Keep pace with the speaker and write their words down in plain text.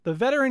The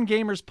Veteran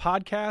Gamers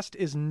podcast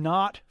is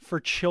not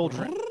for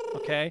children,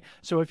 okay?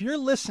 So if you're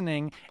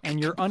listening and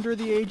you're under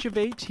the age of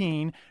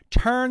 18,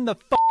 turn the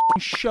fucking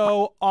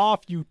show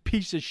off, you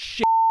piece of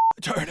shit.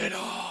 Turn it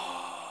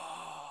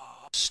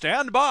off.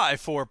 Stand by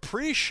for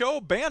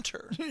pre-show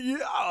banter.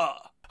 Yeah.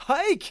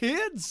 Hi,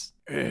 kids.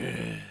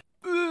 Can't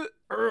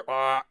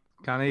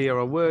hear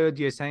a word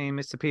you're saying,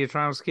 Mr.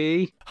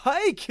 Piotrowski.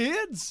 Hi,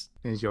 kids.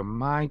 Is your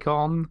mic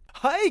on?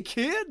 Hi,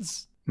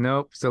 kids.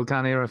 Nope, still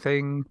can't hear a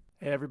thing.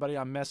 Hey, everybody,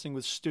 I'm messing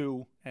with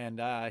Stu, and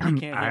he can't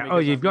hear me. Oh,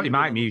 you've got your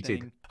mic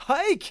muted.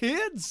 Hi,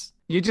 kids.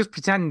 You're just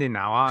pretending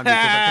now, aren't you?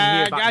 'Cause I can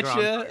hear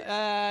background.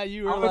 Gotcha.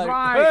 You were I was like,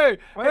 right.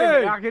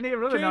 hey, I can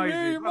hear other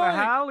noises. What the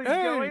hell is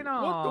going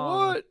on?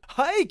 What?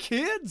 Hi,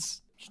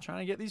 kids. Just trying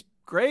to get these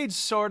grades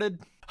sorted.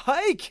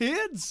 Hi,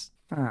 kids.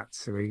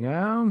 That's here we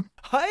go.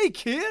 Hi,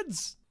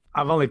 kids.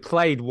 I've only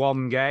played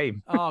one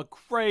game. Oh,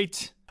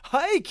 great.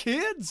 Hi,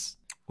 kids.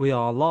 We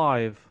are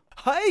live.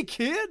 Hi,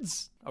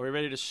 kids. Are we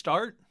ready to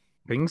start?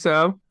 Think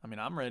so. I mean,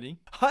 I'm ready.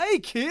 Hi,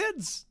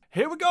 kids.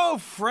 Here we go,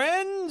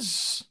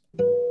 friends.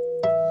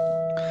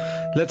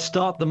 Let's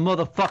start the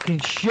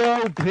motherfucking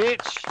show,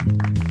 bitch.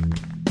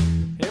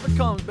 Here it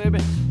comes, baby.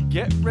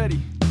 Get ready,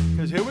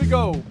 because here we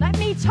go. Let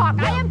me talk.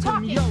 I am Welcome,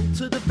 talking. yo,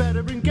 to the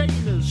veteran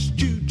gamers.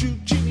 Juju,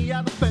 Jimmy,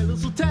 other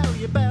fellas will tell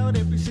you about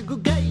every single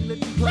game that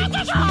you play.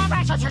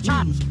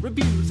 News,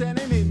 reviews, and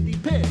an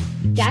indie pick.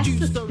 That's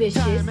Stu's story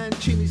suspicious. time and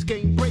Jimmy's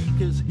game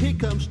breakers. Here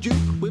comes Duke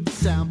with the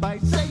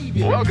soundbite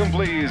savior. Welcome,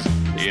 please,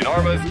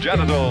 enormous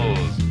genitals.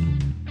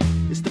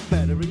 It's the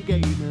veteran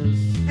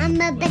gamers. I'm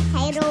a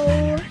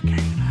potato.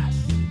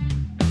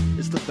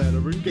 It's the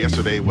veteran gamers.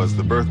 Yesterday was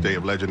the birthday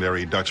of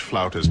legendary Dutch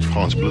flautist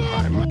Frans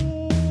Blumheim.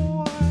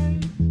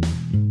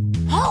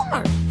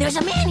 Homer, there's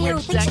a man here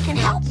who thinks he can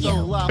help you.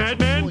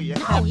 Batman?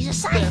 No, he's a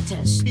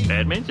scientist.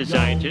 Batman's a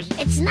scientist.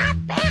 It's not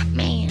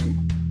Batman.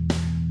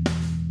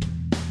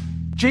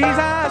 Jesus,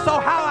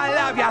 oh how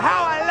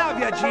I love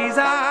you,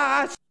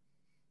 Jesus.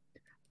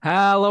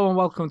 Hello and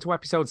welcome to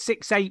episode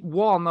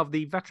 681 of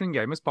the Veteran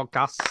Gamers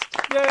podcast.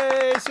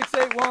 Yay,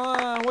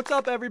 681. What's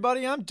up,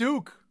 everybody? I'm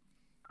Duke.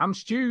 I'm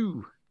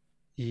Stu.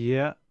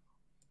 Yeah.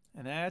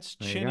 And that's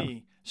There you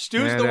Chinny.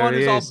 Stu's Yeah, the there one he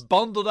who's all is.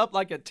 bundled up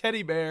like a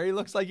teddy bear. He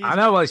looks like he's I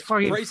know, well, it's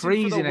fucking bracing for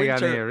the freezing again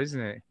winter. here, isn't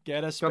it?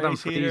 Get a Goddamn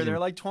space heater. freezing. They're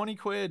like 20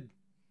 quid.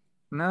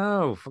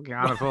 No, fucking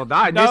can't afford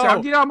that.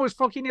 No. Do you know how much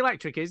fucking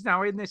electric is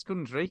now in this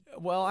country?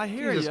 Well, I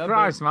hear Jesus you.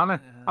 Christ,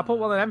 man. I put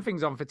one of them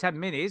things on for 10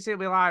 minutes. It'll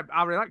be like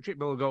our electric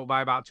bill will go up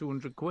by about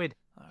 200 quid.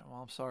 All right,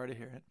 well, I'm sorry to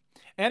hear it.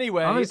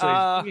 Anyway, Honestly, it's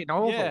fucking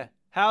awful. yeah.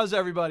 How's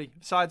everybody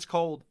besides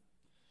cold?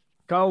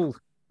 Cold.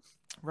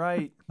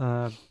 Right.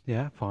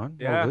 Yeah, fine.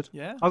 Yeah. All good.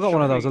 Yeah. I got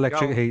one of those Sure,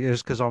 electric go.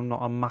 heaters because I'm not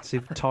a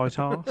massive tight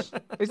ass.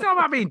 It's not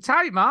about being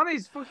tight, man.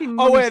 It's fucking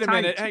Oh, wait a tight,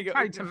 minute. Hang on.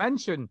 tight to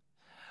mention.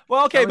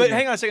 Well, okay, but you.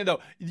 hang on a second though.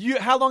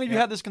 How long have you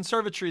Yeah. had this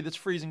conservatory that's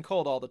freezing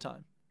cold all the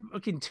time?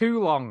 Fucking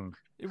too long.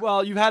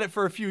 Well, you've had it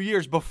for a few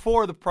years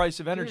before the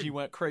price of energy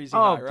went crazy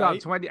Oh, high,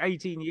 God, right?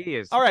 18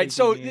 years. All right, 18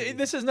 so years.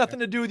 this has nothing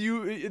to do with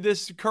you.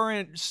 This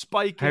current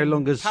spike. How in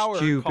long has power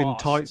Stu been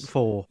costs. tight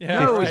for? Yeah,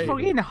 No, right.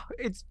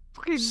 it's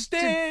fucking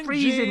Stingy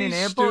freezing in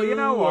here, but you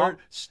know what?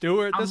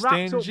 Stuart the I'm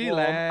wrapped up stingy warm.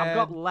 lad. I've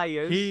got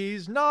layers.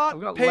 He's not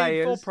I've got paid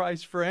full layers.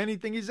 price for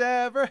anything he's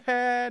ever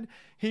had.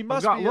 He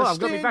must got- be look, a I've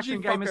got my stingy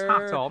Veteran Gamers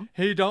fucker. hat on.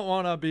 He don't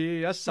want to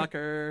be a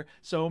sucker.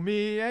 So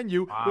me and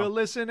you Wow. will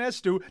listen as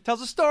Stu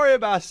tells a story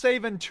about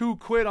saving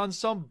 $2 on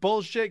some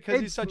bullshit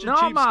because he's It's such a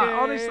not, man.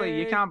 cheapskate. Honestly,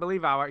 you can't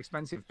believe how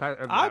expensive.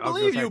 I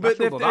believe you, but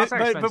petrol, if, that's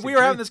but expensive we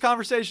were having too. this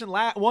conversation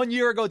 1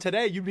 year ago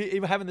today, you'd be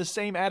having the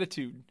same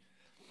attitude.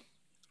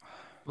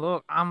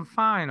 Look, I'm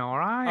fine, all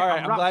right. All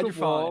right, I'm wrapped glad up you're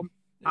fine. warm.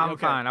 I'm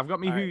Okay. fine. I've got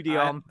my All right, hoodie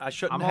on. I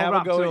shouldn't I'm all have a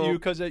wrapped go at you up.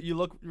 because you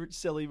look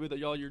silly with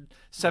all your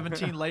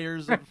 17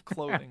 layers of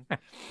clothing.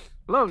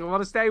 Look, I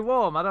want to stay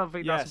warm. I don't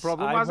think Yes, that's a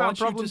problem. I Why is that a want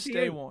you problem to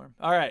stay warm.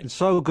 All It's right,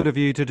 so good of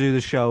you to do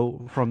the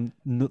show from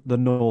the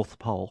North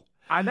Pole.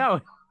 I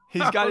know.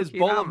 he's got his Fucking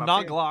bowl hell, of I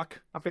feel- Noglock.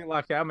 I feel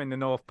like I'm in the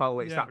North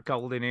Pole. It's Yeah. that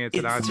cold in here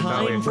tonight. It's I tell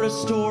time you. for a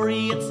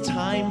story, it's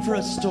time for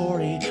a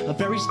story, a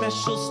very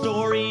special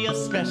story,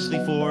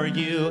 especially for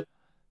you.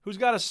 Who's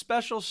got a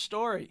special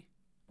story?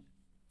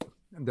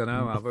 I don't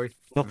know, have we?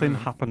 Nothing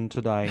happened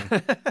today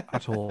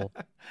at all.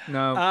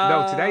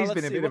 No, today's let's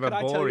been a see, bit what of a can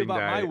I tell you boring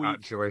about my day, week?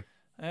 actually.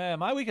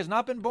 My week has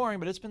not been boring,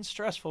 but it's been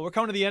stressful. We're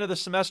coming to the end of the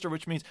semester,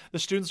 which means the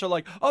students are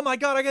like, "Oh my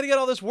god, I got to get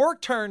all this work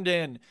turned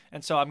in,"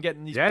 and so I'm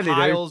getting these Yeah, they do.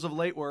 piles of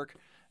late work.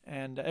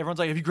 And everyone's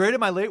like, "Have you graded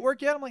my late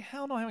work yet?" I'm like,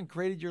 "Hell no, I haven't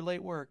graded your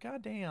late work.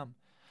 God damn."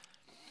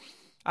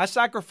 I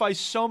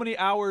sacrificed so many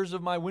hours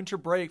of my winter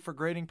break for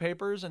grading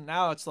papers, and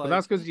now it's like, But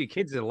that's because your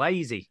kids are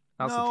lazy.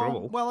 That's no, the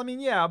trouble. Well, I mean,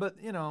 yeah, but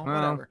Well,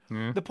 whatever.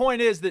 yeah. The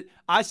point is that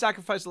I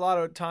sacrificed a lot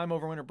of time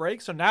over winter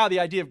break, so now the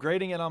idea of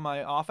grading it on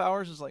my off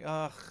hours is like,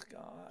 ugh,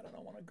 God, I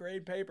don't want to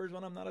grade papers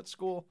when I'm not at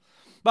school.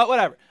 But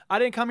whatever. I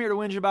didn't come here to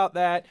whinge about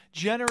that.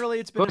 Generally,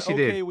 it's been an Of course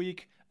you okay did.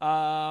 week.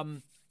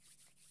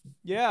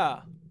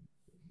 Yeah.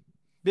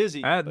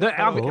 Busy. but-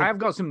 I've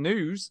got some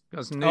news.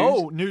 Got some news.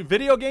 Oh, new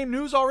video game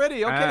news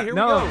already? Okay, here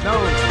no, we go.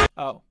 no.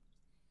 Oh.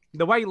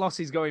 The weight loss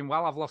is going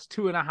well. I've lost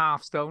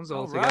 2.5 stones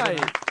All altogether.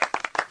 right.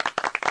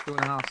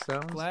 2.5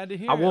 stones. Glad to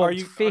hear I it.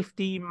 walked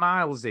 15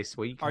 miles this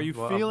week. Are you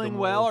I've feeling done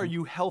well? more. Are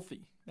you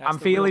healthy? That's I'm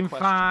the real feeling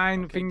question.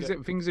 fine.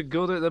 Okay, Things are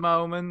good at the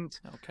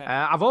moment. Okay.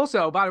 I've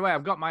also, by the way,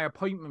 I've got my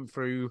appointment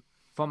through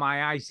for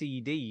my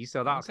ICD,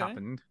 so that's Okay.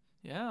 happened.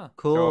 Yeah.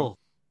 Cool.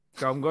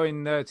 So I'm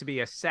going there to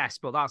be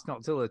assessed, but that's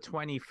not till the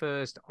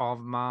 21st of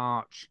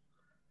March.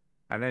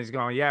 And then he's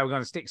going, yeah, we're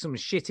going to stick some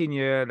shit in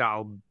you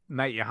that'll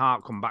make your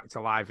heart come back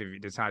to life if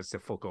it decides to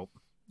fuck up.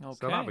 Okay.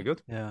 So that'll be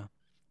good. Yeah.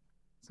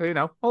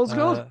 So, all's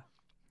good.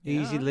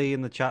 Easy Lee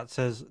in the chat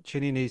says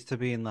Chinny needs to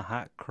be in the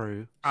hat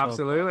crew. So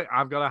Absolutely.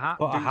 I've got a hat.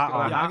 put a Duke's hat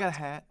got on. Yeah, I got a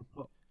hat.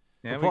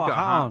 Yeah, I'll we've put a got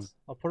hat on. hats.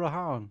 I'll put a hat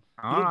on.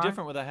 You All look right.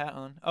 different with a hat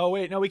on. Oh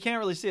wait, no, we can't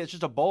really see it. It's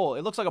just a bowl.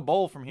 It looks like a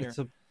bowl from here.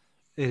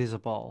 It is a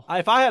bowl.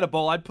 If I had a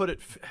bowl, I'd put it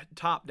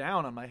top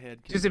down on my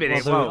head. 'Cause Just a minute,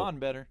 it whoa. on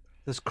better.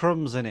 There's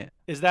crumbs in it.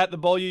 Is that the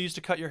bowl you used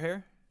to cut your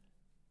hair?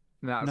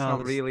 That's No, not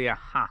it's- really a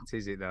hat,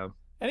 is it, though?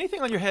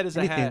 Anything on your head is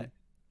a Anything. hat.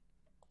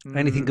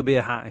 Anything could be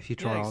a hat if you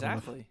try Yeah, hard enough.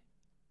 exactly.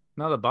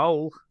 Not a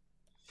bowl.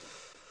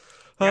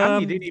 Yeah, you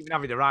Um, didn't even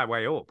have it the right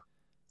way up.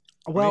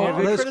 Well, Yeah,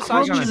 we there's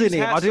criticize crumbs Chinny's in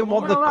it. I hats didn't for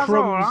want the Well, that's all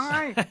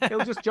crumbs. right.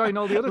 He'll just join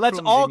all the other Let's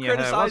crumbs all in your hair.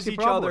 What's criticize your each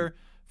problem? other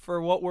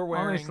for what we're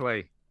wearing.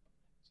 Honestly.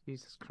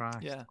 Jesus Christ.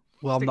 Yeah.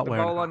 Well, I'm Stick not the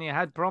wearing bowl a on hat. your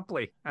head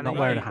properly. And Not then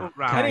wearing you a hat. look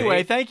right.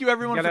 Anyway, thank you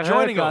everyone Get for a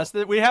joining haircut.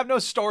 us. We have no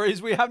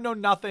stories. We have no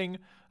nothing.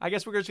 I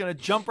guess we're just going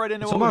to jump right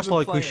into It's what almost we've been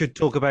like we playing. should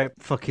talk about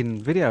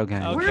fucking video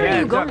games. Okay. Where Yeah, are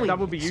you that- going? that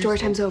would be Story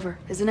useful. time's over,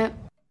 isn't it?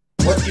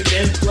 What you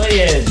been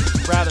playing?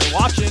 Rather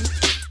watching.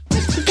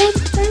 What you been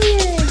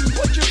playing?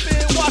 What you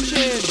been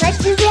watching?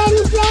 What you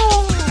been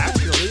playing?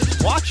 Actually,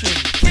 it's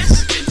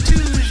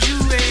watching.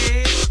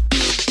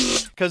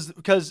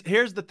 Because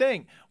here's the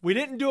thing. We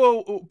didn't do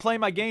a play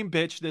my game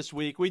bitch this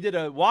week. We did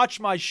a watch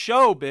my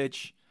show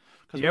bitch.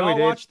 Because Yeah, we we all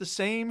did. watched the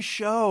same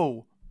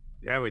show.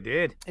 Yeah, we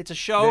did. It's a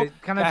show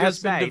Can I that has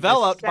just been say, the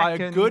developed by a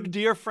second- good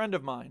dear friend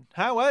of mine.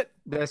 How what?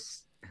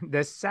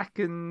 The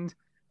second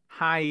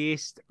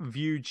highest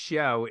viewed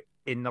show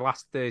in the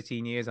last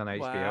 13 years on HBO.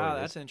 Wow, it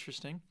is. that's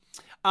interesting.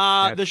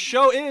 Yeah. The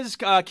show is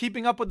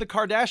Keeping Up with the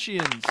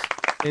Kardashians.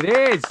 It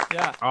is.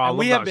 Yeah, Oh, I and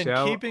we love have that been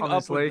show, keeping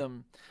honestly. up with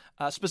them.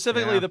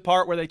 Specifically, Yeah. the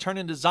part where they turn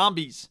into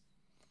zombies.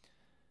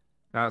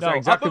 That's No,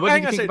 exactly. but What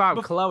hang did you on a think second. about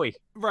Bef- Chloe?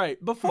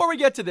 Right. Before we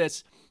get to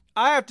this,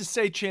 I have to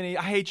say, Chinny,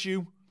 I hate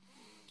you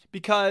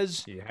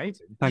because You hate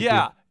it.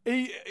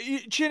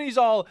 Thank Chinny's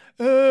all,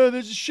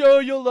 there's a show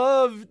you'll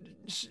love,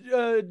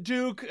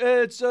 Duke.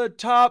 It's a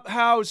Top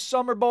House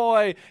Summer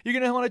Boy. You're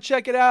going to want to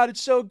check it out.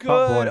 It's so good.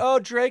 Boy. Oh,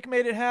 Drake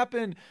made it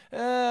happen.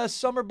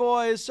 Summer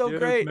Boy is so Yeah,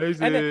 great.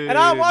 amazing. And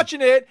I'm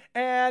watching it,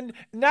 and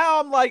now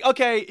I'm like,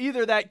 okay,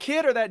 either that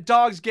kid or that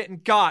dog's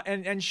getting got.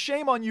 And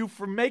shame on you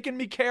for making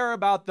me care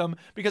about them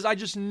because I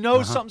just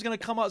know something's going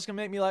to come up that's going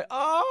to make me like,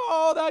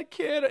 oh, that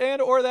kid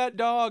and or that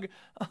dog.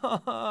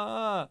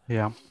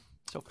 Yeah.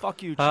 So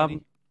fuck you,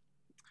 Chinny.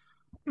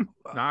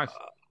 Nice.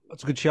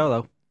 It's a good show,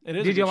 though. It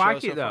is. Did a you good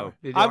like show it, so though? far.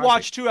 Did you I like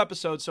watched 2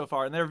 episodes so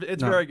far, and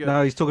it's No, very good.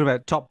 No, he's talking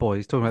about Top Boy.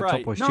 He's talking about Right.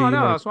 Top Boy. Stu, No, you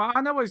know- that's what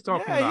I know what he's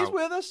talking yeah, about. he's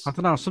with us. I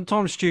don't know.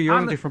 Sometimes, Stu, you're on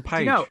a And, different do page.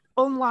 you know,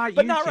 unlike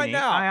But you, not right Chinny,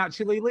 now. I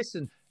actually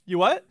listen. You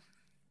what?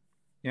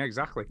 Yeah,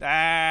 exactly.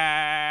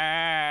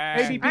 Ah.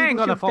 Maybe people I ain't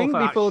gonna should fall think for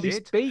that before they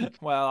shit. speak.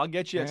 Well, I'll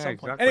get you at Yeah, some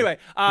point. exactly. Anyway,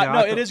 Yeah, no,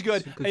 I it thought is good.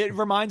 it's a good It show.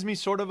 reminds me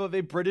sort of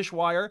a British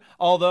Wire,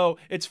 although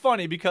it's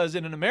funny because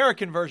in an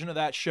American version of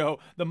that show,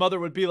 the mother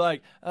would be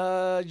like,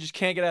 just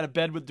can't get out of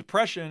bed with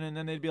depression, and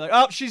then they'd be like,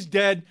 oh, she's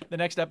dead. The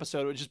next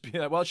episode would just be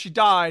like, well, she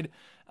died,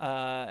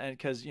 and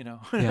because, Yeah.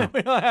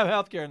 we don't have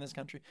healthcare in this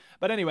country.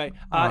 But anyway,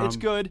 it's Um,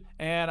 good,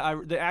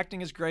 and the acting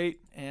is great,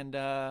 and,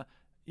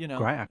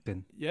 Great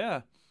acting.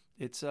 Yeah.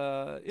 It's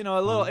a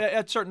little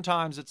at certain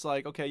times it's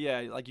like, okay,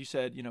 yeah, like you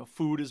said,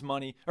 food is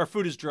money or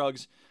food is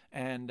drugs.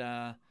 And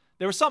there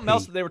was something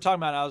else that they were talking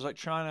about. And I was like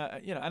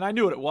trying to, and I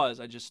knew what it was.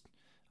 I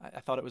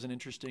thought it was an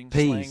interesting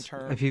slang Peas.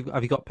 term. Have you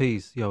got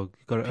peas? Yo, you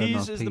got to earn Peas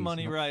those is the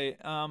money, no? right?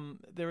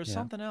 There was Yeah.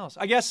 something else.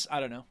 I guess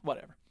I don't know.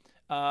 Whatever.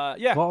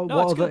 Yeah. What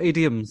no, it's other good.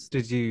 idioms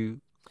did you?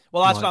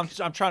 Well, that's like?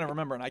 what I'm trying to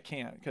remember, and I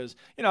can't because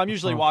I'm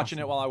usually Oh, watching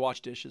it while I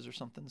wash dishes or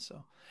something.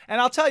 So,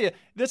 and I'll tell you,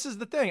 this is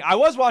the thing. I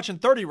was watching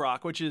 30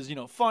 Rock, which is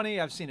funny.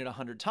 I've seen it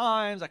 100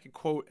 times. I can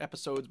quote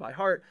episodes by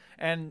heart,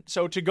 and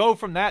so to go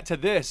from that to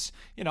this,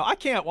 I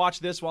can't watch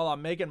this while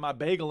I'm making my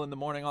bagel in the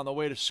morning on the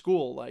way to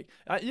school. Like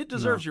it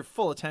deserves your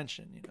full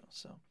attention.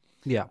 So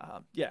Yeah,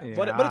 yeah, Yeah,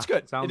 but it's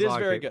good. sounds It is like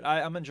very it. good.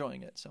 I'm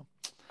enjoying it. So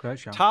great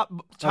show. top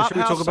Should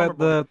we House talk Summer about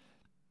Boy.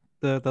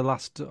 the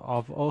last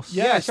of us?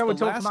 Yeah, Yes, shall we The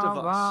talk Last about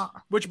of Us.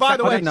 that? Which, by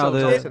the Second way, episode's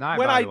episode's on tonight,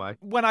 when by the way.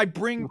 when I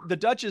bring the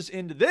Duchess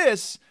into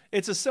this,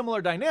 it's a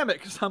similar dynamic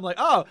because I'm like,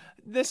 oh,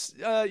 this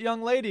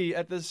young lady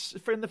in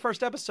the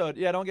first episode,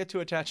 yeah, don't get too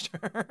attached to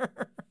her.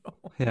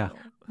 Yeah.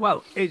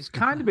 Well, it's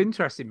kind of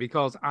interesting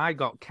because I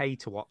got Kay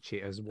to watch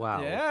it as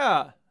well.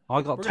 Yeah,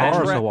 I got We're gonna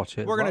Tara's dra- to watch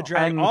it. we're as gonna well.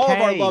 drag And all of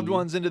our Kay- loved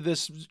ones into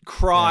this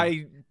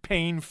cry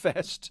pain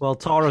fest. Well,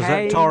 Tara's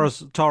Kay-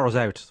 Tara's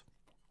out.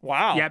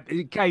 Wow. Yeah,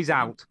 Kay's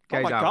out. Oh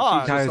Kay's my out. God.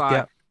 She's just Kay's-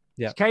 like,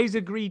 yeah. Kay's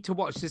agreed to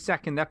watch the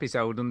second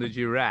episode under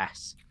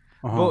duress.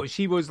 But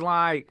she was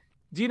like,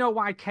 "Do you know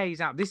why Kay's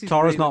out?" This is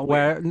Tara's really not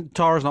weird.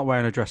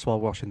 wearing a dress while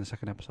watching the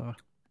second episode.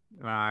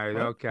 Right,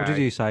 okay. What did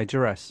you say?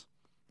 Duress.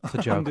 It's a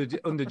joke.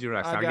 Under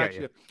duress. I got get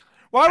you.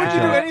 Why would you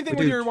do Uh, anything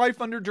with dude. your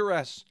wife under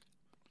duress?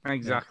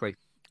 Exactly.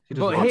 She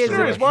doesn't But watch here's the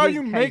the- Serious, why are here's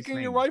you Kay's making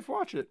your thing. wife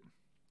watch it?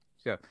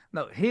 So,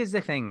 no, here's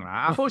the thing,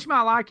 right? I thought she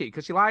might like it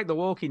because she liked The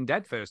Walking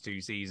Dead first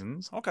 2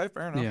 seasons. Okay,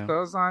 fair enough. Yeah. So I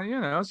was like,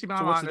 she might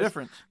So like what's the this.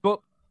 difference?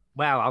 But,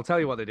 well, I'll tell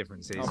you what the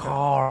difference is.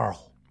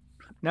 Carl.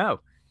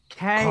 No,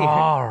 Kay.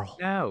 Carl.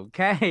 No,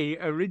 Kay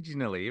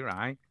originally,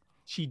 right?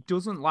 She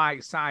doesn't like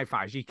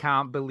sci-fi. She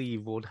can't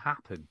believe would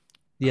happen.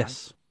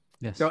 Yes.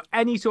 Yes. So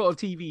any sort of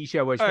TV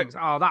show where she thinks,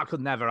 "Oh, that could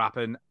never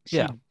happen."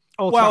 Yeah.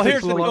 Well,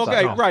 here's the people thing. like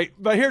that. Okay, right.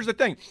 But here's the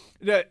thing.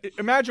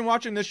 Imagine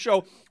watching this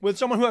show with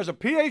someone who has a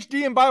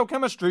PhD in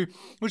biochemistry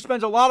who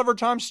spends a lot of her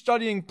time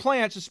studying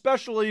plants,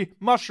 especially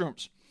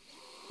mushrooms.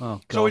 Oh,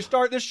 God. So we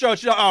start this show.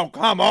 She's like, "Oh,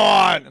 come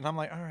on." And I'm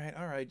like, all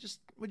right. Just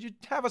would you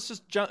have a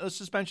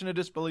suspension of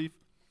disbelief?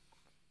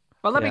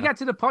 Well, let me Yeah. get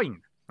to the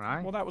point,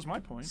 right? Well, that was my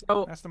point.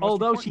 So, That's the most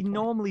although important she point.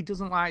 normally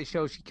doesn't like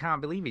shows she can't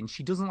believe in,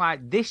 she doesn't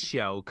like this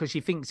show because she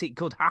thinks it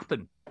could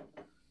happen.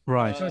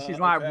 Right. So she's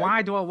like, okay.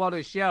 "Why do I want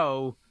a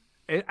show,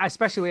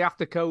 especially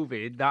after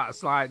COVID,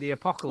 that's like the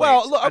apocalypse?"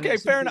 Well, look, and okay,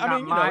 it's fair something enough. I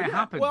mean, that might yeah,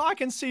 happen. well, I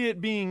can see it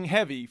being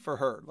heavy for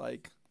her.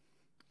 Like,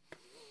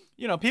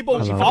 people I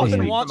love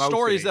often it. want Most of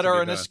stories it, that to are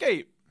be an fair.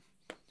 escape.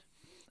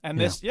 And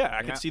Yeah. this, I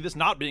Yeah. can see this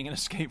not being an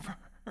escape for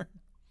her.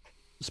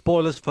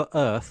 Spoilers for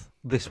Earth.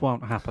 This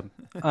won't happen.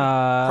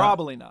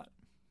 Probably not.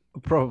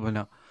 Probably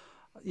not.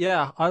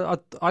 Yeah,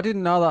 I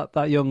didn't know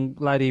that young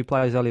lady who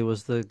plays Ellie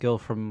was the girl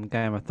from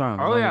Game of Thrones.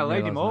 Oh I yeah, didn't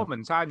Lady realise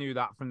Mormont. I knew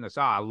that from the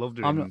start. I loved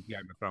her I'm in not-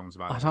 Game of Thrones.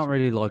 that. I don't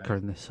really like her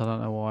in this. I don't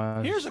know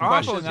why. Here's a Oh, I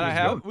question thought that she I was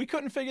have. good. We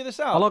couldn't figure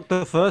this I out. like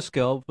the first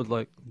girl, but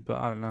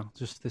I don't know.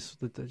 Just this.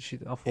 I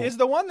thought Is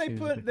the one she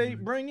was a bit they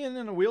weird. bring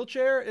in a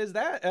wheelchair, is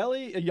that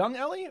Ellie, a young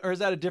Ellie, or is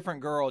that a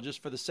different girl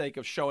just for the sake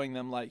of showing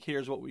them, like,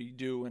 here's what we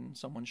do when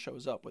someone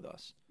shows up with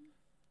us?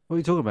 What are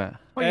you talking about?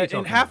 What are you And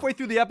talking halfway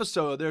through the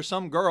episode, there's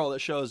some girl that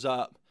shows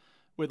up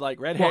with, like,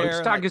 red about? hair. What,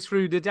 and, staggers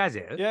through the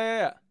desert?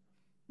 yeah.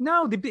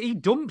 No, he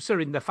dumps her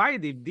in the fire.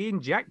 They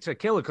inject her,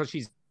 kill her because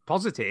she's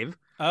positive.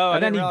 Oh, And I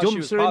then didn't he realize dumps she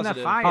was her in the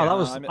positive. fire. Oh, that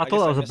was. I I, guess thought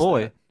that was a missed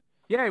boy. that.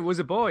 Yeah, it was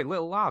a boy,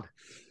 little lad.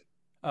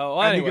 Oh,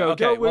 well, And you anyway, go,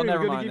 okay. "Don't Well, worry, we're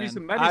never gonna mind give you then.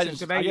 some medicine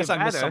to make I guess you I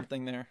missed better."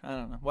 something there. I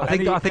don't know. I What,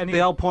 think Any- the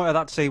whole point of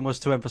that scene was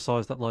to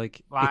emphasize that Like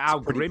it's how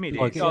pretty- grim it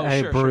like, is. Oh, how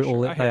sure,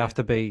 brutal I they hear have you.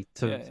 to be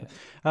to.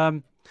 Yeah.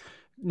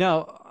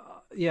 No,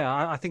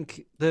 I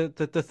think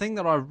the thing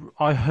that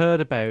I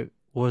heard about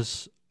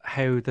was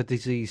how the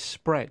disease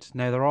spread.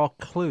 Now there are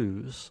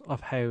clues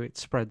of how it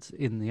spreads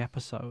in the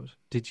episode.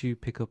 Did you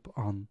pick up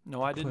on?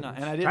 No, I did not.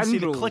 clues? And I didn't see the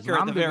Tendrils, clicker at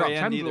the man, they've got very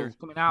end either. tendrils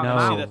coming out No. of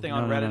the See mouth. that thing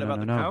on no, Reddit no, about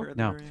the no, clicker at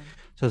the no. very end?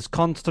 So there's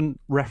constant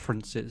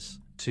references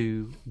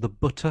to the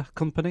butter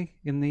company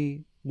in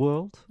the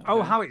world.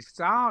 Oh, how it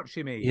starts,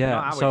 you mean? Yeah,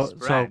 Not how so- it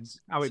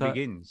spreads, how it so-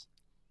 begins.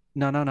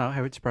 No,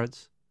 how it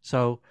spreads.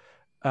 So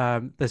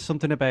there's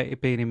something about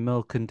it being in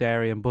milk and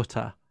dairy and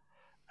butter,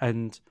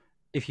 and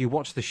if you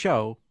watch the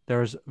show,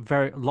 there's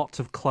lots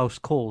of close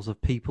calls of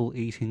people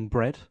eating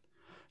bread.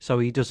 So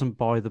he doesn't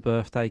buy the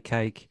birthday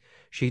cake.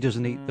 She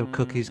doesn't eat the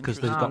cookies because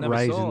they've interesting. Ah, got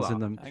I never saw raisins in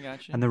that. them. I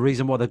got you. And the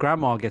reason why the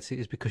grandma gets it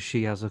is because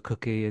she has a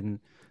cookie, and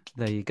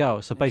there you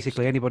go. So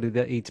basically, anybody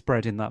that eats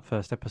bread in that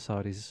first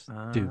episode is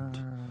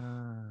doomed.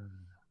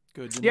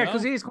 Good to Yeah, know.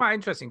 because it is quite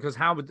interesting. Because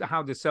how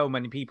do so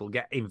many people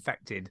get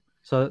infected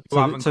So, who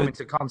haven't come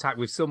into contact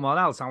with someone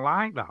else? I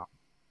like that.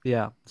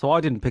 yeah. So I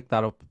didn't pick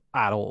that up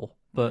at all,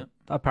 but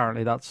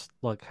apparently that's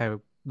like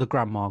how the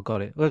grandma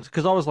got it.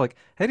 Because I was like,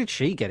 how did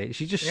she get it?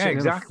 She just Yeah, sitting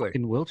exactly. in a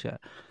fucking wheelchair.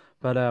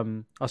 But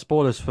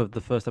spoilers for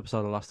the first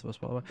episode of Last of Us,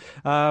 by the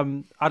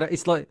way.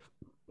 It's like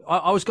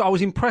I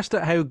was impressed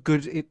at how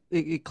good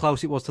it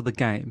close it was to the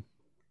game.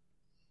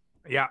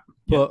 Yeah,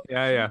 But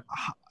yeah.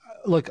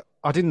 like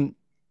I didn't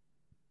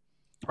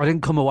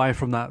come away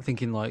from that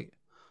thinking like,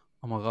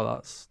 oh my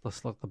god,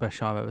 that's like the best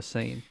show I've ever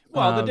seen.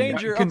 Well, the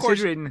danger, of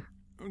course. Considering,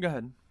 Go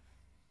ahead.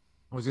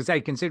 I was going to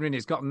say, considering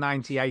it's got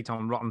 98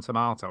 on Rotten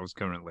Tomatoes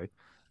currently,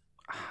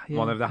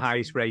 one of the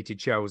highest rated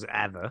shows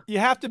ever. You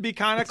have to be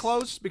kind of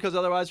close because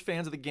otherwise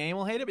fans of the game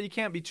will hate it, but you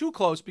can't be too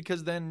close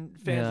because then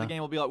fans of the game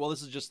will be like, well,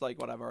 this is just like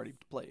what I've already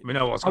played. We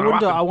know what's I going to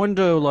wonder. happen. I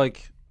wonder,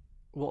 like,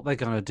 what they're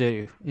gonna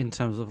do in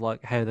terms of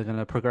like how they're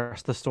gonna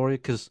progress the story.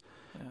 Because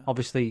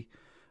obviously,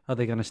 are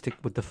they gonna stick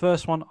with the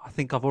first one? I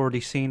think I've already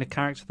seen a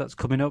character that's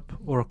coming up,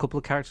 or a couple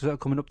of characters that are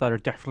coming up that are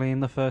definitely in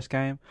the first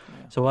game.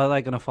 So are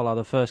they gonna follow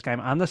the first game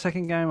and the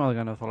second game? Or are they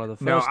gonna follow the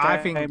first? No, I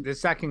game? think the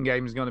second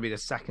game is going to be the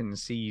second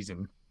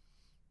season.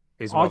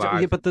 Is I what don't- I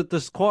yeah, but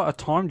there's quite a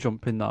time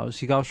jump in those.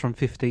 He goes from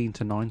 15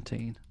 to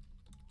 19.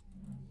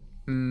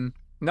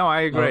 No,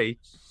 I agree.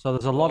 So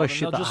there's a lot Well, of then shit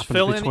they'll that just happens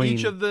fill between. in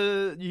each of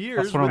the years.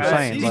 That's what I'm with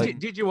saying, season. like-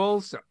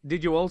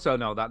 Did you also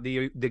know that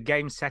the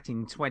game's set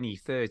in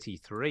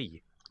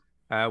 2033,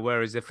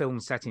 whereas the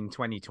film's set in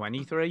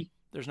 2023?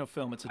 There's no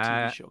film. It's a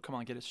TV show. Come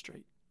on, get it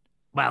straight.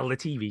 Well, the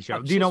TV show.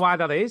 I'm Do you know just- why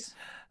that is?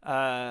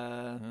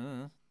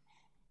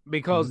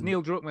 because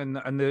Neil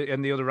Druckmann and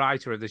the other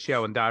writer of the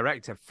show and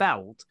director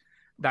felt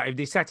that if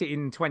they set it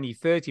in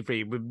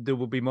 2033, there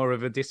would be more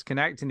of a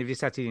disconnect, and if they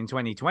set it in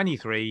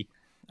 2023,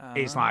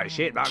 it's like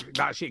shit.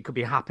 That shit could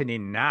be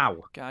happening now.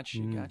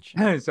 Gotcha.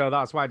 So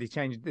that's why they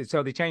changed.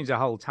 So they changed the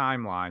whole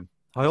timeline.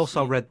 I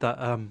also read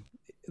that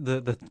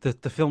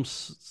the film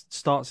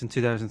starts in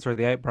 2003.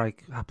 The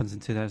outbreak happens in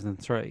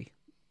 2003.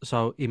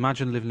 So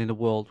imagine living in a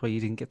world where you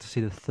didn't get to see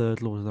the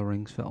third Lord of the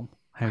Rings film.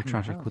 How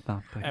tragic would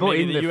that be? And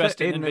maybe the US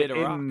didn't invade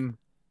Iraq.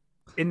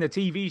 In the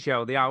TV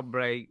show, the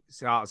outbreak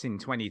starts in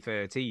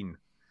 2013.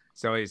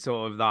 So it's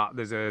sort of that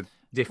there's a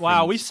different.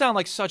 Wow, we sound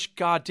like such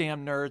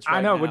goddamn nerds. Right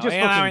I know, now. we're just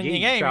fucking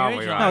geeks, aren't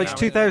we? No, it's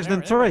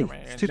 2003.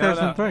 It's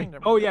 2003.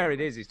 Oh yeah, it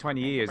is. It's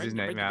 20 years, isn't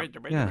it?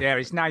 Yeah,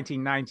 it's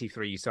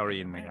 1993.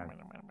 Sorry, in the game.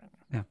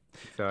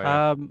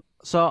 Yeah.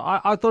 So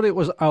I thought it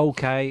was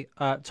okay.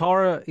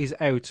 Tara is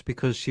out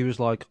because she was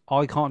like,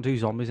 I can't do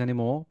zombies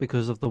anymore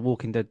because of The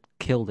Walking Dead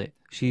killed it.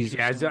 We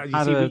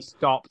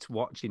stopped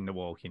watching The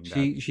Walking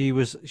Dead.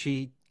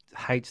 She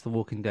hates The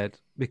Walking Dead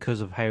because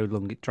of how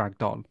long it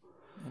dragged on.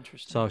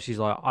 Interesting. So she's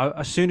like,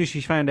 as soon as she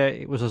found out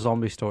it was a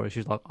zombie story,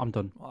 she's like, I'm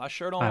done. Well, I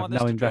sure don't want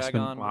this to drag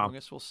on. Wow. I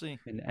guess we'll see.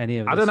 In any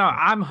of I don't know.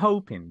 I'm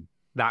hoping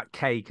that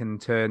Kay can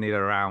turn it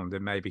around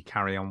and maybe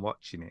carry on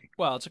watching it.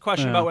 Well, it's a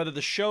question about whether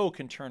the show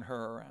can turn her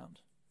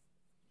around.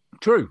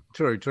 True.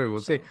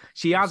 We'll see.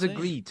 She has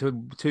agreed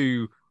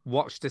to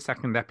watch the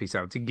second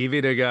episode, to give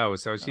it a go.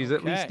 So she's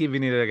at least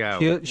giving it a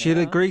go. She'd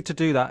agree to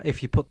do that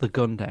if you put the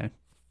gun down.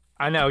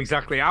 I know,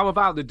 exactly. How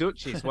about the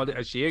Duchess?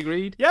 Has she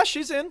agreed? Yeah,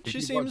 she's in.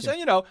 She seems,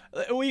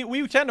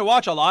 we tend to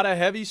watch a lot of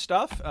heavy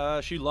stuff.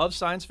 She loves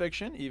science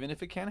fiction, even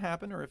if it can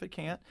happen or if it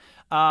can't.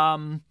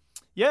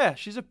 Yeah,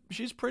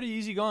 she's pretty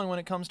easygoing when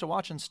it comes to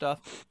watching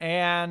stuff.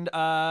 And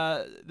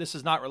this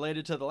is not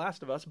related to The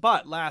Last of Us,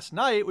 but last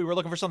night we were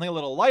looking for something a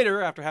little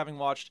lighter after having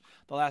watched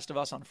The Last of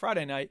Us on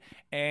Friday night,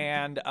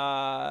 and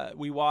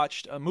we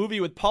watched a movie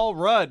with Paul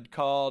Rudd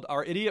called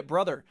Our Idiot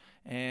Brother.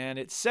 And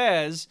it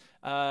says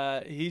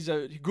he's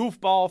a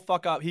goofball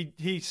fuck up.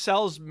 He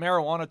sells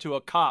marijuana to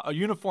a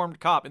uniformed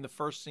cop in the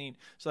first scene.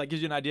 So that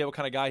gives you an idea what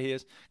kind of guy he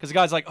is. Because the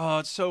guy's like, oh,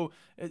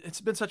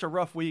 it's been such a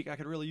rough week. I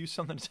could really use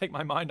something to take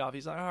my mind off.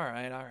 He's like, all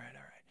right.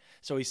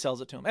 So he sells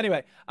it to him.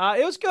 Anyway,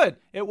 it was good.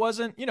 It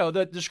wasn't,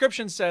 the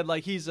description said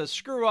like he's a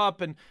screw up,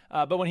 and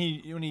but when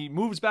he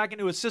moves back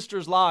into his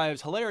sister's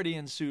lives, hilarity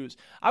ensues.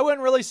 I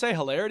wouldn't really say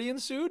hilarity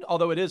ensued,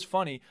 although it is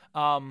funny.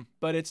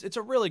 But it's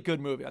a really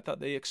good movie. I thought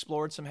they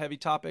explored some heavy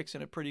topics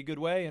in a pretty good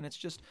way, and it's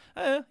just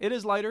it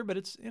is lighter, but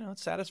it's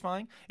it's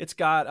satisfying. It's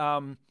got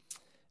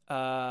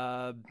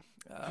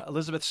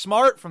Elizabeth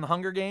Smart from The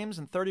Hunger Games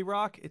and 30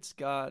 Rock. It's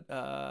got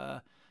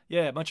a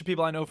bunch of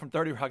people I know from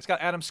 30 Rock. It's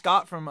got Adam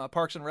Scott from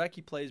Parks and Rec.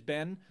 He plays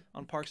Ben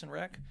on Parks and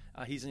Rec.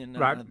 He's in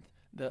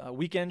the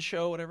Weekend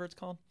Show, whatever it's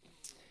called.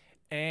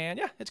 And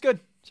yeah, it's good.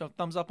 So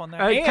thumbs up on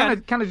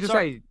that. Can I just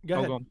say? Go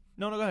ahead. Go on.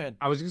 No, go ahead.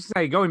 I was just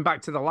say, going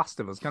back to The Last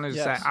of Us, can I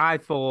just say, I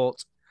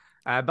thought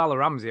Bella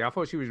Ramsey, I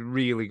thought she was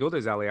really good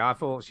as Ellie. I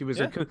thought she was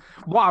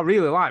what I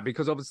really like,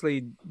 because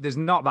obviously there's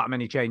not that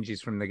many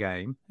changes from the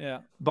game. Yeah.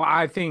 But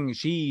I think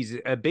she's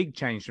a big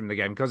change from the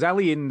game, because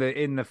Ellie in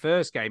the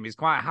first game is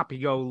quite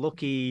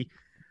happy-go-lucky,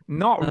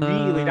 not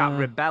really that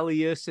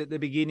rebellious at the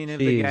beginning of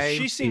the game.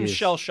 She seems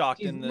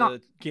shell-shocked in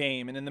the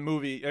game, and in the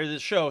movie or the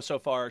show so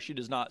far, she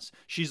does not.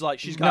 She's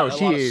got a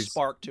lot of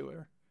spark to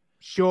her.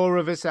 Sure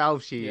of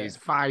herself, she is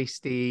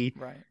feisty.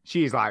 Right.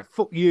 She's like,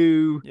 fuck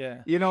you.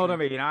 Yeah. You know what I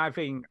mean? I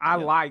think I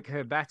like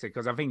her better,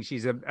 because I think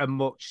she's a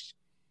much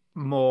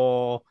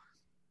more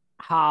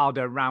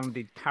harder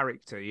rounded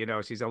character.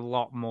 She's a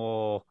lot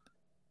more.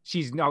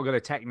 She's not going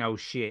to take no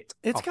shit.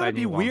 It's got to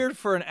be weird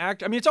for an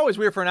actor. I mean, it's always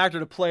weird for an actor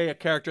to play a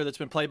character that's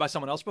been played by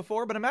someone else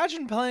before, but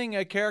imagine playing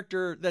a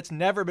character that's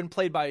never been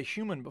played by a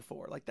human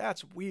before. Like,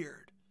 that's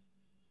weird.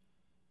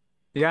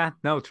 Yeah,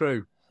 no,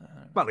 true.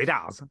 Well, it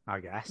has, I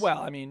guess. Well,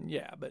 I mean,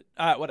 yeah, but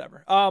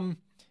whatever.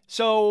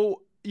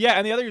 So yeah,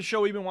 and the other show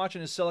we've been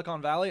watching is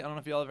Silicon Valley. I don't know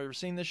if y'all have ever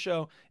seen this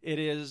show.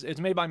 It's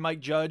made by Mike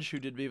Judge, who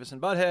did Beavis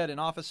and Butthead and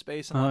Office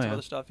Space and lots of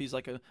other stuff. He's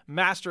like a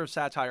master of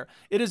satire.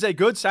 It is a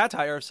good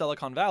satire of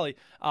Silicon Valley.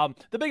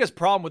 The biggest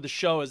problem with the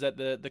show is that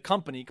the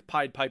company,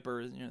 Pied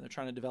Piper, they're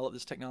trying to develop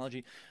this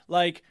technology.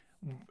 Like,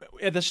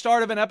 at the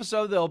start of an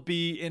episode, they'll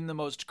be in the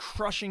most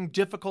crushing,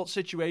 difficult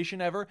situation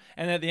ever.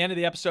 And at the end of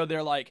the episode,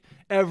 they're like,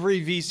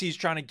 every VC's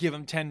trying to give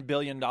them $10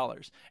 billion.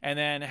 And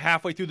then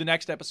halfway through the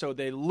next episode,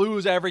 they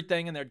lose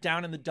everything and they're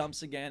down in the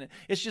dumps again.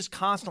 It's just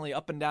constantly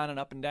up and down and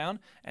up and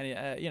down. And,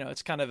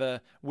 it's kind of a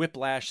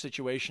whiplash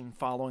situation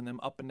following them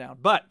up and down.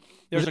 But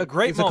there's a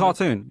great moment. It's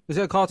a cartoon. Is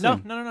it a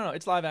cartoon? No.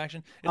 It's live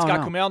action. It's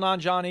got Kumail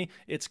Nanjiani.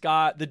 It's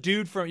got the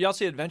dude from, y'all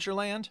see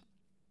Adventureland?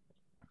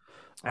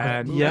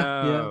 Yeah.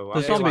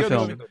 The zombie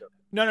film.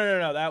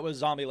 No. That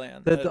was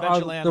Zombieland.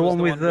 The one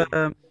with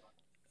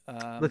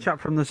the chap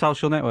from the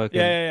Social Network.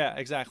 Yeah,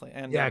 exactly.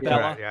 And Bella.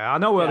 Correct, I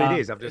know what it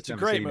is. It's a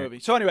great movie.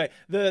 So anyway,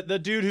 the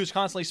dude who's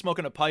constantly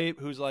smoking a pipe,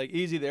 who's like,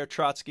 easy there,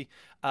 Trotsky,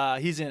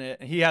 he's in it,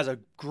 and he has a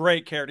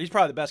great character. He's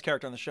probably the best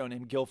character on the show,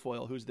 named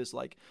Guilfoyle, who's this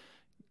like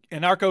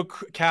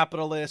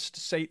anarcho-capitalist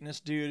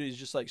Satanist dude. He's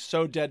just like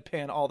so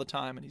deadpan all the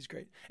time, and he's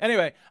great.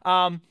 Anyway,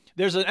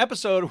 there's an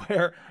episode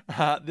where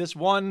this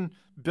one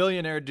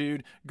billionaire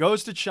dude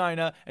goes to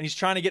China and he's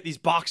trying to get these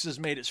boxes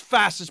made as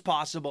fast as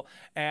possible.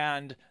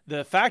 And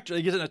the factory,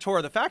 he gets in a tour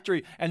of the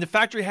factory, and the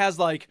factory has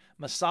like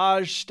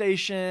massage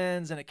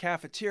stations and a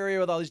cafeteria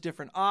with all these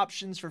different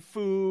options for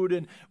food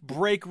and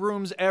break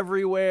rooms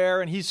everywhere.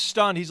 And he's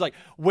stunned. He's like,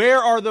 where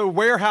are the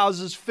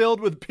warehouses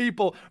filled with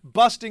people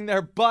busting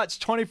their butts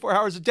 24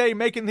 hours a day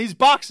making these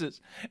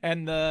boxes?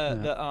 And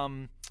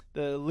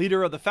the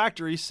leader of the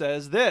factory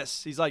says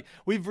this. He's like,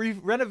 we've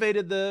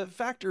renovated the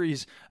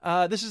factories.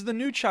 This is the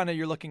new China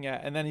you're looking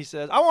at. And then he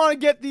says, I want to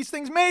get these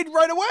things made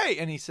right away.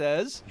 And he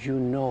says, you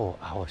know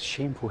our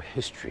shameful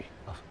history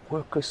of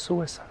worker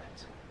suicides.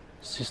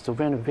 Since the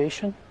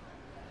renovation,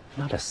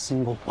 not a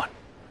single one.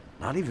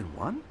 Not even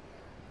one?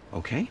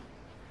 Okay.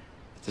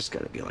 There's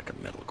got to be like a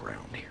middle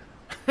ground here.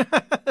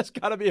 There's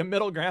got to be a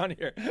middle ground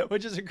here,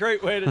 which is a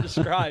great way to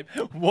describe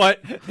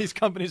what these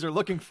companies are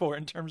looking for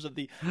in terms of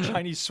the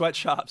Chinese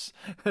sweatshops.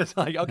 It's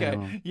like,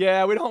 okay,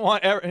 yeah, we don't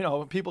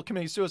want people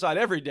committing suicide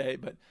every day,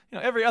 but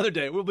every other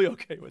day we'll be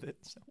okay with it.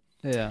 So.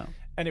 Yeah.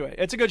 Anyway,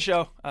 it's a good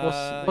show.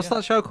 What's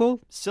that show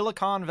called?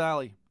 Silicon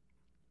Valley.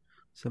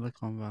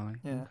 Silicon Valley.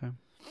 Yeah. Okay.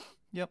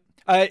 Yep.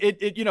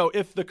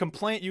 If the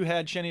complaint you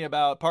had, Chinny,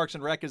 about Parks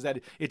and Rec is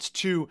that it's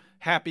too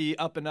happy,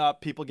 up and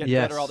up, people get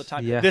better all the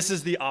time. Yes. This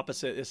is the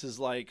opposite. This is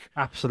like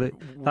absolutely.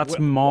 That's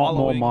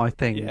more my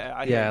thing. Yeah,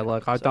 I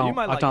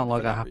don't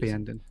like a happy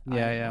ending.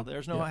 Yeah. Well,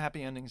 there's no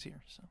happy endings here.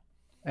 So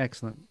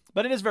excellent.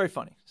 But it is very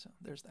funny. So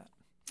there's that.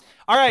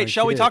 All right,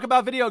 shall we talk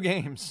about video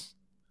games?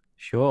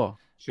 Sure.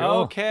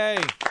 Okay.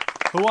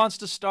 Who wants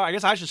to start? I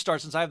guess I should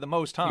start since I have the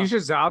most time. You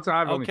should start.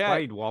 I've only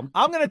played one.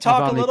 I'm going to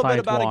talk a little bit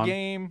about a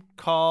game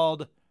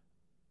called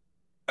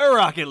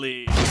Rocket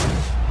League.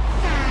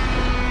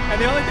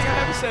 And the only thing I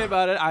have to say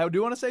about it, I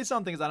do want to say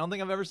something, because I don't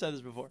think I've ever said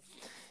this before.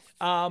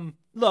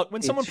 Look,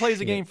 when someone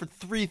plays a game for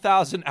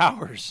 3,000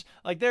 hours,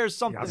 like there's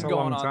something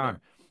going on there.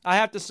 I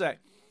have to say,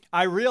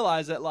 I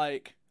realize that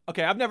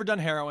I've never done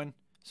heroin,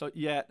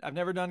 I've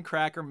never done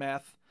crack or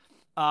meth.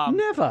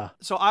 Never.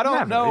 So I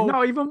don't know.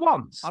 Not even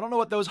once. I don't know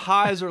what those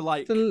highs are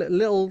like. It's a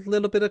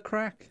little bit of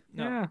crack.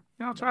 No. Yeah,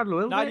 I'll try it a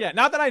little bit. Not yet.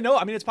 Not that I know.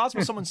 I mean, it's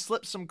possible someone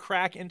slipped some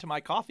crack into my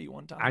coffee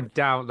one time. I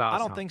doubt that. I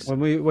don't think so.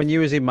 When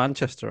you was in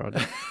Manchester, I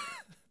did.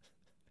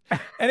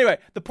 Anyway,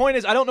 the point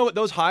is, I don't know what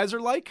those highs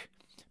are like,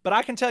 but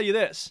I can tell you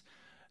this: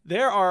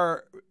 there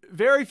are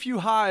very few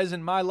highs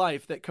in my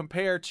life that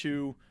compare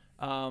to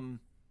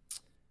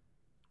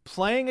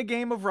playing a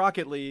game of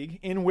Rocket League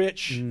in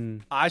which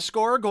I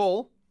score a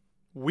goal.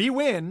 We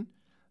win,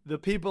 the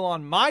people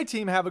on my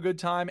team have a good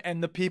time,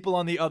 and the people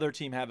on the other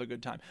team have a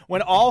good time.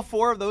 When all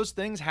four of those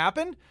things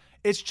happen,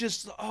 it's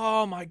just,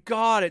 oh my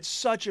God, it's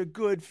such a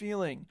good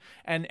feeling.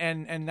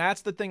 And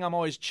that's the thing I'm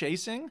always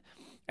chasing.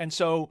 And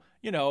so,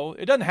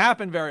 it doesn't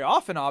happen very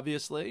often,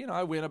 obviously.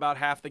 I win about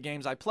half the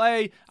games I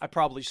play. I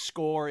probably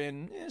score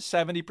in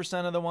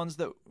 70% of the ones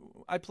that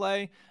I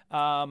play,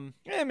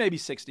 maybe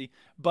 60.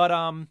 But,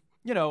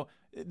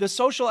 the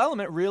social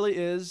element really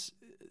is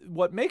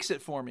what makes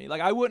it for me.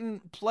 Like, I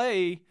wouldn't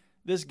play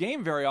this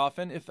game very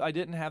often if I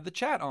didn't have the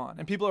chat on.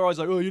 And people are always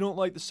like, oh, you don't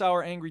like the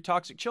sour, angry,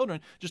 toxic children.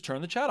 Just turn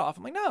the chat off.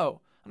 I'm like,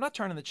 no, I'm not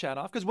turning the chat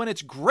off, because when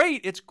it's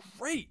great, it's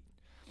great.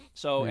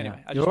 So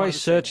anyway, you're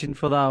always searching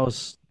for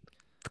those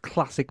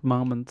classic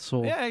moments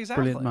or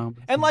brilliant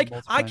moments. And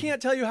I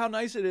can't tell you how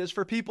nice it is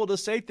for people to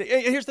say things.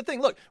 Here's the thing.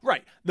 Look,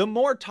 right. The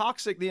more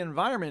toxic the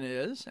environment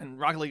is, and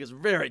Rocket League is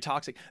very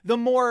toxic, the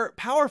more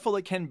powerful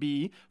it can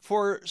be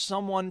for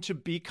someone to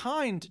be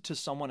kind to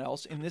someone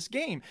else in this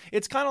game.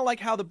 It's kind of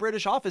like how the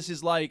British Office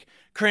is like,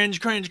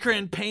 cringe, cringe,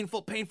 cringe,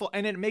 painful, painful.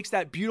 And it makes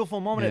that beautiful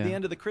moment at the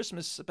end of the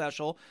Christmas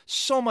special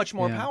so much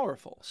more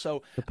powerful.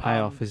 So the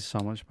payoff is so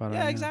much better.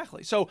 Yeah,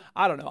 exactly. So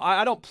I don't know.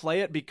 I don't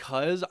play it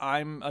because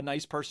I'm a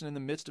nice person in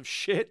the midst of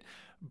shit,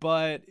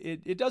 but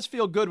it does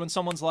feel good when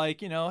someone's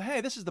like,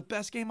 hey, this is the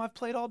best game I've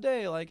played all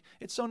day. Like,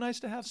 it's so nice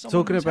to have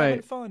someone who's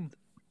having fun.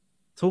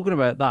 Talking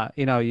about that,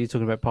 you're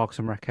talking about Parks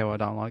and Rec, how I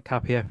don't like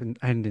happy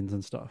endings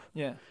and stuff.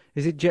 Yeah.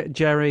 Is it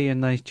Jerry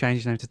and they changed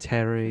his name to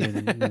Terry?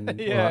 And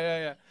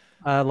yeah.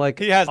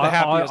 He has the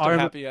happiest of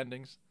happy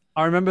endings.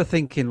 I remember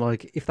thinking,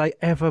 if they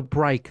ever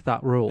break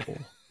that rule,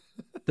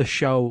 the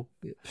show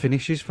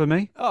finishes for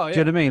me. Oh, yeah. Do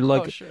you know what I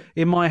mean? Sure.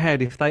 In my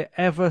head, if they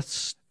ever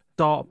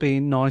start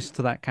being nice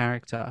to that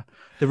character,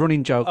 the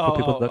running joke for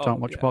people that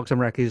don't watch Parks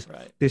and Rec is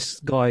this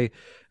guy,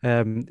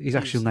 his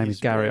actual name is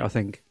Gary, I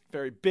think.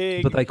 Very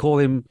big. But they call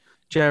him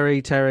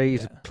Terry.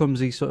 He's a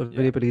clumsy sort of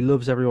idiot, but he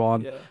loves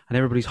everyone, and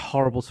everybody's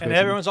horrible to him. And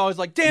everyone's always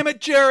like, "Damn it,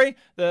 Jerry!"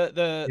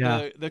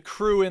 The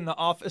crew in the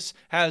office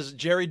has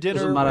Jerry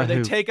dinner where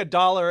they take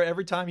 $1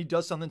 every time he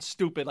does something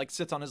stupid, like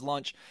sits on his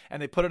lunch, and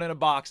they put it in a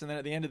box, and then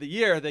at the end of the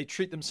year, they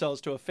treat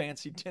themselves to a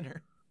fancy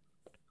dinner.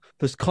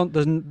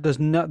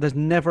 There's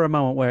never a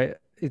moment where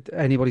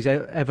anybody's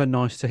ever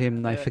nice to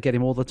him. They forget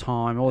him all the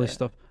time. All this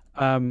stuff.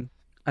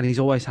 and he's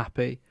always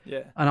happy.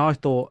 Yeah. And I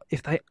thought,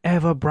 if they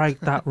ever break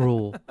that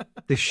rule,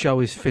 this show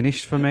is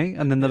finished for me.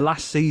 And then the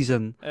last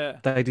season,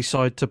 they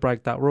decide to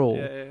break that rule.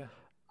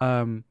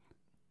 Yeah.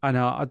 I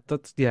know.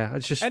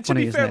 It's just and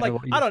funny, to be fair, isn't it?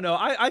 like, I don't know.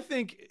 I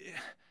think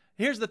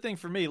here's the thing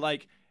for me.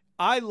 Like,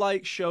 I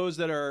like shows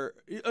that are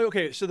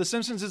okay. So The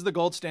Simpsons is the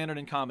gold standard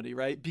in comedy,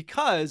 right?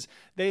 Because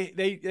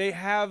they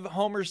have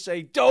Homer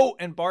say "don't"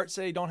 and Bart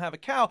say "don't have a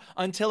cow"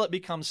 until it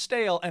becomes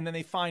stale, and then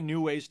they find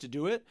new ways to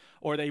do it,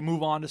 or they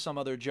move on to some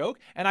other joke.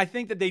 And I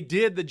think that they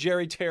did the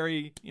Jerry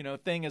Terry,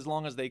 thing as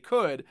long as they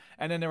could,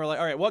 and then they were like,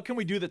 all right, what can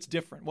we do that's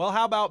different? Well,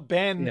 how about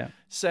Ben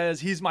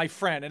says he's my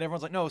friend, and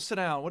everyone's like, no, sit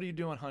down. What are you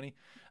doing, honey?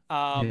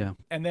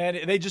 And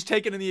then they just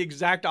take it in the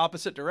exact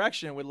opposite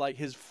direction with like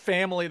his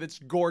family that's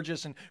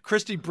gorgeous and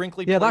Christy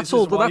Brinkley. Yeah, plays that's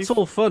all. his wife. That's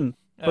all fun.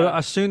 But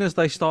as soon as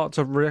they start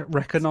to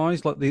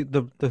recognize, like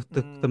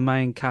the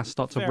main cast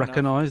start to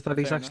recognize that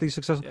he's actually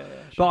successful.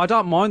 But I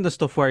don't mind the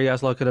stuff where he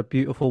has like a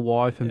beautiful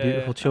wife and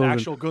beautiful children. An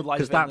actual good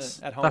life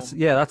at home.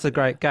 That's a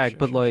great gag.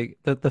 But like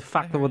the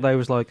fact that when they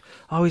was like,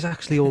 oh, he's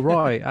actually all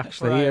right,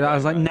 actually, and I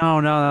was like,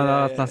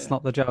 no, that's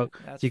not the joke.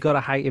 You got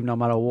to hate him no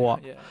matter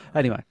what.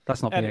 Anyway,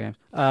 that's not video games.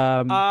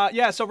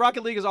 So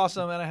Rocket League is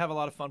awesome, and I have a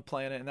lot of fun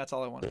playing it, and that's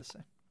all I wanted to say.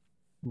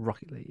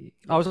 Rocket League.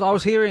 I was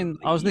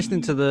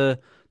listening to the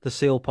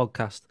Seal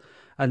podcast,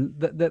 and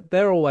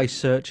they're always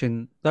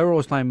searching. They're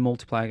always playing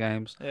multiplayer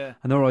games, and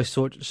they're always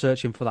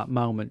searching for that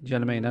moment. Do you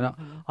know what I mean? And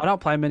I don't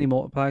play many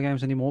multiplayer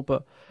games anymore,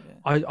 but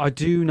I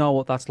do know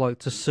what that's like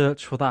to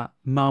search for that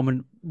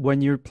moment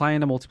when you're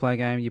playing a multiplayer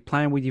game. You're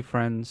playing with your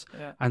friends,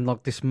 and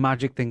like this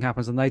magic thing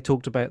happens. And they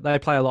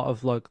play a lot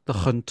of like the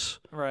Hunt,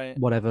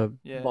 whatever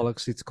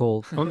bollocks it's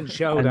called, Hunt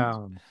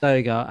Showdown. And, there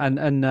you go.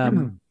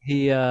 And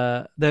he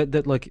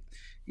that like.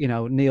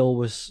 Neil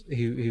was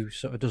who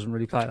sort of doesn't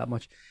really play that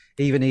much.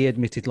 Even he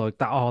admitted like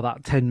that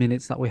 10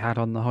 minutes that we had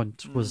on the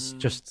Hunt was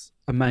just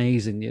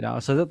amazing.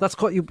 So that's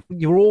what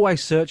you're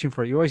always searching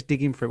for it. You're always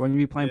digging for it when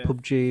you're playing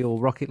PUBG or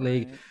Rocket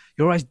League.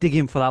 You're always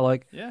digging for that.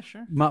 Like,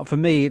 sure. For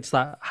me, it's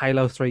that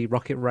Halo 3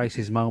 Rocket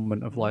Races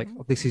moment of like,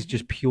 this is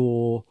just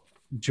pure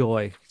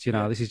joy.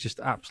 This is just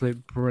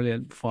absolute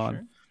brilliant fun.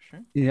 Sure.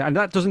 Yeah, and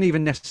that doesn't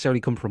even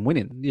necessarily come from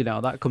winning.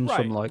 That comes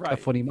from like a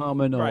funny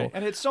moment or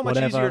and it's so much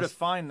whatever. easier to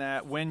find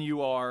that when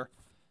you are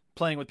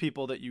playing with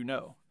people that you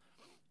know,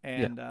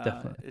 and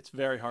it's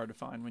very hard to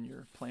find when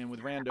you're playing with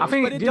randos.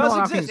 But it does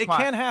exist. It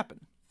can happen.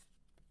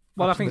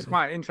 Well, I think it's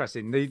quite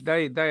interesting.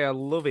 They are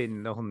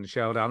loving the Hunt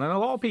Showdown, and a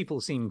lot of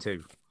people seem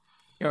to.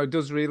 It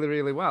does really,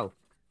 really well.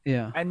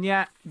 Yeah, and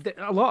yet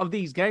a lot of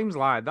these games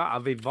like that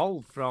have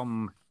evolved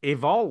from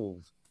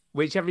Evolve,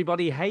 which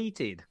everybody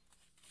hated.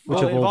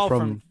 Which evolved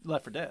from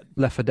Left 4 Dead.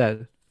 Left 4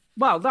 Dead.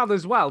 Well, that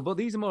as well, but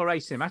these are more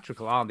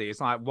asymmetrical, aren't they?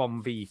 It's like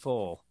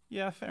 1v4.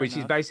 Yeah, fair Which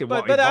enough. is basically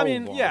what but Evolve I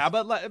mean,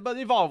 was. but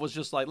Evolve was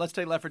just like, let's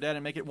take Left 4 Dead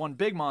and make it one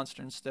big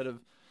monster instead of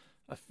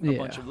a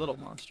bunch of little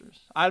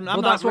monsters. I'm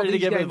not ready to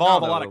give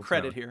Evolve a lot of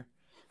credit here.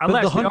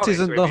 But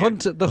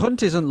the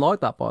hunt isn't like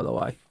that, by the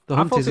way. The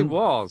Hunt it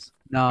was.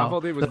 No, I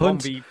thought it was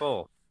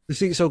 1v4. You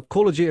see, so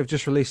Call of Duty have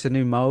just released a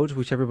new mode,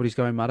 which everybody's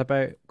going mad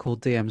about,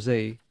 called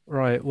DMZ,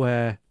 right?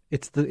 Where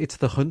it's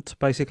the hunt,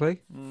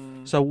 basically.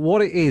 So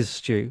what it is,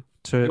 Stu,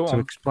 to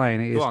explain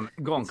it is...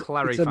 Go on,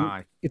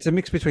 clarify. It's a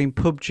mix between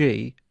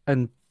PUBG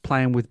and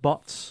playing with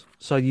bots.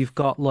 So you've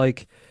got,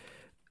 like...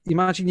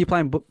 Imagine you're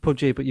playing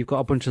PUBG, but you've got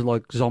a bunch of,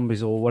 like,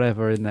 zombies or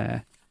whatever in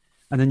there.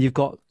 And then you've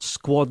got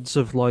squads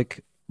of,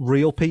 like,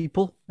 real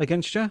people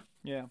against you.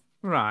 Yeah.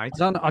 Right.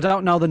 I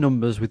don't know the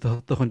numbers with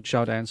the Hunt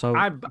Showdown, so...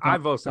 I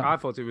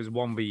thought it was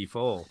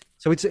 1v4.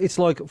 So it's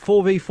like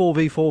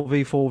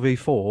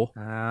 4v4v4v4v4.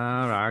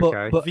 Ah, right,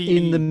 okay. But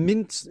in the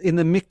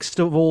mix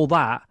of all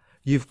that,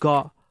 you've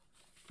got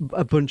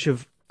a bunch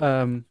of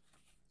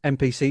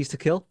NPCs to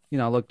kill.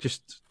 Like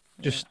just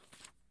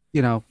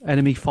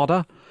enemy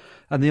fodder.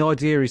 And the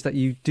idea is that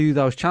you do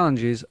those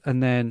challenges,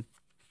 and then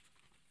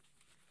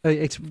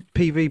it's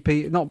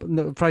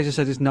PvP. Fraser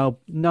said it's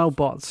no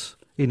bots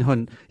in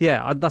Hunt.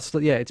 Yeah,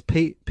 it's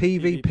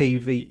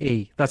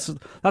PvPvE. That's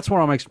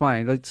what I'm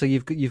explaining. So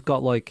you've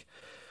got like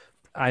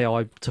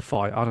AI to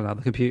fight. I don't know,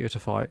 the computer to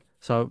fight.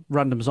 So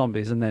random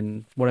zombies, and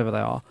then whatever they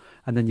are,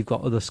 and then you've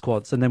got other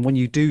squads. And then when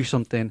you do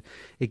something,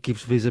 it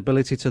gives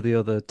visibility to the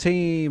other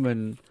team,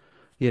 and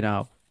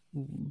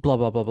blah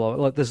blah blah blah.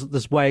 Like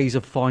there's ways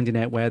of finding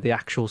out where the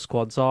actual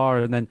squads are,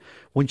 and then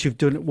once you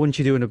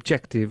do an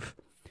objective,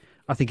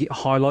 I think it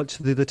highlights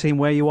to the team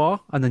where you are,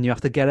 and then you have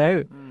to get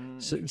out.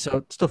 So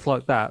stuff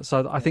like that.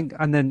 So I think,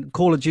 and then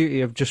Call of Duty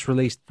have just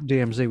released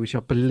DMZ, which I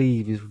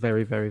believe is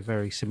very, very,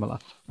 very similar.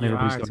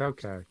 Right,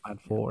 okay. Mad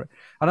for it,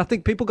 and I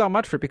think people go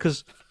mad for it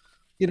because,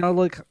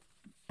 like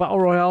battle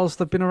royales,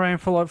 they've been around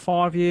for like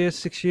 5 years,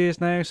 6 years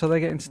now, so they're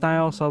getting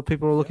stale. So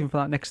people are looking for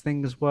that next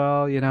thing as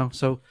well.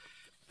 So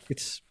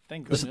it's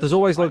there's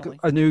always finally like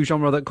a new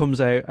genre that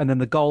comes out, and then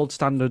the gold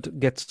standard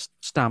gets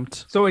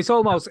stamped. So it's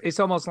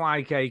almost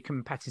like a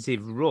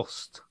competitive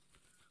Rust.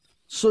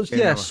 So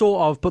yeah,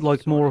 sort of, but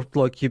like more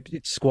like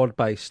it's squad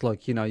based.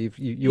 Like you.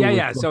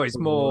 So it's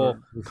more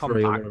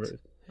compact.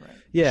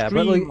 Yeah,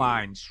 but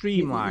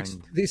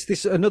streamlined. It's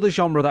this another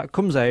genre that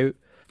comes out,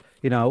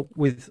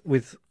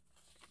 with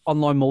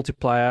online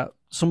multiplayer.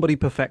 Somebody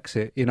perfects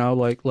it,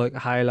 like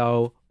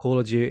Halo, Call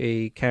of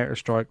Duty,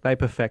 Counter-Strike. They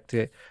perfect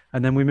it,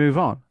 and then we move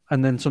on,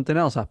 and then something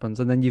else happens,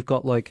 and then you've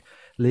got like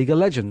League of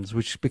Legends,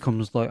 which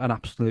becomes like an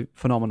absolute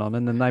phenomenon,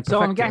 and then they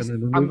perfect it, and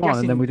then we move on,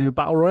 and then we do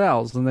battle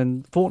royales, and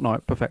then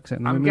Fortnite perfects it.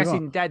 And then I'm we move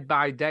guessing on. Dead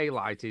by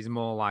Daylight is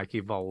more like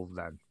Evolve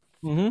then.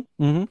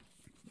 Mm-hmm.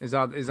 Is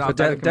that So a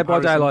better Dead by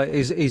comparison? Daylight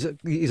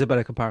is a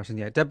better comparison.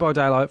 Yeah, Dead by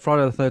Daylight,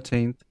 Friday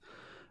the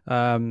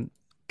 13th,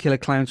 Killer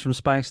Clowns from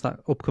Space, that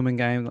upcoming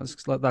game.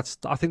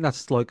 I think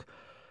that's like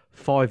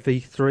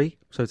 5v3,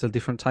 so it's a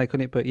different take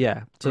on it. But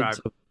yeah,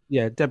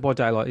 Dead by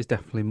Daylight is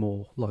definitely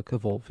more like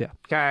Evolve. Yeah.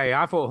 Okay,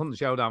 I thought Hunt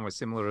Showdown was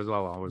similar as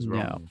well. I was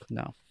wrong.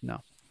 No.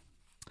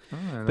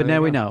 Oh, But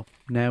now we know.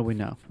 Now we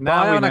know. But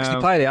I haven't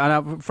actually played it. I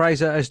know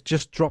Fraser has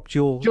just dropped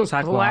your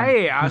tagline.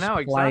 Play it. I Just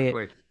know play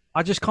exactly. It.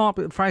 I just can't.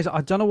 But Fraser,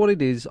 I don't know what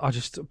it is.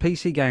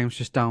 PC games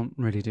just don't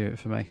really do it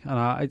for me,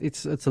 and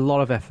it's a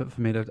lot of effort for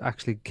me to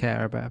actually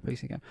care about a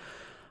PC game.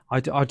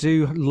 I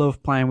do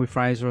love playing with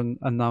Fraser, and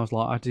I was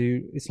like,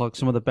 it's like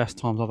some of the best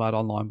times I've had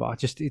online,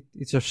 but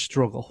it's a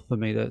struggle for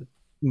me to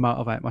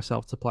motivate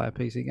myself to play a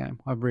PC game.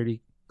 I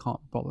really can't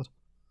be bothered,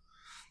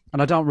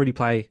 and I don't really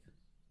play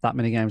that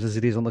many games as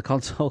it is on the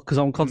console because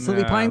I'm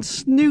constantly playing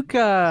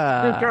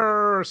snooker.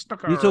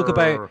 You talk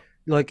about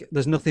like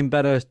there's nothing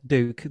better,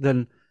 Duke,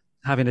 than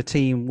having a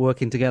team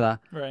working together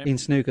in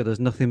snooker. There's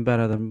nothing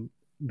better than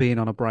being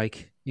on a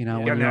break.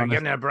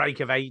 Getting a break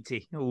of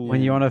 80. Ooh.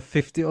 When you're on a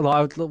 50,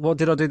 like, what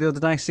did I do the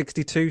other day?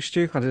 62,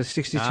 Stu. I did a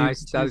 62.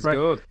 Nice, that's break.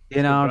 good.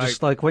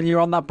 Just like when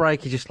you're on that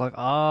break, you're just like,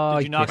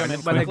 Did you knock him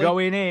in when they're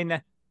going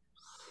in.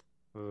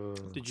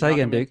 Say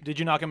again, Duke. Did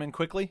you knock him in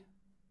quickly?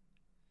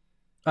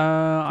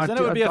 Then it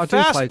would be a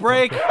fast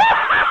break.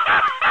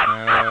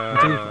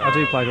 I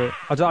do play it.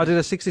 I did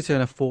a 62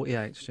 and a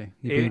 48, Stu.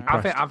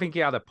 I think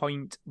he had a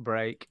point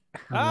break.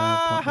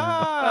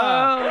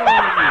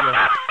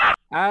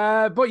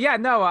 But yeah,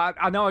 no,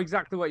 I know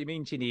exactly what you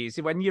mean, Chinny.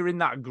 It's when you're in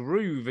that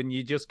groove and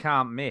you just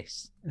can't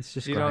miss. It's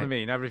just you know what I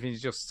mean?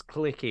 Everything's just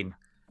clicking.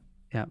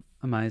 Yeah,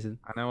 amazing.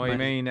 I know what you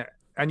mean.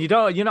 And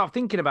you're not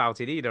thinking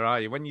about it either,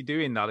 are you? When you're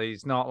doing that,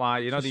 it's not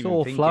like you're not even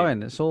all thinking.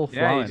 flowing. It's all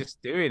flowing. Yeah, you're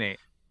just doing it.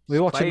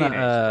 We're watching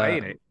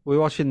that. We're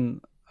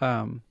watching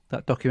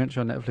that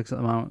documentary on Netflix at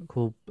the moment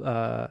called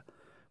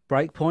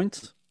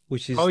Breakpoint,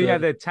 which is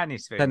the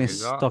tennis thing,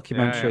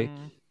 documentary. Yeah.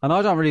 And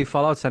I don't really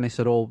follow tennis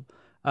at all.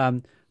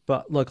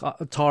 But look,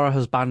 Tara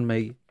has banned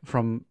me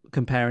from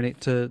comparing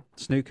it to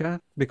snooker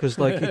because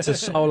like it's a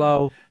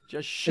solo.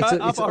 Just shut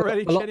up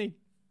already, Chinny.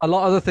 A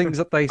lot of the things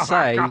that they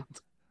say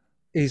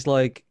is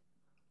like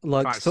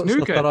stuff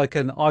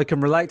that I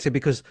can relate to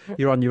because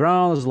you're on your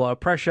own. There's a lot of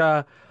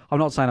pressure. I'm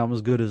not saying I'm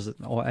as good as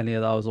or any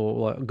of those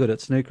or like good at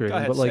snooker,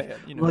 but like,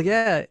 it's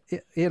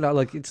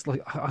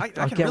like I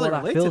can get really what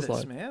that relate feels to this,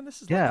 like. man.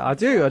 This is I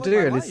do,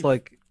 and it's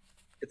like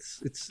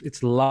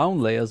it's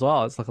lonely as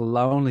well. It's like a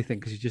lonely thing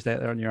because you're just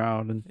out there on your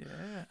own,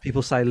 and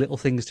people say little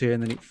things to you,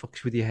 and then it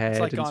fucks with your head,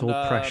 it's like and it's on,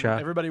 all pressure.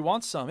 Everybody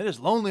wants some. It is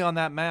lonely on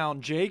that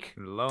mound, Jake.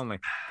 Lonely.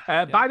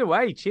 By the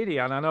way,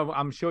 Chidi, and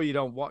I'm sure you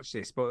don't watch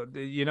this, but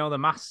you know the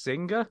Masked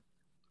Singer?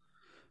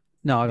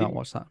 No, I don't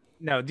watch that.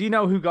 No, do you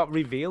know who got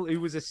revealed?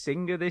 Who was a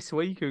singer this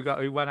week?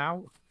 Who went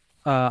out?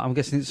 I'm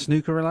guessing it's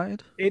snooker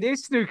related. It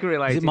is snooker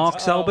related. Is it Mark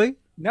Selby?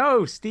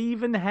 No,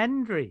 Stephen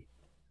Hendry.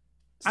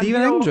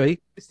 Stephen Hendry?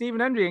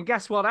 Stephen Hendry, and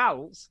guess what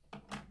else?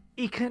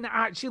 He can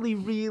actually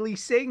really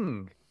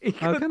sing. He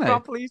could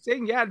properly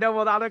sing. Yeah, no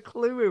one had a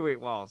clue who it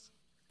was.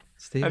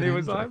 Stephen and he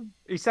was Hendry.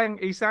 like,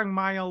 he sang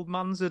 "My Old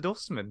Man's a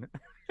Dustman."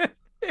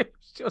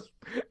 It's just,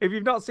 if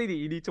you've not seen it,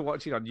 you need to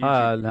watch it on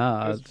YouTube.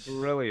 No, it's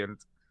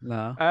brilliant.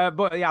 No.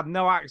 But he had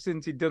no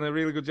accent. He'd done a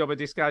really good job of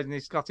disguising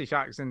his Scottish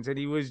accent, and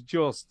he was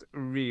just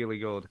really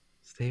good.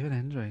 Stephen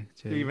Hendry.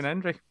 Jeez. Stephen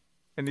Hendry.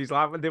 And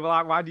they were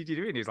like, why did you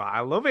do it? And he's like,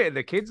 I love it.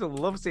 The kids will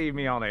love seeing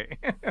me on it.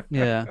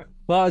 Yeah.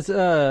 Well,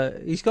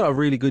 he's got a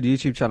really good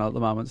YouTube channel at the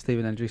moment,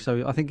 Stephen Hendry.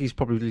 So I think he's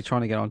probably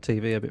trying to get on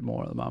TV a bit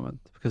more at the moment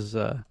because,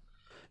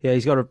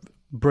 he's got a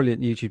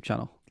brilliant YouTube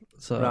channel.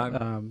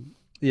 So,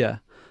 yeah.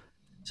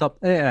 So,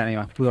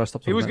 anyway, we got to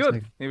stop. He was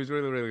good. He was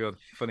really, really good.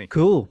 Funny.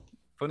 Cool.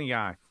 Funny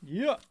guy.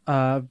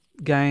 Yeah.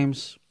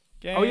 Games.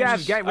 Oh yeah,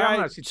 we haven't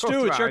actually talked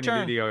about it's your any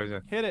turn.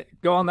 videos. Hit it.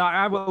 Go on.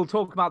 I will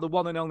talk about the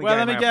one and only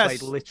game I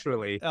played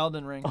literally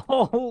Elden Ring.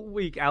 all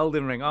week.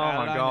 Elden Ring. Oh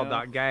my god,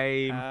 that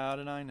game. How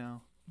did I know?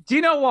 Do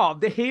you know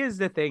what? Here's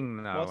the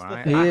thing, though.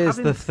 Right? Here's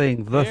the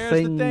thing. The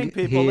thing,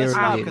 people.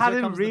 I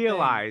hadn't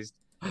realised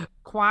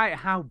quite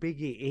how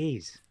big it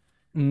is,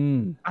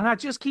 and I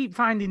just keep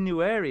finding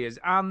new areas,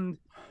 and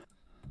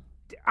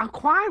I'm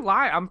quite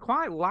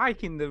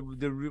liking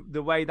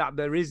the way that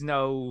there is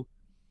no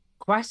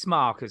quest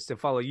markers to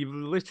follow. You've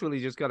literally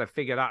just got to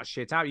figure that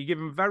shit out. You're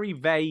given very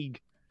vague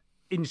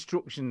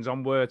instructions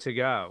on where to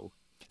go.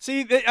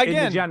 See, again,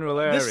 in the general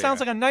area. This sounds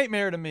like a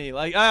nightmare to me.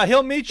 Like,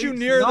 he'll meet you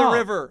near the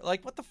river.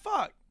 Like, what the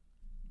fuck?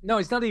 No,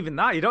 it's not even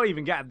that. You don't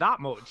even get that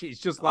much. It's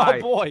just like,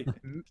 oh boy,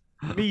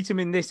 meet him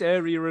in this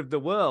area of the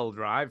world,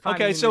 right? Find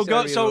him Okay, in so this go.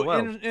 area of the So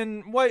world.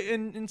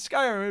 in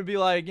Skyrim, it'd be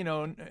like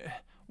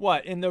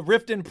what in the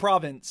Riften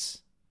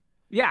province.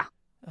 Yeah.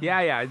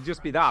 It'd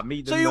just be that.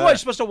 Meet So them you there. what? You're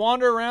supposed to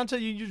wander around till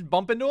you just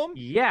bump into him?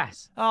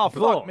 Yes. Oh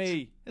fuck but-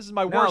 me! This is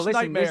my No, worst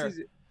listen, nightmare.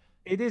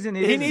 It isn't.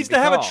 He needs to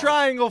have a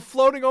triangle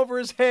floating over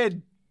his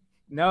head.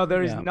 No,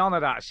 there is Yeah. none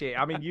of that shit.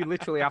 I mean, you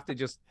literally have to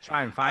just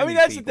try and find. I mean,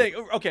 these that's people.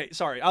 the thing. Okay,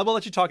 sorry. I will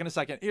let you talk in a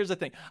second. Here's the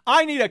thing.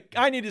 I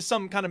needed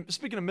some kind of,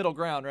 speaking of middle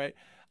ground, right?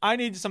 I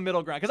need some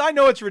middle ground because I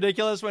know it's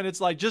ridiculous when it's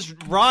like just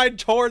ride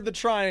toward the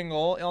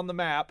triangle on the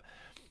map.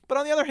 But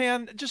on the other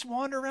hand, just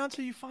wander around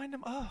till you find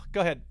him. Oh,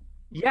 go ahead.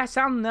 Yes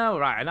and no,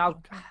 right? And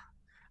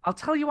I'll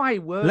tell you why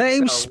it works. Let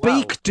him so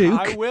speak, well. Duke.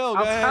 I will. Go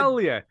I'll ahead. tell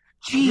you.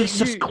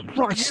 Jesus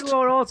Christ. You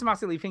are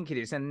automatically thinking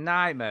it's a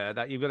nightmare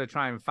that you've got to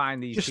try and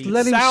find these Just people.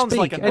 let him Sounds speak.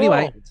 like an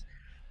Anyway, old.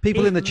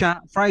 people in the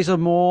chat: Fraser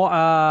Moore,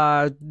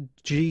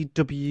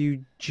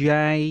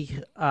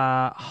 GWJ,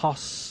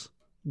 Hoss,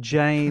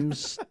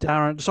 James,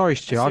 Darren. Sorry,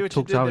 Stu, see I what you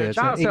talked did over there. you.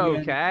 That's Ian,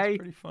 okay.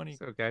 Pretty funny.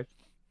 It's okay.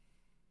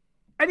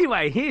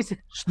 Anyway, here's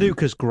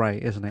Snooker's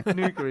great, isn't it?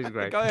 snooker is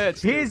great. Go ahead,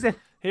 Stu. Here's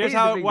Here's the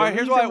how. thing, Why? the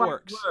Here's reason why it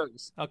works.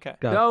 works Okay.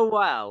 Go. so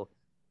well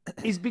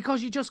is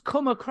because you just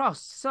come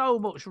across so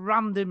much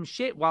random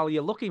shit while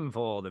you're looking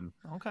for them.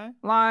 Okay.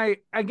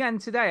 Like, again,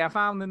 today I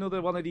found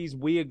another one of these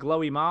weird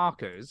glowy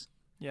markers,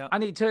 Yeah.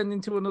 and it turned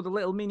into another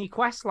little mini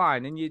quest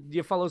line, and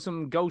you follow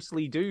some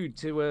ghostly dude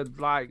to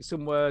like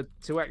somewhere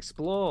to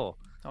explore.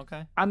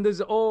 Okay. And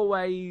there's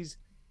always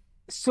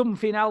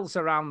something else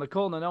around the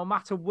corner, no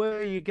matter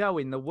where you go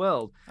in the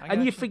world.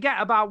 And you gotcha. forget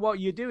about what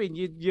you're doing.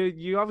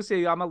 You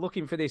obviously, I'm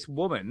looking for this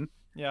woman,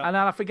 Yeah. and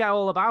then I forget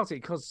all about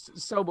it because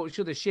so much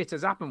other shit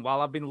has happened while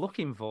I've been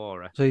looking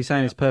for her. So you're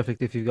saying it's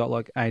perfect if you've got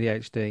like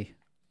ADHD?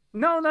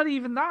 No, not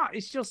even that.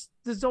 It's just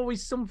there's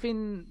always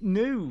something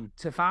new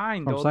to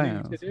find I'm or saying.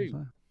 new to That's what I'm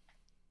do.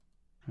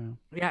 saying.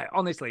 Yeah,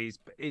 honestly,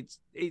 it's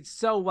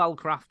so well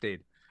crafted.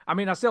 I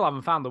mean, I still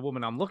haven't found the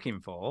woman I'm looking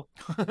for,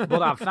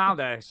 but I've found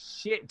a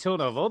shit ton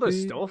of other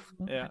stuff.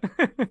 Yeah.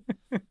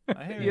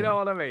 I hear You know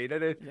what I mean?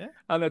 Yeah.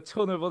 And a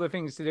ton of other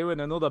things to do and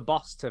another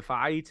boss to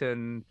fight.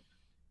 And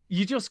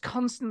you just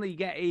constantly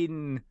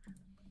getting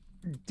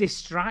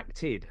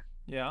distracted.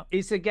 Yeah.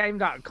 It's a game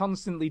that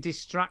constantly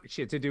distracts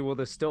you to do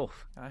other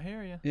stuff. I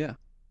hear you. Yeah.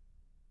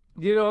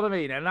 You know what I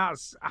mean? And I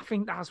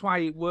think that's why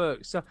it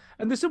works. So,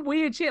 and there's some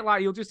weird shit,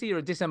 like you'll just hear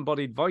a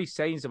disembodied voice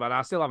saying something.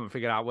 I still haven't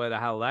figured out where the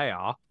hell they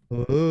are.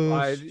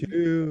 Like,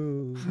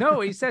 no,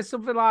 it says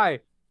something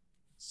like,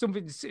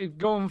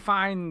 go and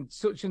find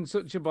such and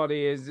such a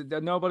body. Is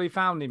nobody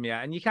found him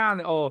yet? And you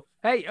can't. Or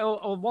hey,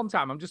 or one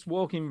time I'm just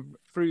walking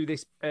through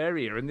this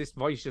area and this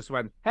voice just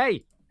went,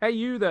 "Hey,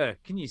 you there?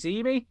 Can you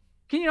see me?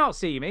 Can you not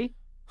see me?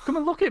 Come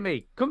and look at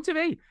me. Come to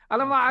me."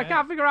 And I'm like, I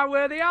can't figure out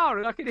where they are,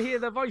 and I can hear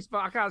their voice, but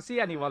I can't see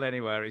anyone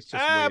anywhere. It's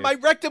just weird. My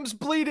rectum's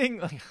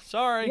bleeding.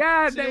 Sorry.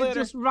 Yeah, See you they're later.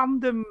 just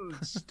random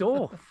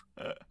stuff.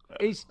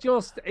 It's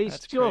just,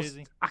 That's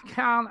crazy. I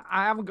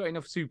haven't got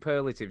enough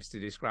superlatives to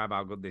describe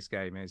how good this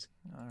game is.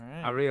 All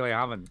right. I really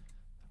haven't.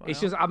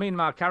 It's just, I mean,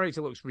 my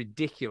character looks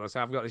ridiculous.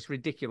 I've got this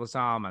ridiculous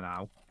armor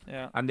now.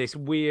 Yeah. And this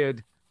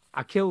weird,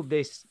 I killed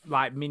this,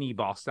 like, mini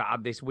boss that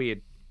had this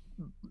weird,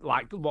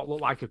 like, what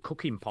looked like a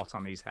cooking pot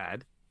on his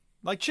head.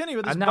 Like Chinny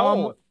with his And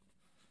bowl.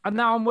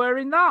 now I'm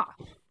wearing that.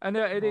 And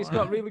it's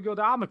got really good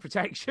armor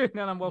protection.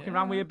 And I'm walking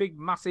around with a big,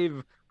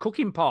 massive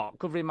cooking pot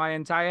covering my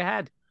entire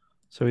head.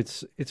 So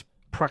it's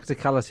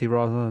practicality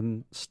rather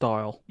than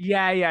style.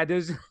 Yeah.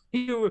 There's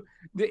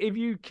if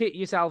you kit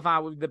yourself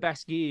out with the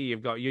best gear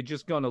you've got, you're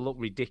just gonna look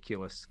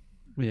ridiculous.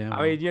 Yeah.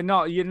 I mean, you're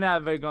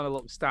never gonna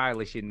look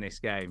stylish in this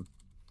game.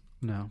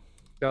 No.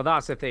 So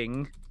that's the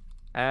thing.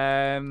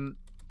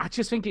 I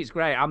just think it's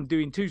great. I'm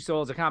doing 2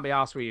 swords. I can't be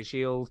arsed with a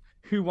shield.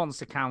 Who wants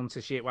to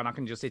counter shit when I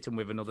can just hit them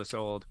with another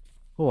sword?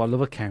 Oh, I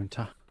love a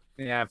counter.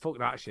 Yeah, fuck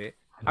that shit.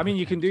 I mean,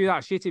 you can do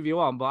that shit if you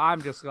want, but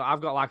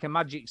I've got like a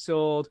magic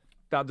sword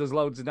that does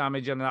loads of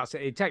damage, and that's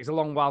it. It takes a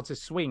long while to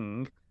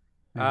swing,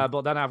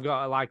 but then I've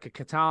got like a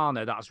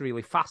katana that's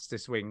really fast to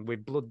swing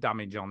with blood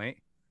damage on it.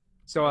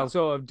 So I'll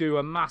sort of do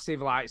a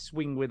massive like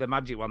swing with the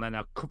magic one, then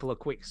a couple of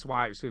quick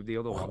swipes with the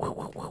other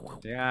one.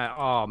 Yeah.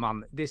 Oh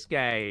man, this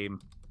game.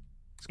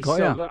 It's got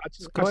so ya. good. I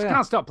just got ya.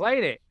 can't stop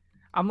playing it.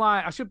 I'm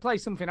like, I should play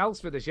something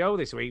else for the show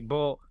this week,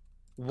 but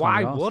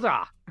why Can't be would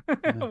I?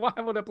 Yeah. Why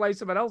would I play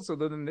something else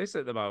other than this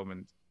at the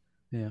moment?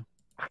 Yeah.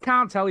 I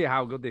can't tell you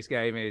how good this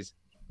game is.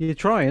 You're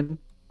trying.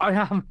 I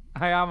am.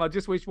 I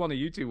just wish one of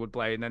you two would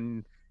play, and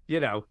then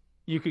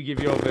you could give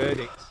your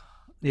verdict.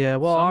 Yeah,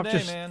 well, Someday, I've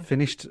just man.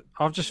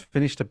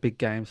 finished a big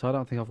game, so I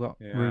don't think I've got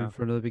Yeah. room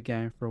for another big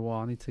game for a while.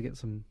 I need to get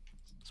some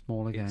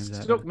smaller games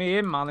out. Stuck me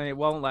in, man, and it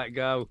won't let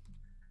go.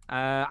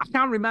 I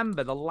can't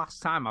remember the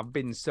last time I've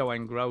been so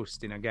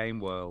engrossed in a game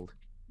world.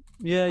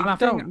 Yeah, And I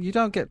think- you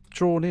don't get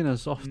drawn in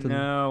as often.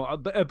 No,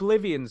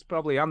 Oblivion's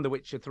probably and The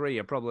Witcher 3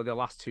 are probably the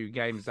last 2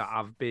 games that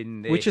I've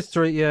been this, Witcher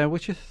 3, yeah,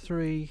 Witcher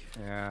 3.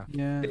 yeah,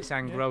 Yeah. this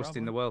engrossed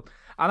in the world.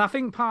 And I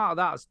think part of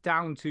that's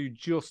down to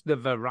just the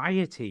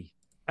variety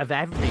of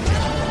everything.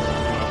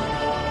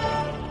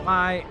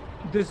 Like,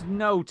 there's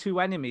no two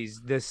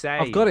enemies the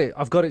same. I've got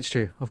it,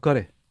 Stu. I've got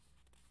it.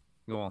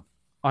 Go on.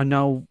 I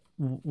know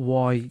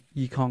why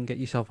you can't get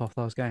yourself off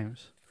those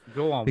games.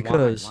 Go on.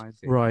 Because, why is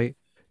it? right,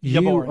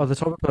 You're you boring. are the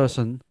type of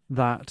person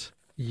that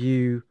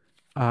you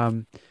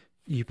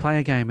play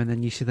a game and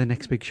then you see the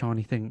next big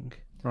shiny thing,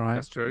 right?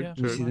 That's true. Yeah.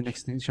 You see the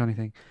next shiny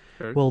thing.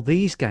 True. Well,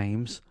 these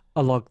games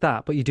are like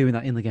that, but you're doing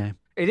that in the game.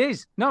 It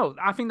is. No,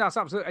 I think that's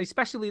absolutely,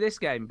 especially this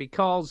game,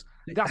 because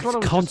that's what I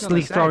was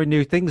constantly just gonna say. throwing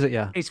new things at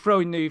you. It's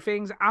throwing new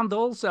things, and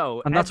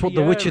also, And that's what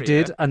every The Witcher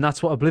area- did, and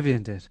that's what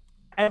Oblivion did.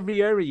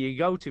 Every area you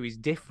go to is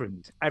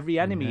different. Every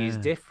enemy is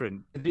Yeah.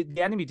 different.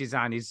 The enemy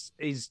design is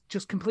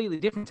just completely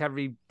different.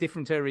 Every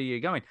different area you're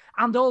going,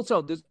 and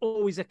also there's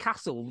always a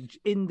castle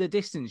in the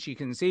distance you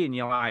can see, and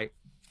you're like,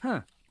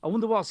 "Huh, I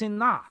wonder what's in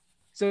that."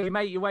 So you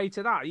make your way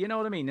to that. You know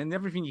what I mean? And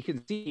everything you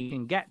can see, you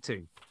can get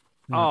to.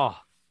 Oh,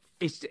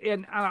 it's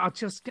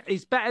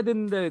it's better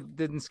than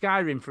than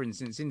Skyrim, for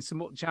instance, in so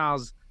much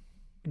as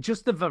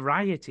just the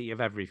variety of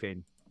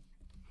everything.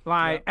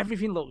 Like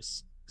everything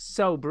looks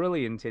so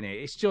brilliant in it.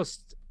 It's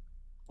just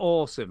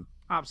awesome,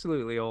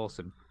 absolutely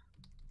awesome.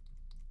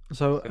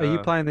 So, are you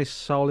playing this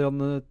solely on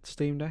the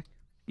Steam Deck?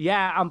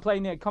 Yeah, I'm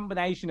playing a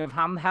combination of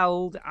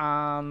handheld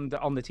and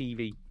on the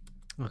TV.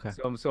 Okay.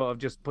 So I'm sort of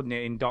just putting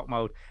it in dock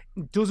mode.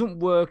 It doesn't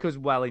work as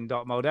well in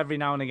dock mode. Every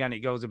now and again, it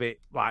goes a bit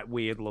like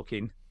weird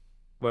looking,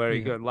 where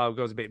it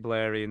goes a bit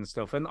blurry and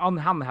stuff. And on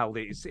handheld,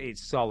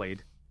 it's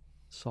solid.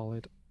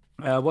 Solid.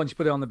 Once you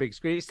put it on the big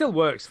screen, it still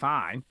works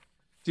fine.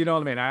 Do you know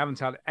what I mean? I haven't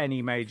had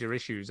any major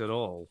issues at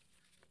all.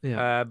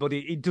 Yeah. But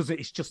it doesn't.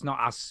 It's just not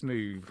as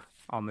smooth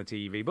on the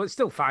TV, but it's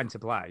still fine to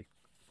play.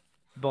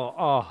 But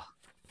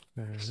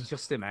it's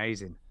just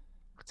amazing.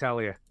 I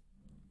tell you,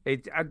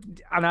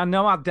 and I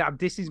know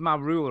this is my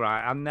rule,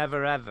 right? I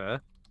never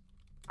ever.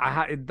 I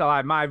had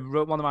like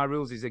one of my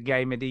rules is a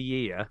game of the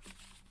year.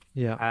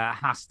 Yeah.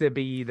 Has to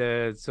be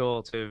the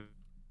sort of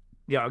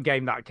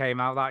game that came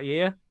out that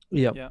year.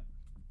 Yeah.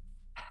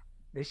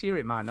 This year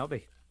it might not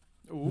be.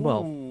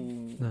 Well,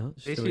 no,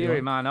 This still year young.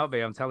 it might not be.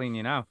 I'm telling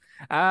you now.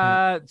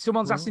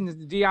 Someone's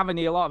asking, do you have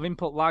a lot of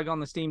input lag on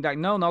the Steam Deck?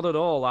 No, not at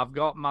all. I've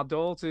got my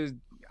daughter's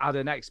had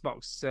an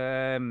Xbox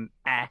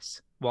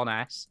One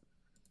S,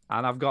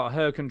 and I've got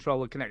her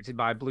controller connected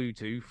by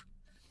Bluetooth,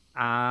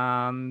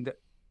 and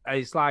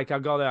it's like I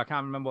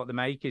can't remember what the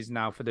make is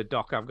now for the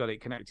dock I've got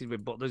it connected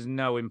with, but there's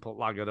no input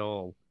lag at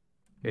all.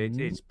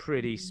 It's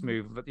pretty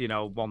smooth,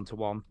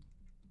 1-to-1.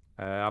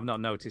 I've not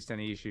noticed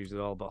any issues at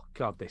all, but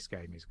God, this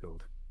game is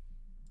good.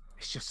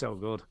 It's just so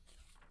good.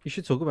 You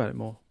should talk about it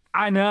more.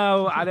 I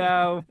know.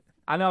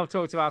 I've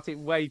talked about it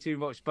way too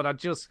much, but I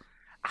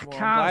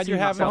can't see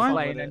myself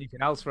playing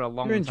anything else for a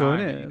long time. You're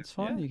enjoying it. It's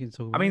fine. You can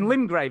talk about I mean, it.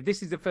 Limgrave,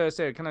 this is the first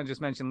area. Can I just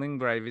mention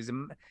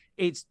Limgrave?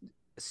 It's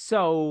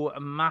so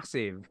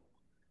massive.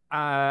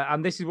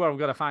 And this is where I've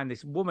got to find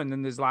this woman,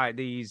 and there's like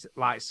these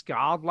like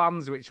scarred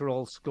lands which are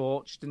all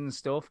scorched and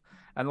stuff,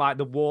 and like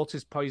the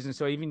water's poisoned,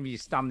 so even if you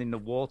stand in the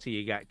water,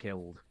 you get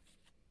killed.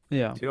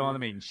 Yeah. Do you know what I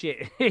mean?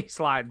 Shit, it's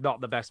like not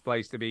the best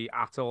place to be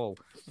at all.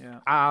 Yeah.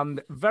 And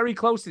very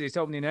close to this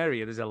opening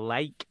area, there's a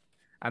lake,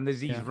 and there's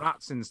these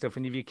rats and stuff.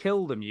 And if you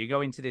kill them, you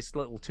go into this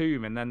little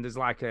tomb, and then there's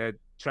like a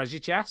treasure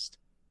chest.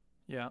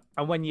 Yeah.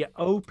 And when you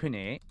open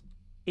it,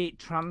 it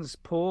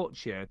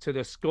transports you to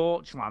the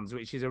Scorchlands,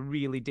 which is a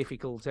really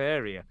difficult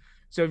area.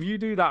 So if you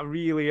do that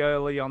really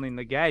early on in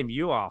the game,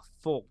 you are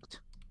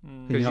fucked.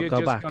 Because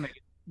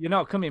you're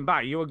not coming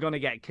back. You are going to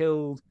get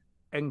killed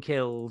and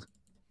killed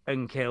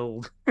and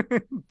killed.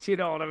 Do you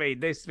know what I mean?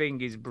 This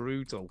thing is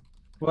brutal.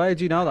 Why did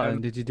you know that?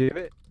 And did you do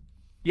it?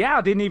 Yeah,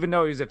 I didn't even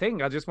know it was a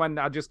thing. I just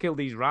killed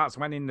these rats,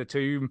 went in the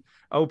tomb,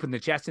 opened the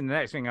chest, and the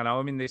next thing I know,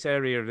 I'm in this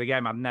area of the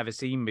game I've never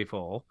seen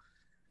before.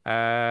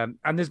 And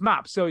there's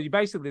maps, so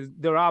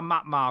there are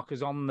map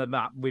markers on the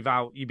map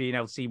without you being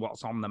able to see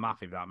what's on the map,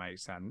 if that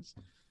makes sense.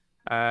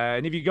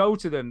 And if you go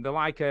to them, they're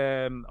like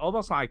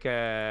almost like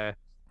I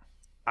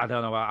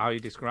don't know how you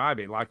describe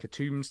it, like a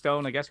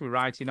tombstone, I guess, with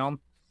writing on.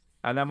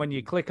 And then when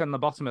you click on the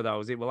bottom of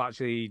those, it will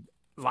actually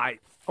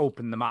like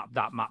open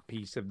that map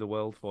piece of the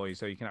world for you,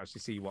 so you can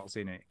actually see what's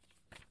in it.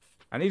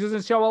 And it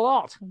doesn't show a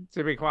lot,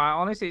 to be quite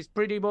honest. It's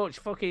pretty much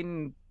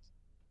fucking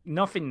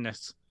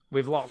nothingness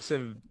with lots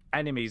of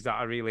enemies that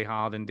are really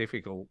hard and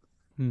difficult.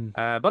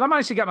 But I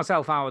managed to get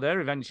myself out of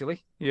there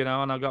eventually,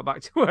 and I got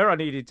back to where I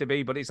needed to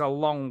be. But it's a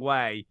long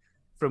way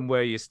from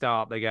where you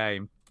start the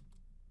game.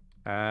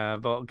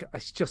 But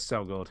it's just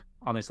so good,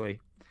 honestly.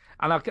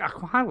 And I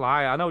quite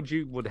like. I know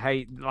Duke would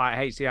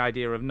hates the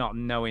idea of not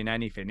knowing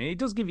anything, and it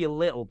does give you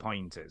little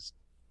pointers,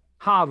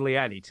 hardly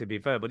any, to be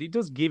fair, but it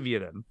does give you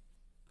them.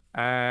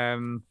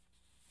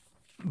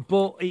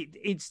 But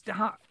it's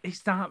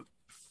that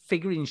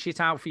figuring shit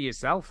out for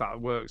yourself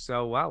that works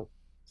so well.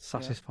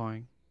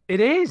 Satisfying. It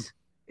is.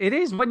 It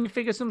is. When you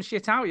figure some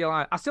shit out, you're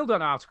like, I still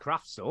don't know how to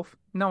craft stuff.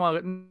 No, I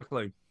got no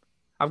clue.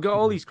 I've got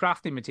all these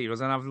crafting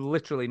materials, and I've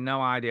literally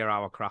no idea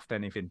how I craft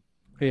anything.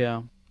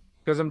 Yeah.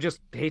 Because I'm just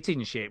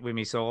hitting shit with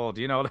my sword,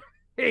 you know what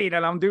I mean?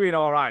 And I'm doing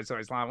all right, so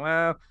it's like,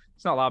 well,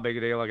 it's not that big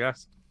a deal, I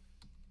guess.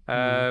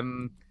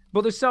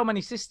 But there's so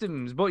many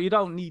systems, but you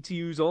don't need to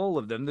use all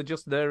of them. They're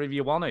just there if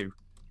you want to.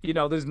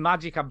 There's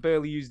magic. I've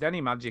barely used any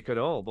magic at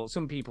all, but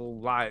some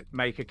people like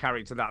make a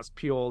character that's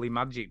purely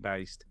magic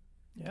based.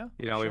 Yeah.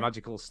 With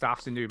magical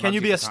staffs and do. Can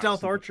you be a magic stealth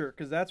attacks. archer?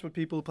 Because that's what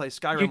people who play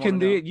Skyrim. You can wanna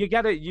do. know. You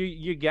get it.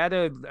 You get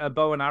a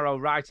bow and arrow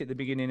right at the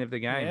beginning of the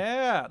game.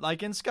 Yeah,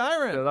 like in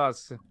Skyrim. So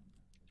that's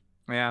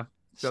yeah.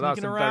 So Sneaking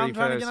that's the around very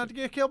trying first. to not to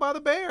get killed by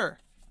the bear.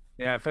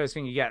 Yeah, first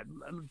thing you get.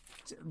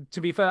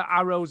 To be fair,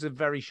 arrows are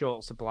very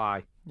short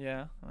supply.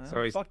 Yeah. Well,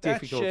 So it's fuck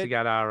that difficult shit. to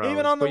get arrows.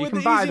 Even on but you with can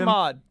the buy easy them.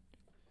 mod.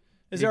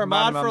 Is You there a can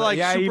buy mod them for on like the-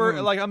 yeah, super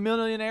even- like a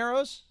million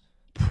arrows?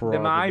 Probably.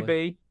 There might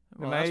be.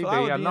 There Well, that's may what I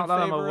would be. be Not in that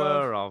I'm favor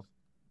aware of.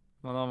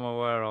 Not that I'm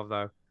aware of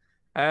though.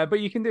 But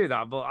you can do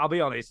that. But I'll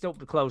be honest, still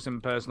close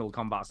and personal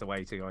combat's the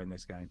way to go in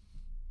this game.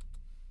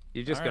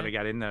 You've just All got to right.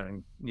 get in there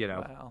and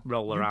Well,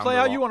 roll you around. play a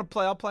how lot. you want to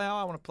play. I'll play how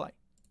I want to play.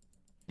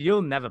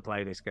 You'll never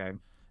play this game.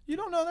 You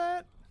don't know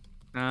that.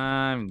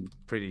 I'm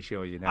pretty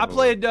sure you never. I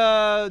played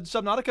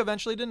Subnautica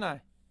eventually, didn't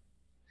I?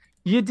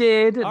 You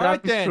did. All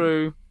right, That is then.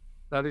 true.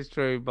 That is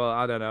true. But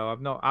I don't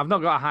know. I've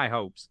not got high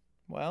hopes.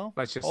 Well,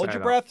 Let's just hold say your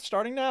that. breath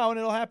starting now and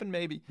it'll happen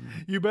maybe.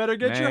 You better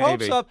get your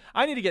hopes Maybe. up.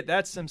 I need to get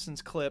that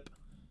Simpsons clip.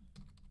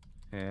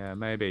 Yeah,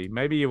 maybe.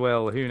 Maybe you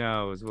will. Who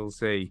knows? We'll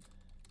see.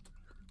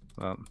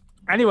 Well,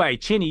 anyway,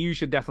 Chinny, you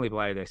should definitely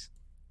play this.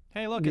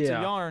 Hey, look, it's Yeah.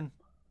 a yarn.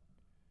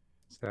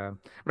 So,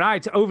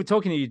 right, over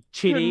talking to you,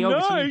 Chinny. Over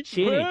to you,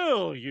 Chinny.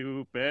 Well,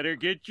 you better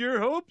get your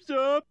hopes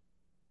up.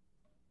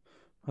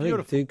 I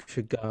think Duke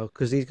should go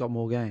because he's got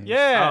more games.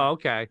 Yeah. Oh,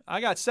 okay. I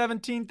got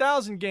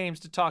 17,000 games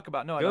to talk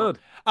about. No, I Good.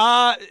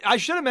 don't. I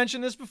should have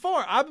mentioned this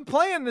before. I've been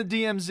playing the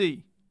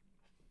DMZ,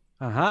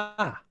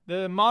 Aha.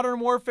 the Modern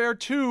Warfare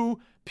 2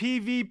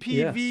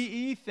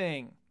 PvPvE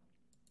thing.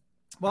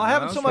 Well, I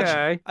haven't so much.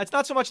 Okay. It's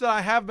not so much that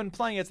I have been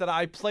playing; it's that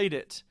I played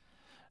it.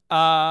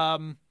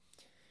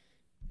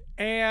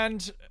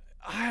 And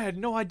I had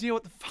no idea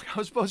what the fuck I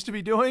was supposed to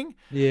be doing.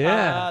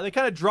 Yeah. They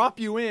kind of drop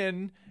you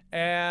in,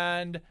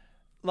 and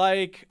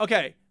like,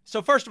 okay,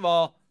 so first of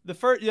all,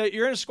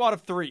 you're in a squad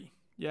of 3,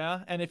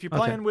 yeah, and if you're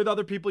playing with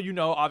other people,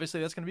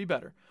 obviously that's going to be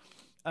better.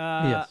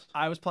 Yes.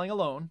 I was playing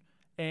alone,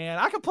 and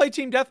I could play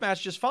team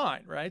deathmatch just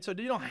fine, right? So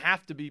you don't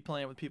have to be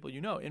playing with people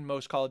in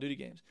most Call of Duty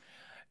games.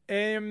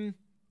 There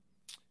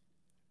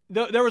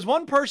was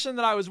one person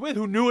that I was with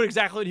who knew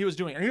exactly what he was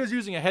doing, and he was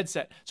using a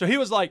headset. So he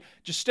was like,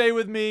 just stay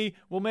with me.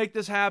 We'll make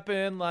this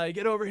happen. Like,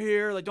 get over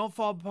here. Like, don't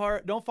fall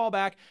apart. Don't fall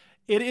back.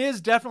 It is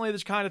definitely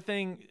this kind of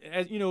thing.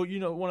 As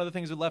one of the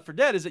things with Left 4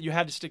 Dead is that you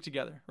had to stick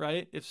together,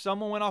 right? If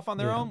someone went off on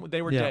their own,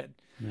 they were dead.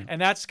 Yeah.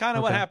 And that's kind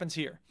of what happens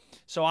here.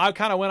 So I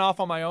kind of went off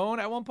on my own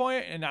at one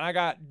point, and I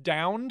got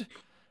downed,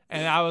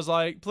 and I was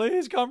like,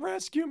 please come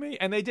rescue me.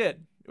 And they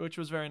did, which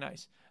was very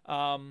nice.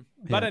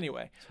 But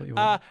anyway,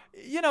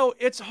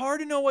 it's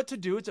hard to know what to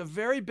do. It's a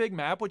very big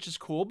map, which is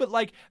cool. But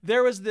like,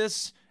 there was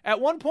this,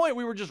 at one point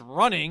we were just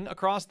running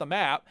across the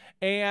map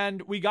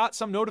and we got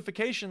some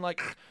notification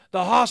like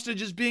the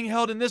hostage is being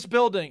held in this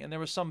building. And there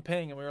was some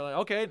ping and we were like,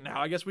 okay,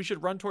 now I guess we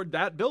should run toward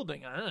that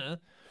building.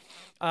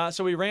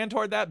 So we ran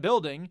toward that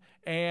building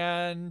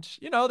and,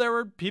 there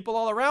were people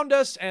all around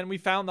us and we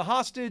found the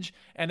hostage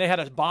and they had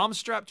a bomb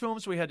strapped to him.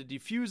 So we had to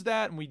defuse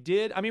that and we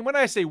did. I mean, when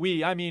I say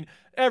we, I mean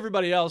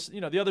everybody else,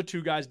 the other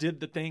 2 guys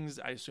did the things.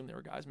 I assume they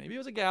were guys. Maybe it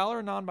was a gal or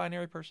a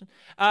non-binary person.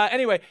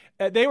 Anyway,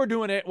 they were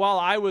doing it while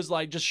I was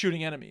like just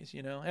shooting enemies,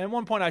 And at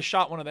one point I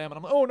shot one of them and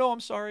I'm like, oh no, I'm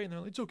sorry. And they're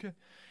like, it's okay.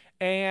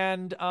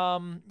 And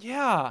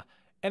yeah.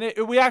 And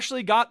we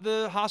actually got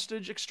the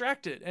hostage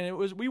extracted, and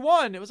we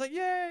won. It was like,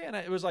 yay. And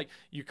it was like,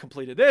 you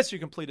completed this, you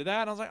completed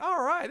that. And I was like,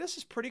 all right, this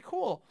is pretty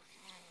cool.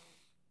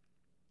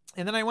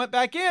 And then I went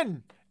back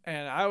in,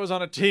 and I was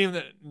on a team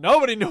that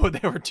nobody knew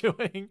what they were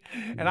doing.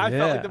 And I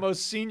felt like the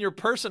most senior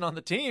person on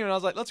the team. And I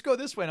was like, let's go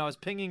this way. And I was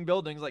pinging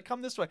buildings, like,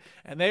 come this way.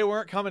 And they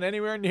weren't coming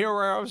anywhere near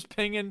where I was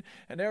pinging,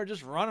 and they were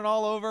just running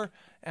all over.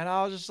 And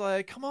I was just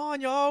like, come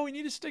on, y'all, we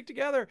need to stick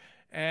together.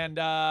 And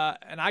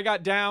I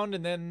got downed,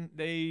 and then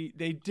they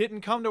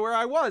didn't come to where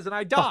I was, and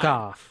I died. Fuck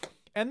off.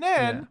 And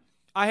then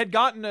I had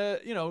gotten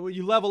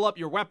you level up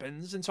your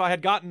weapons, and so I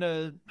had gotten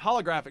a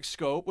holographic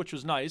scope, which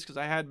was nice because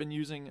I had been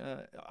using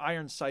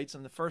iron sights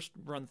in the first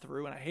run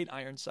through, and I hate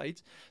iron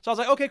sights. So I was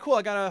like, okay, cool,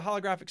 I got a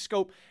holographic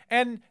scope,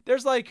 and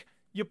there's like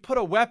you put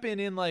a weapon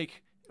in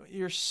like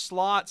your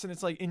slots, and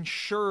it's like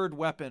insured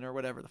weapon or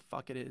whatever the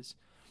fuck it is.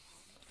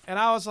 And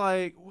I was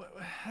like,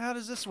 how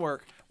does this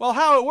work? Well,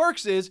 how it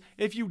works is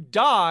if you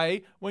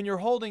die when you're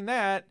holding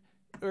that,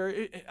 or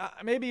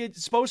maybe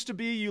it's supposed to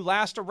be you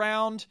last a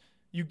round,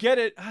 you get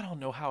it. I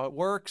don't know how it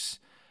works.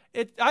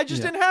 I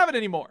just didn't have it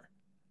anymore.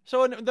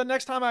 So the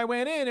next time I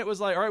went in, it was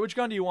like, all right, which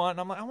gun do you want?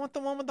 And I'm like, I want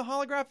the one with the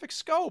holographic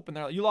scope. And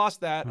they're like, you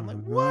lost that. And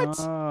I'm like,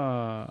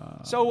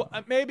 what? So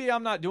maybe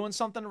I'm not doing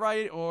something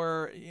right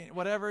or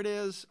whatever it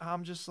is.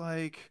 I'm just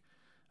like,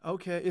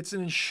 okay, it's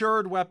an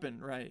insured weapon,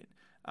 right?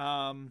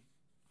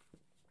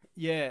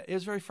 Yeah, it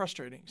was very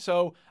frustrating.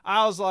 So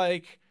I was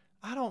like,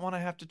 I don't want to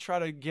have to try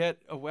to get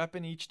a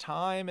weapon each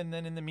time and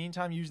then in the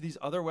meantime use these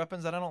other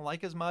weapons that I don't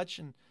like as much.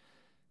 And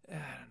I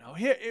don't know.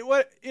 Here,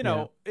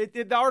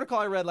 the article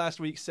I read last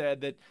week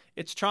said that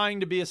it's trying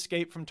to be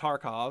Escape from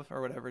Tarkov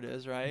or whatever it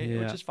is, right? Yeah,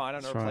 Which is fine.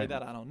 I've never that's played right.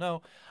 that. I don't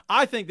know.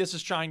 I think this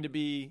is trying to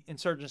be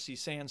Insurgency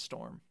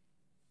Sandstorm,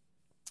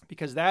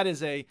 because that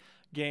is a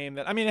game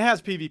that, I mean, it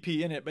has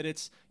PvP in it, but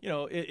it's,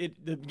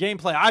 the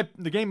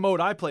game mode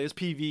I play is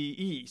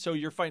PvE. So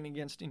you're fighting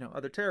against,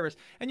 other terrorists,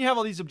 and you have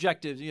all these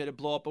objectives. You got to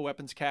blow up a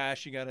weapons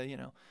cache. You got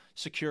to,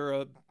 secure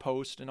a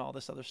post and all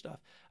this other stuff.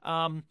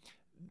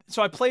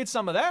 So I played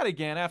some of that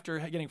again after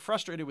getting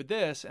frustrated with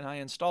this, and I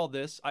uninstalled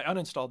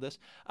this.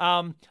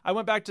 I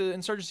went back to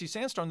Insurgency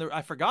Sandstorm.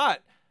 I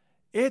forgot.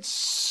 It's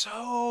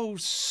so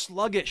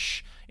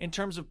sluggish in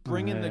terms of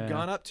bringing the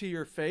gun up to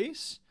your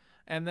face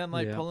and then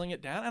pulling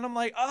it down. And I'm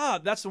like,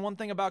 that's the one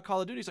thing about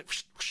Call of Duty. It's like,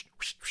 whoosh, whoosh,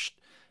 whoosh, whoosh.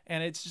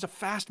 And it's just a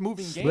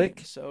fast-moving game.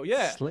 So,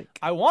 yeah,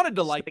 I wanted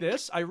to like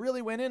this. I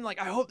really went in like,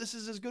 I hope this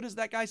is as good as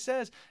that guy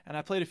says. And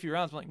I played a few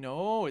rounds. I'm like,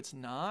 no, it's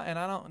not.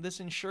 And this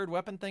insured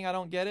weapon thing, I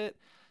don't get it.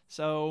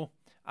 So,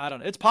 I don't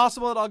know. It's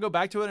possible that I'll go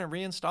back to it and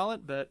reinstall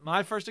it. But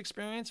my first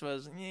experience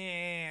was,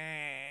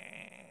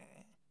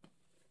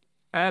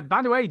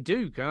 By the way,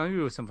 Duke, I knew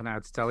there was something I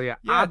had to tell you.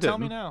 Yeah, tell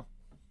me now.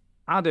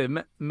 Adam,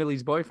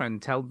 Millie's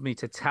boyfriend, told me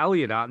to tell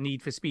you that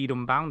Need for Speed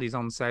Unbound is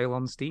on sale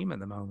on Steam at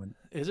the moment.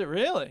 Is it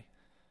really?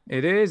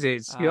 It is.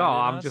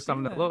 I'm just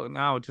having a look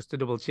now just to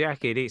double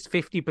check it. It's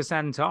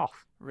 50%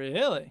 off.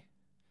 Really?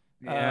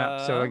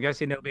 Yeah. So I'm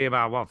guessing it'll be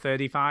about,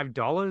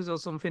 $35 or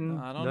something?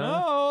 I don't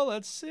know.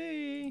 Let's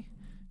see.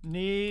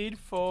 Need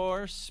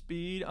for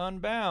Speed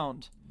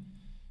Unbound.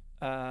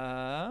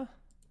 Not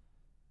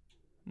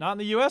in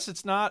the U.S.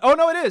 It's not. Oh,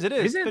 no, it is. It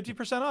is.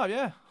 50% off.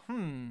 Yeah.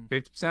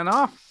 50%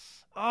 off.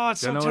 Oh,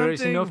 it's don't so know tempting. Whether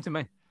it's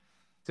enough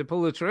to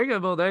pull the trigger,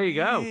 but there you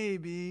go.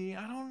 Maybe.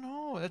 I don't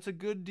know. That's a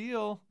good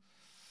deal.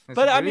 That's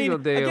but a I pretty mean,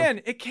 good deal.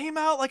 again, it came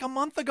out like a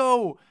month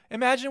ago.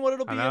 Imagine what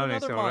it'll be in another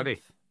month.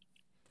 Already.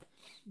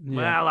 Yeah.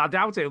 Well, I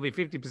doubt it'll be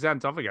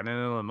 50% off again in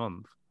another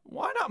month.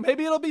 Why not?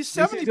 Maybe it'll be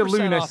 70% This is the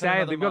lunar off in sale.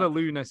 another They've got a month.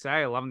 lunar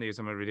sale, haven't they?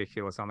 Something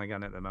ridiculous on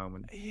again at the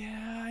moment.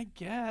 Yeah, I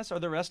guess. Are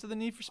the rest of the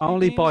Need for Speed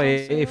Only games buy on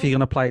it sale? if you're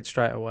gonna play it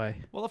straight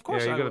away. Well, of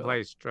course Yeah, I you got to will.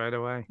 play it straight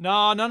away.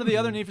 No, none of the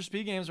other Need for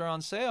Speed games are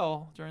on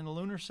sale during the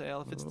lunar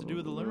sale, if it's to do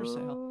with the lunar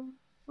sale.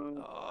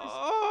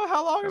 Oh,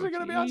 how long is it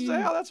going to be on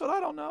sale? That's what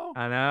I don't know.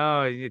 I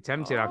know. You're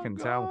tempted, I Oh, can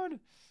tell. God.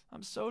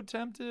 I'm so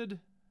tempted.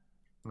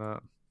 But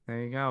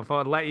there you go. I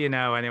thought I'd let you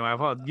know anyway. I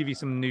thought I'd give you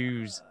some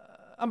news.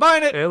 I'm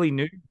buying it. Early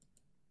news.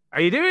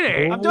 Are you doing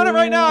it? I'm doing it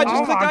right now. I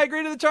just clicked I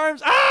agree to the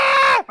terms.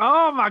 Ah!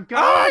 Oh, my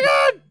God.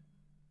 Oh,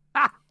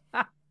 my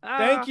God.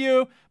 Thank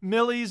you,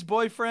 Millie's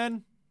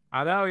boyfriend.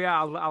 I know,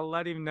 yeah. I'll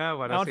let him know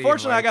when Now, I see him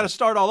unfortunately, I later. got to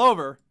start all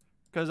over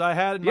because I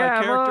had my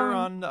Yeah, character well-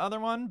 on the other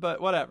one, but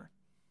whatever.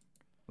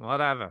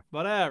 Whatever.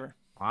 Whatever.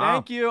 Wow.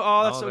 Thank you.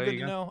 Oh, that's Oh, so there good you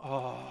to go.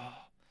 know.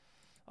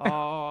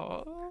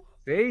 Oh.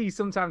 See,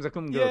 sometimes I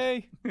come good.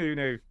 Yay. Who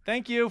knew?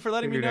 Thank you for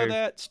letting me Who know knew?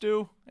 that,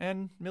 Stu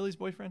and Millie's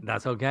boyfriend.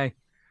 That's okay.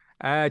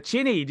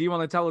 Chinny, do you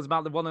want to tell us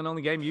about the one and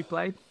only game you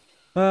played?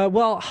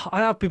 Well, I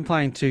have been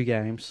playing 2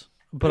 games,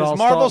 but Is I'll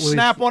Marvel start with...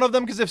 Snap one of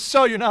them? Because if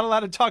so, you're not allowed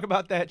to talk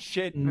about that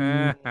shit.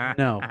 No.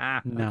 Okay.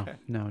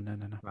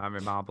 I'm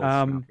in Marvel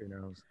Snap, who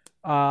knows?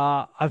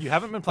 I've, You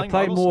haven't been playing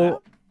I played Marvel more.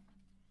 Snap?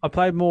 I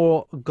played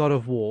more God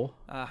of War.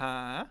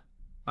 Uh-huh.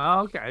 Oh,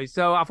 okay,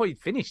 so I thought you'd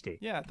finished it.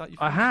 Yeah, I thought you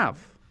I finished have.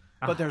 it.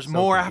 But there's so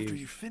more confused. after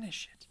you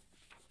finish it.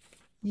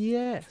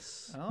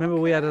 Yes. Remember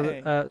we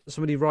had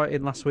somebody write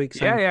in last week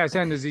saying Yeah,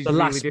 saying there's these the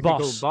really last difficult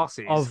boss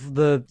bosses. of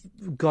the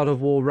God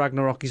of War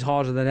Ragnarok is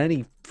harder than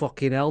any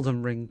fucking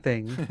Elden Ring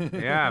thing.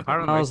 Yeah,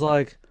 apparently. I was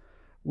like,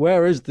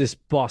 where is this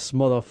boss,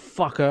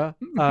 motherfucker?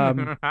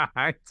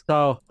 Right.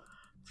 So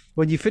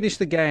when you finish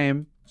the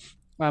game,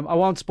 I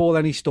won't spoil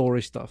any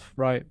story stuff,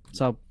 right?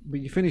 So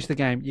when you finish the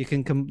game, you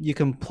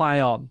can play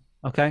on,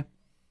 okay?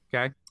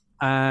 Okay.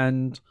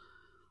 And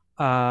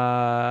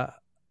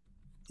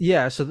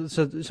yeah, so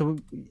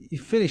you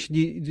finish.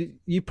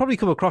 You probably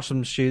come across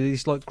them, Stu.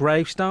 These like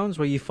gravestones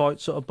where you fight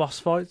sort of boss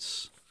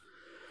fights.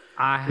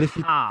 I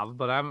have,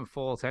 but I haven't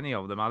fought any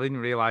of them. I didn't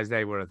realize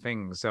they were a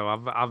thing, so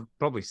I've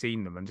probably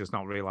seen them and just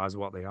not realized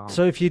what they are.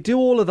 So if you do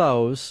all of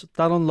those,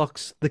 that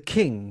unlocks the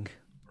king,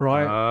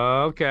 right?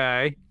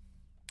 Okay.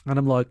 And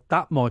I'm like,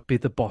 that might be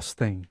the boss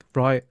thing,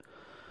 right?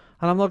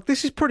 And I'm like,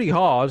 this is pretty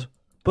hard,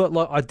 but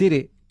like I did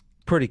it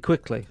pretty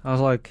quickly. I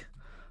was like,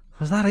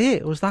 was that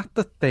it? Was that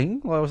the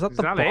thing? Like, was that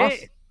the that boss?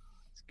 it?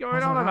 What's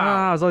going on about?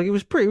 I was like, it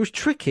was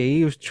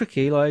tricky. It was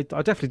tricky. Like,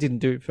 I definitely didn't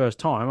do it first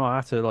time. I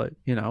had to like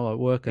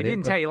work It at it.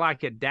 didn't but- take you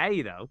like a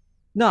day, though.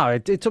 No,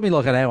 it took me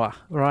like an hour,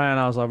 right? And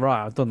I was like,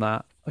 right, I've done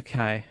that.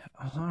 Okay.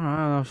 I was all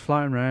right. I was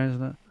floating around.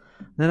 Isn't it?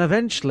 Then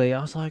eventually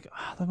I was like,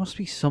 there must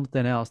be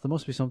something else. There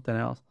must be something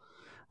else.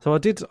 So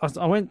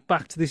I went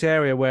back to this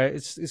area where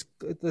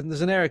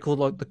there's an area called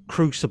like the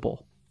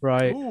Crucible,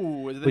 right? Ooh,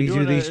 are Where they you do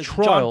doing these it's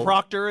trials. John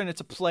Proctor, and it's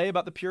a play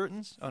about the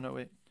Puritans? Oh, no,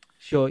 wait.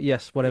 Sure,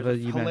 yes, whatever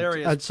you meant.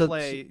 Hilarious And so-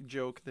 play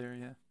joke there,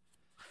 yeah.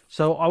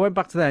 So I went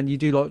back to then. You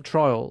do like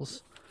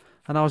trials,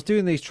 and I was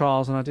doing these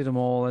trials, and I did them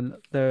all, and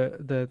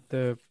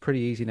they're pretty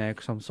easy now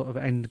because I'm sort of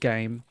end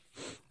game.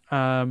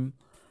 And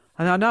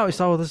And I noticed,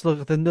 there's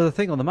another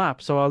thing on the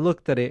map. So I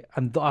looked at it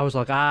and I was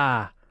like,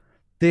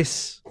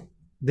 this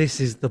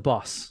is the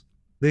boss.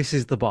 This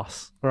is the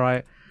boss,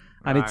 right?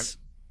 And it's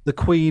the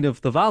Queen of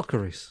the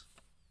Valkyries,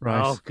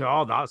 right? Oh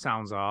God, that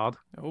sounds hard.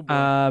 Oh boy.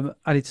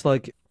 And it's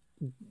like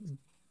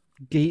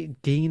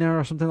Gina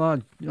or something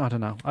like that. I don't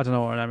know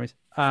what her name is.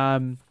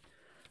 And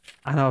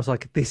I was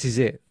like, this is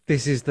it.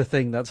 This is the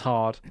thing that's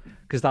hard,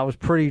 because that was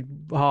pretty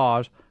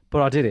hard,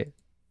 but I did it.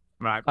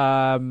 Right.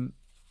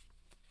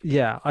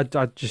 Yeah, I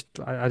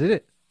did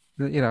it.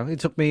 You know,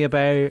 it took me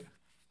about.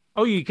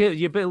 Oh, you killed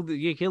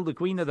the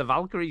Queen of the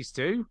Valkyries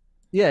too?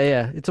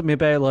 Yeah. It took me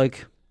about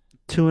like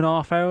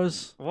 2.5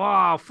 hours.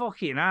 Wow,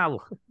 fucking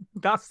hell.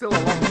 That's still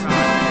a long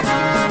time.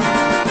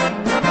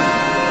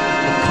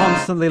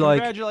 Constantly,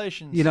 like,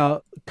 Congratulations. you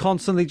know,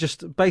 constantly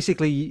just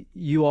basically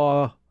you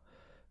are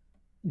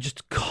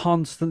just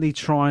constantly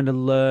trying to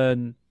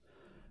learn.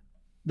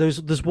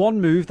 There's one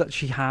move that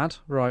she had,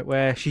 right,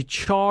 where she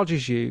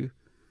charges you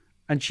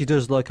and she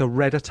does like a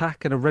red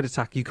attack, and a red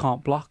attack you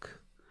can't block.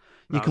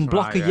 You can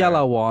block a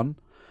yellow one,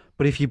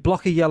 but if you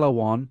block a yellow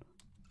one,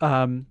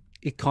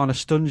 it kind of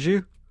stuns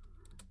you.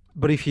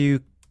 But if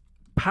you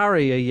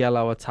parry a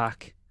yellow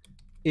attack,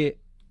 it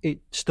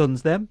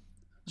stuns them.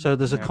 So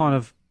there's a kind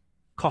of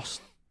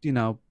cost, you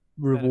know,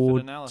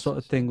 reward sort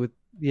of thing with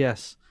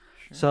yes.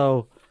 Sure.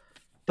 So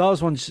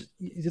those ones,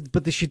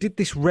 but she did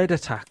this red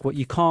attack what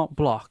you can't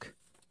block,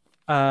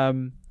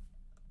 and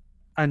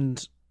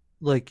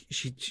like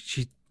she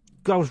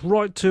goes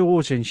right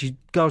towards you and she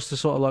goes to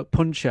sort of like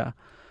punch her.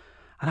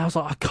 And I was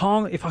like, I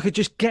can't. If I could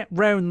just get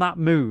round that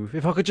move,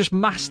 if I could just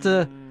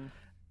master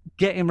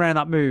getting around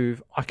that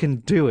move, I can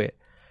do it.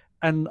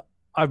 And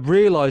I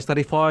realised that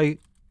if I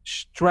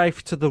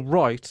strafe to the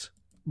right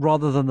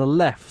rather than the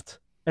left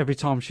every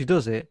time she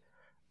does it,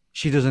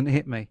 she doesn't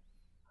hit me.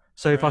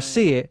 So if I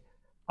see it,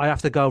 I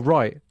have to go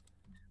right.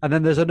 And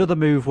then there's another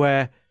move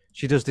where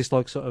she does this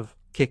like sort of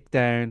kick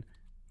down,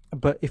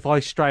 but if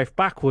I strafe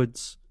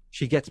backwards,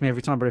 she gets me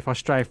every time. But if I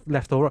strafe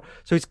left or right,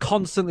 so it's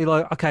constantly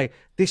like, okay,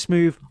 this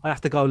move I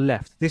have to go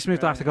left, this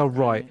move I have to go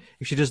right.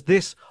 If she does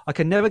this, I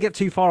can never get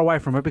too far away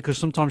from her, because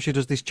sometimes she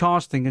does this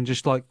charge thing and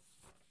just like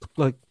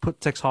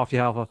takes half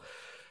your health off.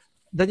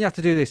 Then you have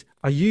to do this.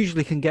 I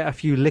usually can get a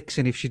few licks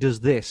in if she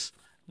does this.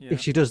 Yeah.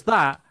 If she does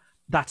that,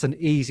 that's an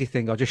easy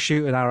thing. I just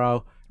shoot an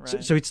arrow.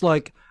 Right. So it's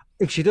like,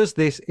 if she does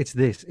this, it's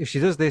this. If she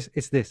does this,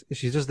 it's this. If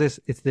she does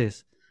this, it's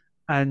this.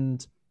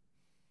 And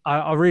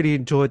I really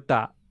enjoyed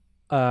that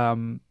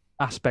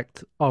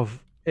aspect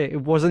of it.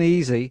 It wasn't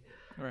easy.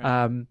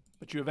 Right.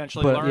 But you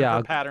eventually learned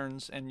her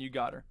patterns and you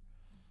got her.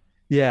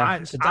 Yeah.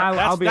 That's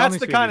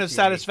the kind of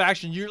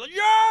satisfaction. You're like,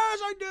 yes,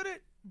 I did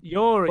it.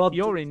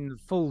 You're in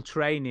full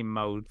training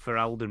mode for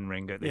Elden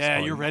Ring at this point. Yeah,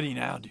 you're ready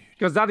now, dude.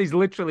 Because that is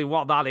literally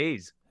what that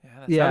is.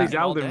 That is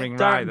Elden Ring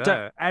right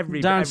there.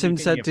 Darren Sim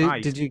said,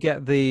 did you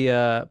get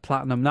the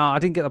platinum? No, I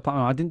didn't get the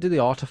platinum. I didn't do the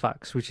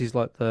artifacts, which is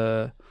like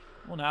the...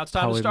 Well, now it's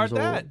time to start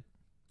that.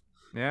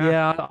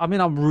 Yeah, I mean,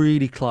 I'm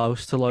really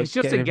close to like... It's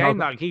just a game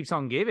that keeps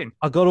on giving.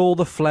 I got all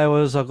the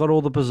flowers, I got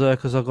all the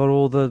berserkers, I got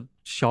all the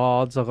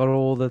shards, I got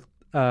all the...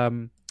 I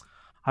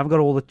haven't got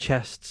all the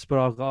chests,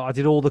 but I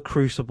did all the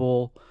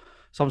crucible.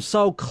 So I'm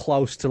so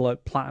close to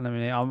like platinum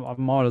in it. I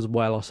might as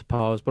well, I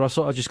suppose. But I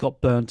sort of just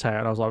got burnt out,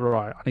 and I was like,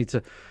 right, I need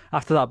to.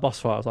 After that boss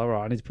fight, I was like,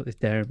 right, I need to put this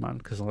down, man,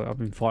 because I've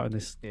been fighting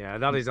this. Yeah,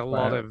 that is a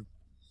lot of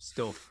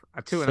stuff.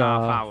 2.5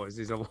 hours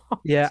is a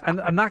lot. Yeah,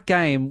 and that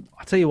game,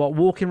 I tell you what,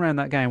 walking around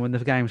that game when the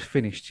game's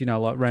finished, you know,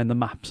 like around the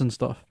maps and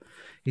stuff,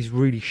 is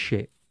really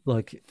shit.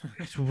 Like,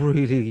 it's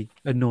really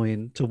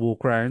annoying to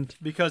walk around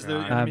because the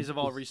enemies have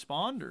all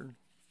respawned, or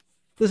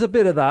there's a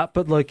bit of that,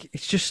 but like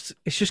it's just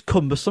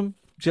cumbersome.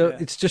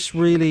 It's just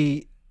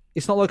really,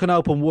 it's not like an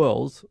open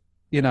world,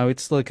 you know,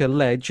 it's like a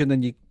ledge and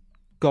then you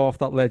go off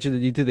that ledge and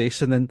then you do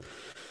this, and then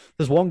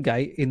there's one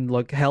gate in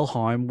like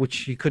Helheim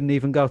which you couldn't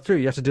even go through.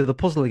 You have to do the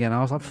puzzle again.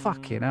 I was like,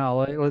 fucking hell,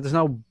 like, there's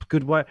no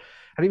good way.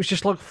 And it was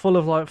just like full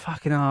of like,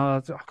 fucking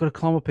hell, I've got to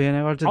climb up here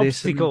now, I've got to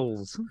do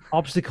this.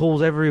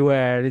 Obstacles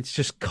everywhere. And it's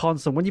just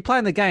constant. When you're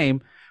playing the game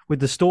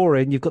with the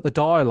story and you've got the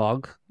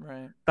dialogue,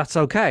 right, that's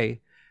okay.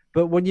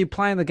 But when you're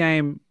playing the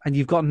game and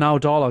you've got no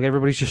dialogue,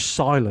 everybody's just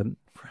silent.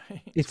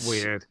 It's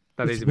weird.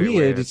 It's a bit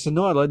weird. It's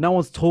annoying. Like, no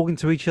one's talking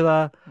to each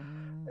other.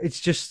 It's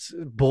just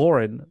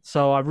boring.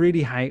 So I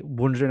really hate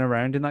wandering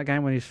around in that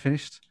game when it's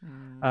finished.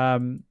 But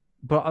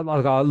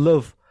I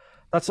love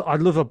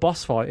a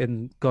boss fight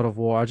in God of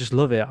War. I just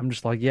love it. I'm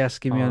just like, yes,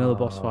 give me another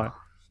boss fight.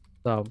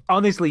 So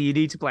honestly, you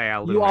need to play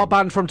Elden Ring. You are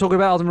banned from talking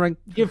about Elden Ring.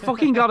 You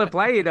fucking got to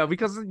play it though,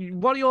 because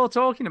what you're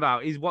talking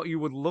about is what you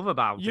would love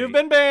about it. You've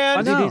been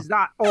banned. And it is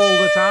that all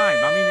the time.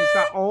 I mean, it's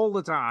that all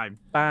the time.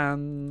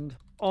 Banned.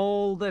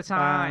 All the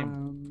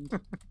time.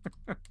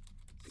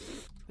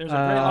 There's a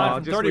great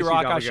line from 30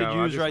 Rock I should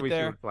use right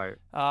there.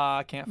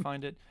 I can't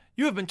find it.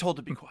 You have been told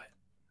to be quiet.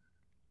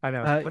 I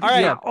know. All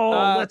right. Yeah,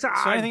 all the time.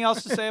 So anything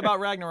else to say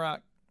about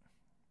Ragnarok?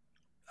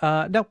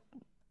 No.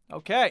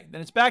 Okay,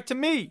 then it's back to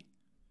me.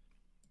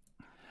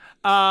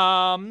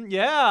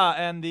 Yeah,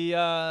 and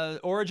the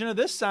origin of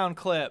this sound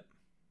clip.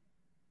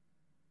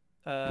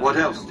 What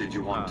else did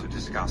you want to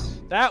discuss?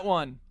 That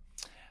one.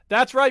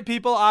 That's right,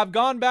 people. I've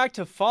gone back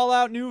to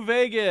Fallout New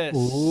Vegas.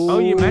 Oh,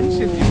 you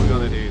mentioned you were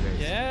going to do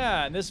this.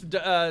 Yeah, and this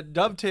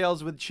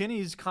dovetails with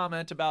Chinny's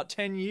comment about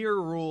 10-year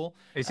rule.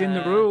 It's in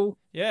the rule.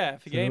 Yeah,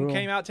 if the game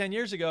came out 10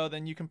 years ago,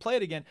 then you can play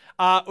it again.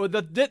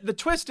 The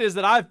twist is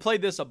that I've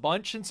played this a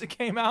bunch since it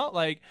came out.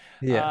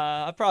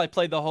 I've probably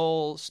played the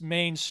whole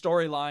main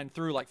storyline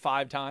through like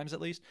 5 times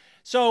at least.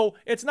 So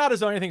it's not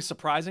as though anything's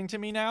surprising to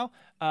me now.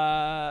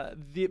 But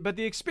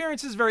the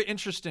experience is very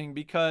interesting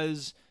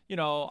because,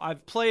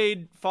 I've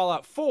played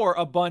Fallout 4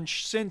 a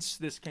bunch since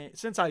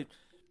I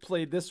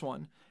played this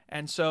one.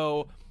 And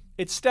so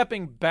it's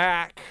stepping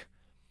back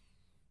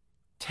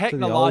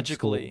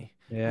technologically.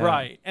 Yeah.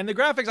 Right. And the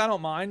graphics, I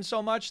don't mind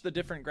so much, the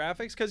different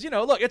graphics, because,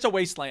 look, it's a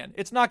wasteland.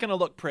 It's not going to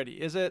look pretty,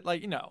 is it?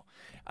 The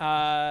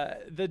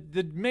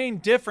main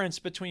difference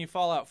between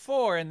Fallout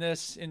 4 and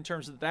this, in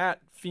terms of that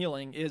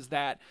feeling, is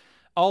that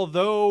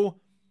although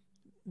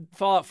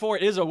Fallout 4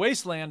 is a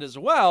wasteland as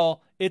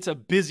well, it's a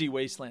busy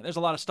wasteland. There's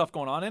a lot of stuff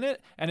going on in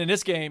it. And in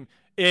this game,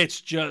 it's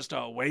just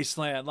a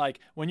wasteland. Like,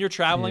 when you're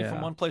traveling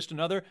from one place to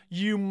another,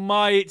 you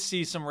might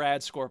see some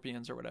rad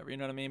scorpions or whatever, you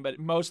know what I mean? But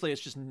mostly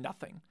it's just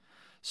nothing.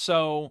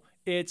 So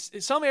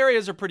some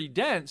areas are pretty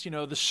dense.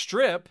 The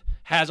Strip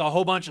has a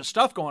whole bunch of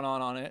stuff going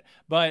on it.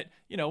 But,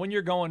 when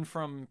you're going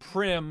from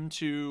Prim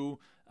to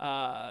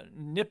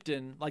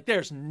Nipton, like,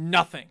 there's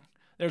nothing.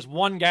 There's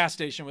one gas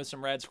station with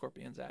some rad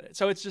scorpions at it.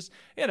 So it's just,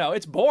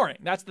 it's boring.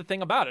 That's the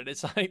thing about it.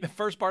 It's like the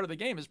first part of the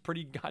game is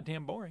pretty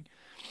goddamn boring.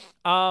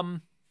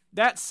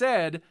 That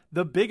said,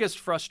 the biggest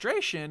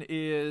frustration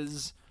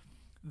is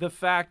the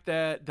fact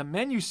that the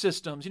menu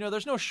systems,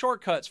 there's no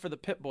shortcuts for the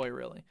Pip-Boy,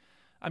 really.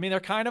 I mean,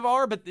 there kind of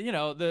are, but,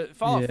 the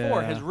Fallout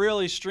 4 has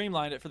really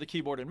streamlined it for the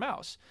keyboard and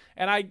mouse.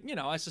 And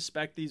I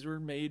suspect these were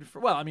made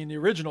for, the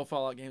original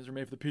Fallout games were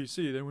made for the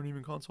PC. They weren't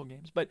even console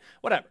games. But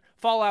whatever.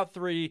 Fallout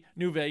 3,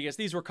 New Vegas,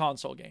 these were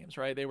console games,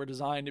 right? They were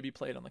designed to be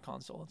played on the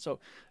console. And so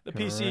the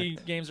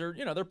PC games are,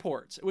 they're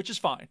ports, which is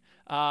fine.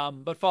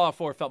 But Fallout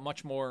 4 felt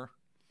much more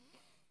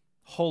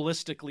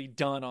holistically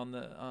done on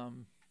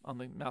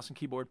the mouse and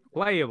keyboard.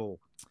 Playable.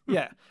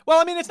 Yeah.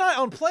 Well, it's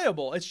not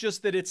unplayable. It's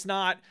just that it's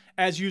not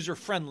as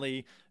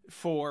user-friendly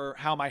for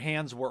how my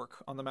hands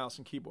work on the mouse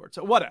and keyboard.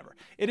 So whatever.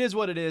 It is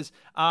what it is.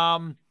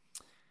 One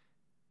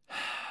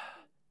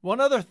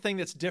other thing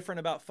that's different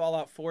about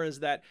Fallout 4 is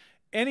that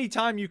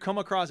anytime you come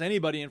across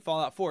anybody in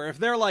Fallout 4, if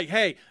they're like,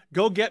 hey,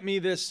 go get me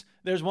this,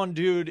 there's one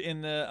dude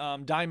in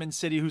the Diamond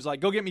City who's like,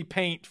 go get me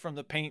paint from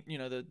the paint,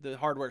 the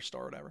hardware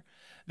store or whatever.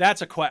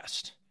 That's a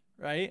quest,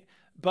 right?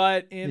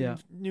 But in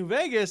New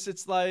Vegas,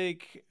 it's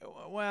like,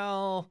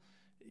 well,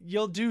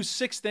 you'll do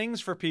 6 things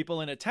for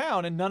people in a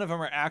town and none of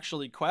them are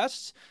actually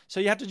quests. So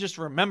you have to just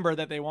remember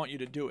that they want you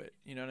to do it.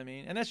 You know what I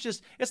mean? And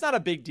it's not a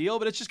big deal,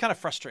 but it's just kind of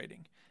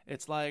frustrating.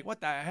 It's like,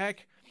 what the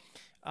heck?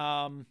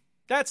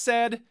 That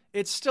said,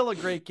 it's still a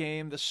great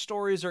game. The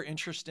stories are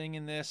interesting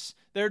in this.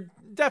 They're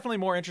definitely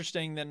more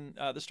interesting than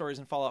the stories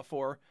in Fallout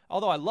 4,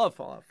 although I love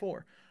Fallout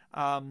 4.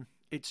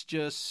 It's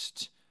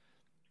just,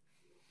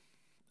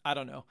 I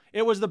don't know.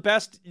 It was the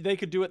best they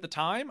could do at the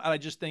time. I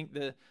just think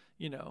the,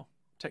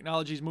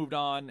 technology's moved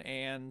on,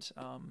 and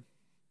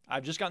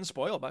I've just gotten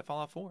spoiled by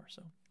Fallout 4.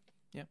 So,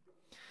 yeah.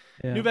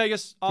 New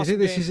Vegas, awesome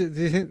do you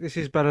think this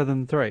is better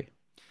than 3?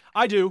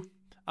 I do.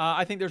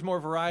 I think there's more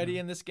variety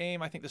in this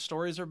game. I think the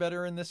stories are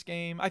better in this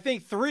game. I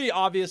think 3,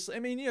 obviously,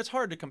 it's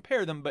hard to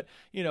compare them, but,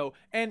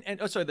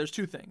 there's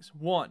 2 things.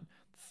 1,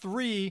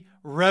 3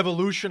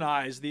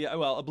 revolutionized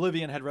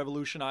Oblivion had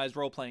revolutionized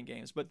role-playing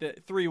games, but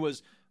 3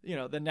 was,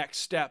 the next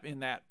step in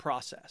that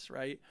process,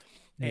 right?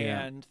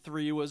 Yeah. And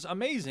 3 was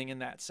amazing in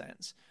that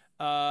sense.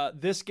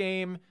 This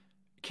game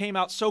came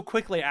out so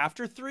quickly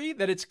after 3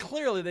 that it's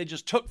clearly they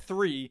just took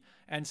 3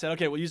 and said,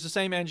 okay, we'll use the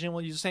same engine,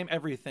 we'll use the same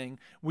everything.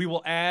 We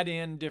will add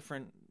in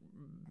different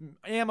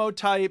ammo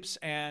types,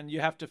 and you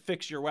have to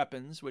fix your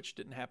weapons, which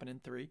didn't happen in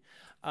 3.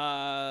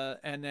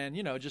 And then,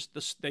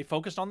 they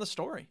focused on the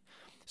story.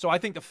 So I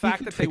think the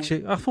fact that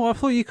I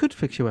thought you could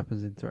fix your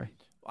weapons in 3.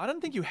 I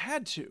don't think you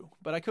had to,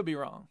 but I could be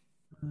wrong.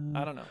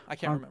 I don't know. I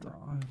can't remember.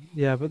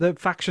 Yeah, but the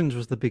factions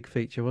was the big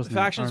feature, wasn't it?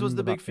 Factions was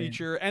the big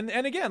feature, and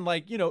again,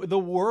 the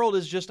world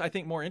is just, I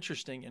think, more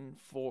interesting in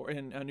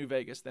New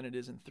Vegas than it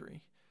is in 3.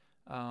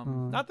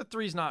 Not that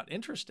 3's not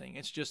interesting.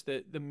 It's just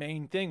that the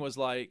main thing was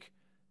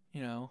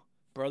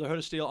Brotherhood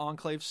of Steel,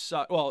 Enclave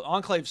sucks. Well,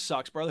 Enclave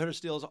sucks. Brotherhood of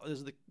Steel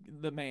is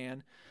the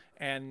man,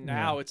 and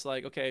now it's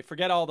like, okay,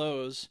 forget all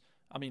those.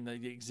 They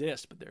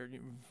exist, but they're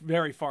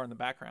very far in the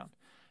background,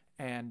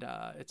 and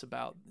it's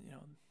about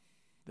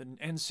the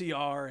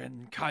NCR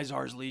and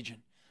Kaisar's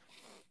Legion,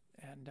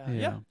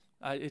 and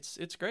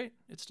it's great.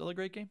 It's still a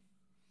great game.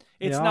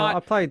 It's not.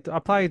 I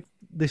played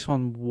this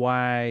one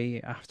way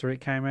after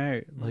it came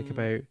out,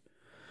 about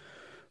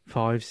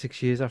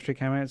 5-6 years after it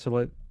came out.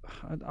 So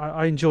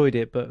I enjoyed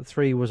it, but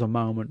 3 was a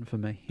moment for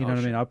me. You know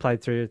what I mean? I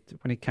played 3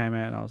 when it came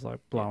out, and I was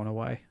blown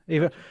away.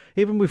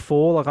 Even with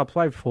 4, I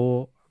played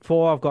 4.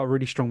 4 I've got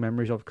really strong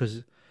memories of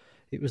because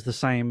it was the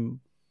same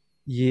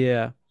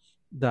year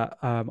that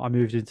I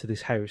moved into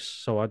this house,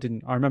 so I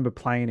remember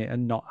playing it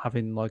and not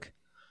having like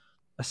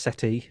a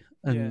settee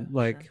and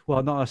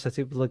well, not a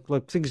settee, but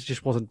like things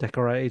just wasn't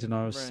decorated, and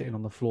I was sitting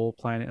on the floor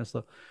playing it and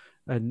stuff.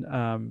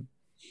 And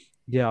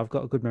yeah, I've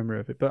got a good memory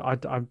of it, but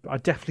I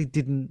definitely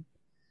didn't.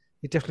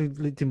 It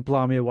definitely didn't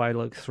blow me away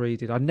like 3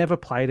 did. I never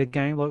played a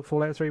game like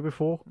Fallout 3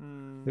 before.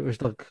 It was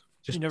like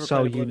just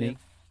so unique.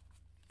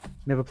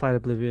 Never played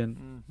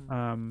Oblivion.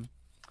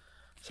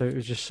 So it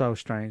was just so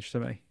strange to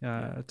me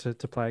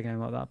to play a game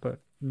like that,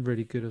 but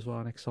really good as well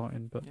and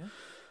exciting. But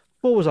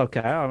 4 was okay.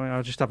 I mean,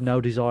 I just have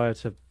no desire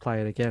to play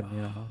it again.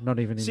 You know, not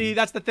even. See,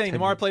 that's the thing. The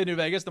more I play New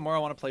Vegas, the more I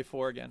want to play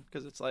 4 again,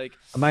 because it's like.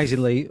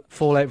 Amazingly,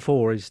 Fallout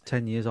 4 is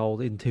 10 years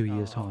old in 2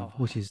 years' time,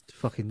 which is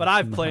fucking. But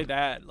I've played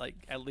that like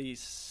at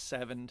least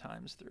 7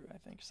 times through. I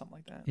think something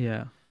like that.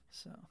 Yeah.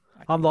 So.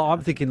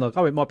 I'm thinking like,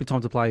 oh, it might be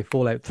time to play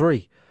Fallout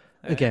 3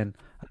 again.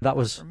 That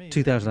was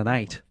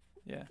 2008.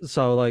 Yeah.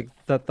 So like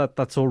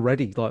that's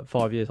already like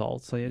 5 years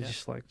old. So you're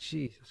just like,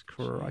 Jesus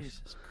Christ.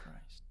 Jesus Christ.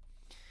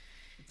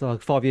 So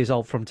like 5 years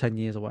old from 10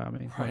 years away. I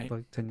mean, right.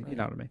 like 10. You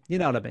know what I mean? You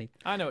know what I mean?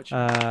 I know what you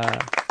mean.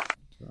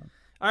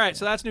 All right,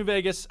 so that's New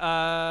Vegas,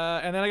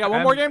 and then I got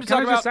one more game to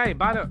talk about. Can I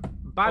just say,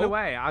 by the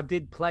way, I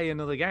did play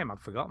another game. I'd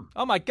forgotten.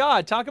 Oh my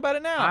God! Talk about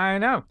it now. I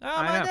know.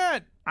 Oh my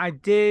God! I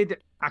did.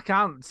 I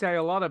can't say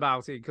a lot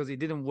about it because it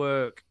didn't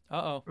work.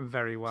 Uh-oh.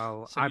 Very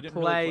well. So I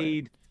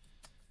played.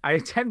 I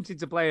attempted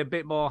to play a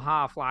bit more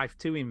Half-Life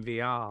 2 in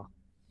VR.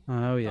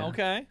 Oh yeah.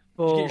 Okay.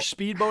 Did you get your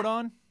speedboat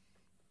on?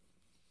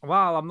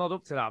 Well, I'm not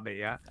up to that bit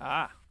yet.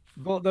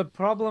 But the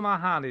problem I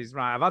had is,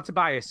 right, I've had to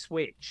buy a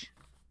Switch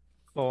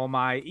for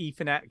my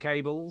Ethernet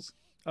cables.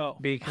 Oh.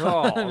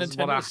 Because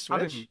what I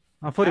Switch?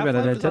 I thought you meant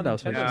a Nintendo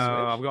Switch. No,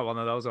 I've got one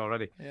of those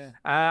already. Yeah.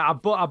 I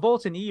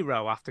bought an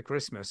Eero after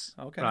Christmas.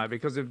 Okay. Right,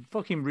 because the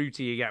fucking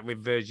router you get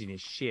with Virgin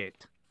is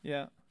shit.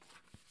 Yeah.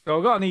 So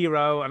I got an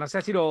Eero and I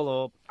set it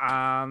all up,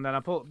 and then I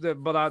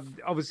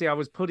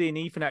was putting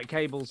Ethernet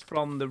cables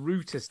from the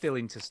router still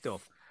into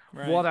stuff.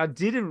 Right. What I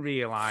didn't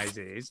realize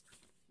is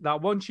that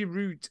once you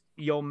route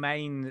your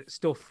main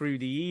stuff through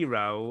the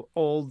Eero,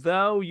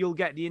 although you'll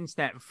get the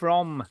internet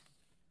from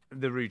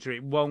the router,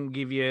 it won't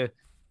give you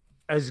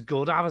as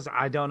good as,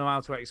 I don't know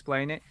how to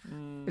explain it.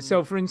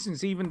 So, for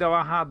instance, even though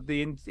I had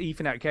the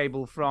Ethernet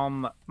cable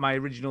from my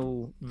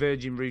original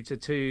Virgin router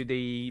to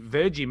the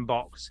Virgin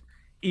box,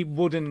 it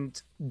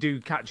wouldn't do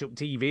catch-up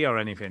TV or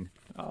anything.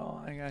 Oh,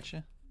 I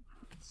gotcha.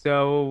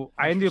 So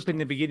I ended up in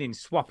the beginning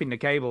swapping the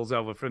cables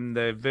over from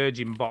the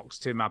Virgin box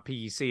to my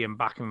PC and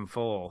back and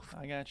forth.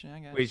 I gotcha.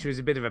 Which was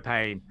a bit of a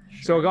pain.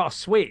 Sure. So I got a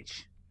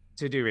Switch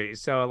to do it.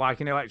 So like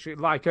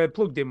a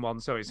plugged-in one,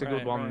 so it's a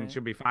good one. It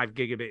should be 5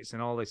 gigabits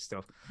and all this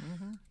stuff.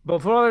 Mm-hmm.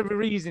 But for whatever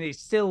reason, it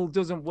still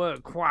doesn't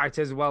work quite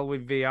as well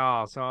with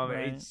VR. So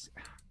it's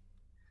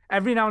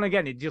every now and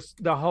again,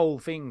 the whole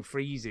thing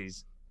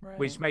freezes,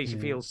 which makes you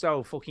feel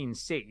so fucking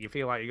sick. You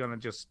feel like you're gonna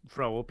just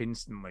throw up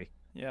instantly.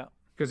 Yeah.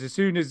 Because as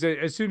soon as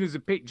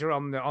the picture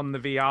on the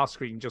VR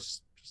screen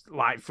just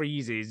like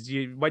freezes,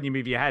 when you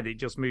move your head, it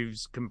just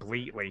moves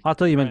completely. I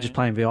thought you meant just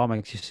playing VR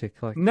makes you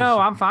sick. Like, no,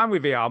 I'm fine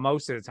with VR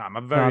most of the time.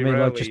 I'm very rarely...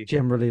 like just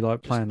generally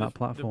like playing that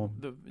platform.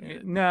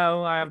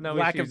 No, I have no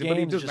lack issues. of games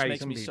but it does just make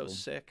makes me people so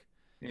sick.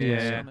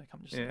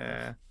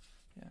 Yeah.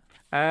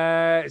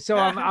 So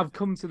I've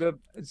come to the.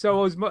 So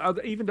I was,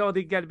 even though I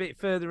did get a bit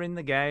further in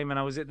the game, and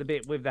I was at the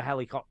bit with the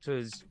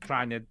helicopters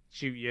trying to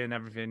shoot you and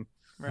everything.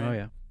 Right. Oh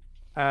yeah.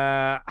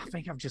 I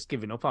think I've just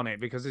given up on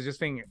it because I just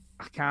think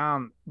I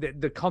can't.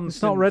 The constant.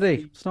 It's not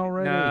ready. It's not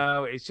ready.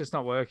 No, it's just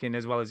not working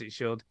as well as it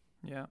should.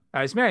 Yeah.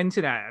 It's my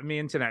internet. My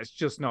internet's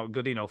just not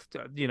good enough.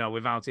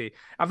 Without it,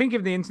 I think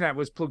if the internet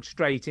was plugged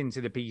straight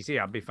into the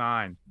PC, I'd be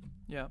fine.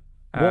 Yeah.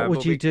 What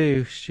would you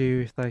do,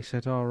 Stu, if they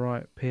said, "All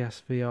right,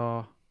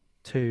 PSVR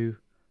 2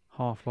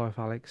 Half-Life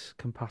Alyx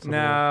compatible"? No,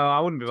 I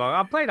wouldn't be.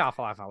 I played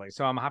Half-Life Alyx,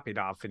 so I'm happy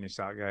that I've finished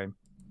that game.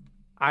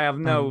 I have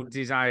no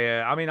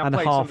desire. I mean, I've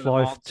played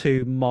Half-Life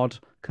 2 mod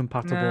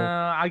compatible.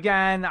 No,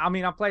 again, I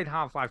mean, I've played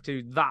Half-Life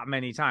 2 that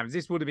many times.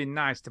 This would have been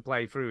nice to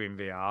play through in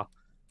VR,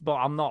 but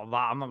I'm not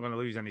going to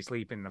lose any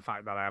sleep in the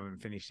fact that I haven't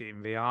finished it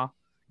in VR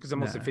because I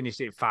must have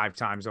finished it 5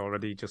 times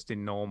already, just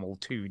in normal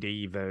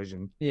 2D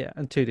version. Yeah,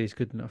 and 2D is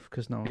good enough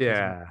because no one.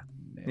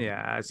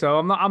 Yeah. So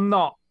I'm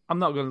not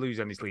going to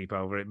lose any sleep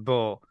over it,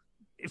 but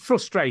it's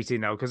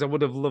frustrating though because I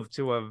would have loved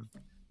to have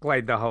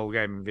played the whole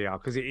game in VR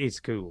because it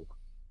is cool.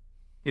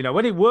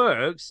 When it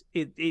works,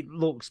 it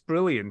looks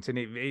brilliant and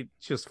it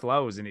just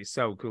flows and it's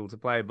so cool to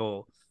play.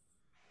 But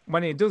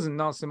when it doesn't,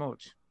 not so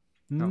much.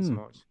 Not so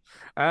much.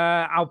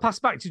 I'll pass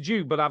back to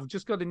Jude, but I've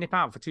just got to nip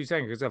out for 2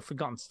 seconds because I've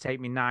forgotten to take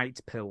my night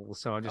pill.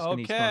 So I just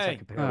need to go and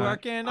take a pill.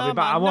 Working I'll be on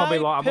back. my I won't be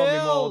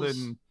pills. more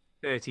than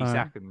 30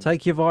 seconds.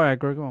 Take your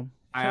Viagra, go on.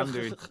 I am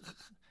doing.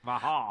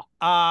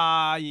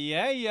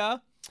 Yeah.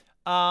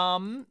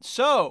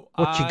 So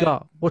what you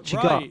got? What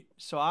you got?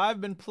 So I've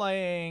been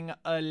playing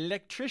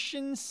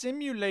Electrician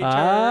Simulator.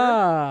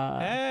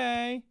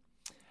 Hey.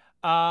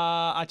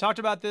 I talked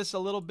about this a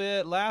little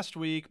bit last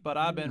week, but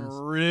I've been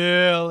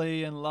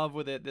really in love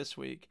with it this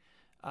week.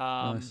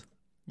 Nice.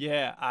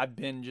 Yeah, I've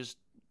been just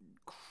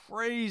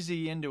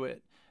crazy into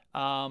it.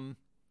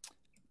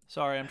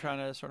 Sorry, I'm trying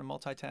to sort of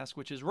multitask,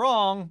 which is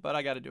wrong, but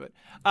I got to do it.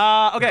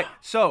 Okay,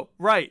 so,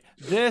 right.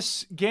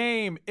 This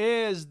game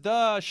is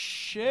the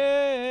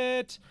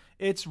shit.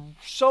 It's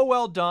so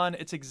well done.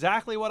 It's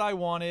exactly what I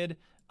wanted.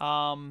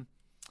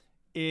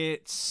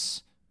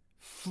 It's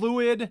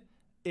fluid.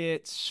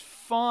 It's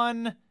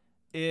fun.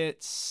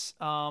 It's,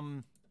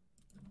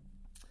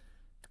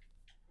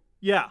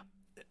 yeah.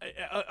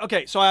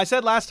 Okay, so I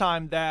said last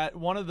time that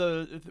one of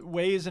the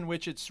ways in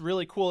which it's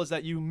really cool is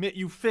that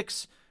you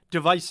fix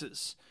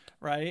devices.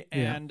 Right,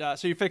 Yeah. and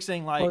so you're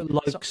fixing like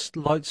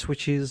light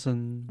switches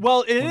and.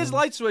 Well, it is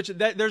light switch.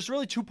 There's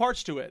really two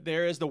parts to it.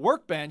 There is the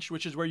workbench,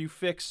 which is where you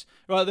fix.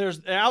 Well,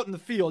 there's out in the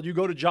field. You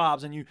go to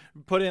jobs and you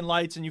put in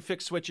lights and you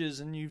fix switches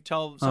and you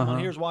tell someone,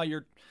 here's why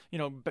your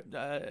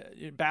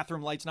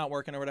bathroom light's not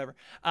working or whatever.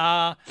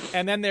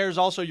 And then there's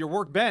also your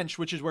workbench,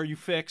 which is where you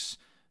fix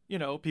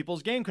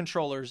people's game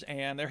controllers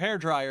and their hair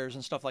dryers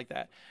and stuff like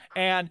that.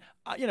 And,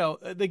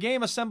 the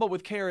game Assembled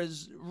with Care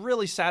is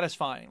really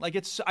satisfying. Like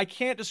I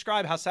can't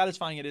describe how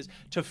satisfying it is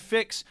to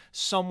fix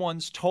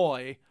someone's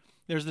toy.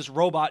 There's this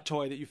robot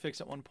toy that you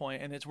fix at one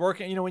point and it's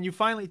working. When you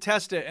finally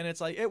test it and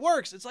it's like, it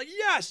works. It's like,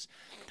 yes,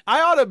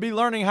 I ought to be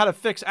learning how to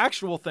fix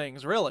actual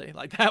things, really.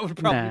 Like that would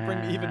probably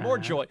bring me even more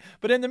joy.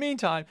 But in the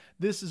meantime,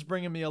 this is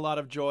bringing me a lot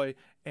of joy.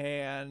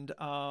 And,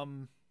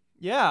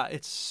 yeah,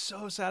 it's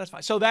so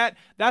satisfying. So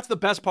that's the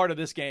best part of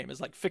this game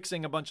is like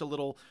fixing a bunch of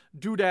little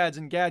doodads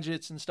and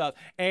gadgets and stuff.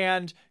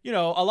 And,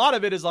 a lot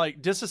of it is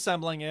like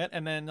disassembling it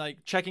and then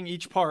like checking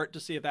each part to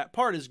see if that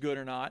part is good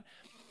or not.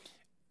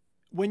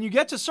 When you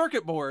get to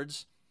circuit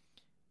boards,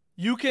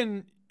 you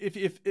can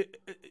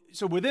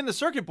so within the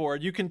circuit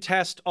board, you can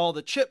test all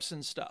the chips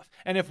and stuff.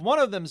 And if one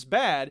of them's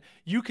bad,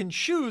 you can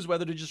choose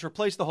whether to just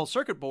replace the whole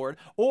circuit board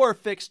or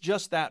fix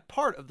just that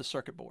part of the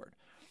circuit board.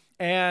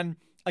 And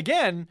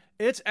again,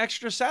 it's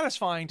extra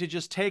satisfying to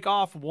just take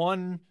off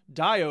one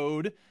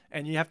diode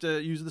and you have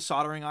to use the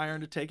soldering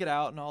iron to take it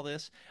out and all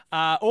this,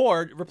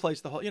 or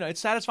replace the whole, it's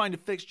satisfying to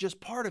fix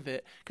just part of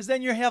it because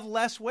then you have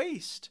less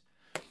waste.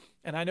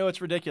 And I know it's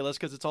ridiculous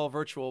because it's all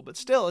virtual, but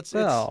still, it's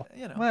still.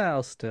 Yeah.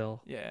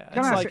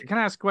 Can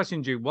I ask a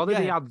question, Duke? What are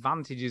the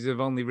advantages of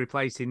only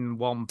replacing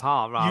one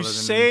part rather than... You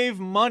save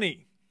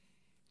money.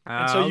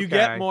 And so you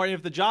get more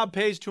if the job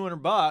pays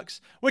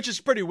 $200, which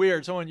is pretty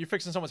weird. So when you're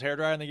fixing someone's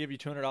hairdryer and they give you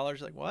 $200, you're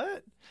like,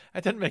 what?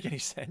 That doesn't make any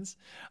sense.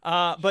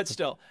 But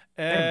still,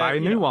 buy a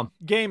new one.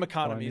 Game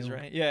economies,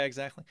 right? Yeah,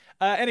 exactly.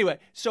 Anyway,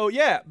 so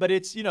yeah, but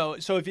it's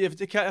so if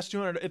it costs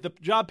 $200, if the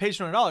job pays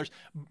 $200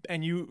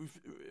 and you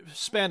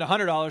spend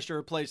 $100 to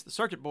replace the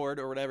circuit board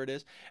or whatever it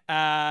is,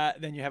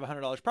 then you have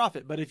 $100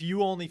 profit. But if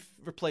you only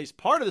replace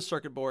part of the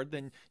circuit board,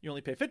 then you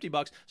only pay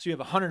 $50, so you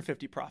have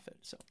 $150 profit.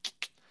 So.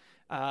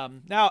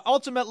 Now,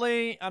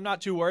 ultimately, I'm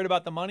not too worried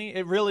about the money.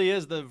 It really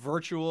is the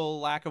virtual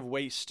lack of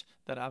waste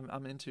that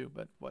I'm into,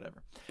 but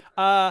whatever.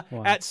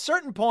 At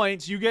certain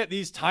points, you get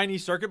these tiny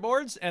circuit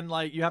boards, and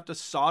like you have to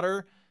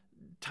solder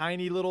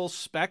tiny little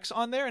specks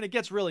on there, and it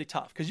gets really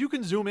tough because you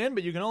can zoom in,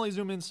 but you can only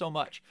zoom in so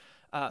much.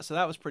 So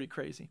that was pretty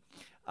crazy.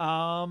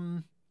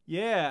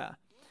 Yeah.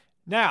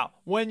 Now,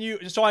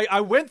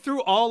 I went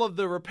through all of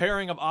the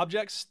repairing of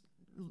objects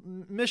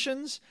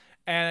missions.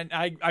 And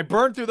I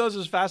burned through those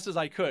as fast as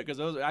I could because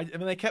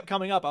they kept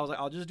coming up. I was like,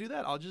 I'll just do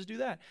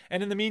that.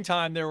 And in the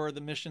meantime, there were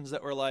the missions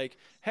that were like,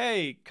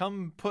 hey,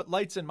 come put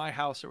lights in my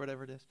house or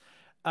whatever it is.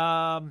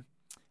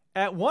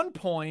 At one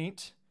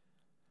point,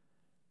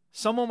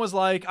 someone was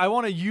like, I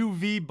want a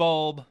UV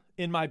bulb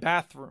in my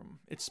bathroom.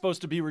 It's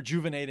supposed to be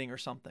rejuvenating or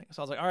something.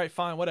 So I was like, all right,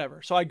 fine,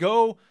 whatever. So I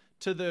go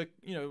to the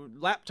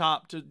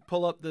laptop to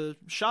pull up the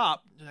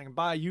shop and I can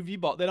buy a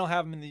UV bulb. They don't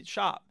have them in the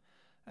shop.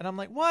 And I'm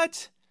like,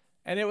 what?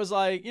 And it was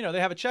like, they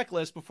have a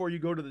checklist before you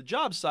go to the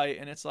job site.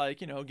 And it's like,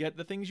 get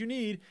the things you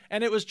need.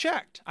 And it was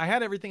checked. I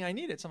had everything I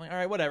needed. So I'm like, all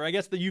right, whatever. I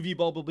guess the UV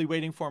bulb will be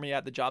waiting for me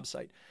at the job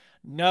site.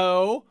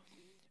 No.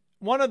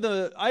 One of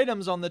the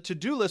items on the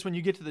to-do list when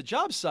you get to the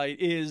job site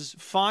is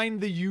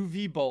find the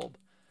UV bulb.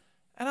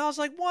 And I was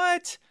like,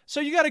 what? So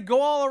you got to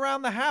go all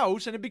around the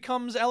house and it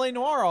becomes LA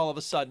Noire all of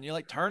a sudden. You're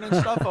like turning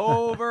stuff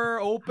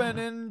over,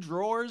 opening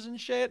drawers and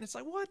shit. And it's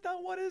like,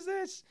 what is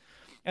this?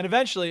 And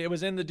eventually it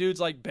was in the dude's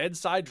like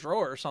bedside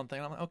drawer or something.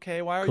 And I'm like,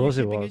 okay, why are you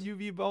keeping a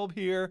UV bulb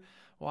here?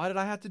 Why did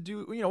I have to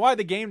do, why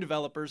the game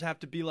developers have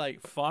to be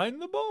like,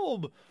 find the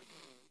bulb?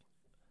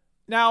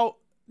 Now,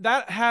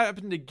 that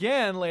happened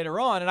again later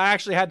on. And I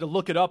actually had to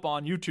look it up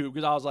on YouTube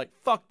because I was like,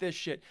 fuck this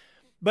shit.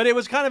 But it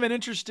was kind of an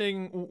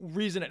interesting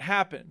reason it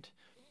happened.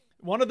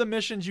 One of the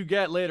missions you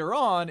get later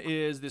on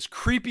is this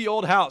creepy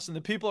old house. And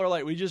the people are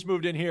like, we just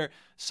moved in here.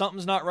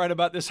 Something's not right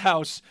about this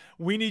house.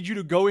 We need you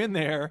to go in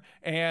there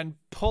and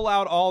pull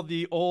out all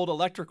the old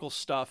electrical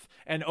stuff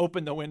and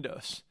open the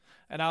windows.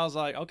 And I was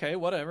like, okay,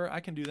 whatever. I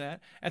can do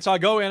that. And so I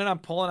go in and I'm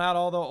pulling out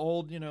all the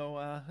old,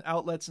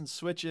 outlets and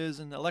switches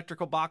and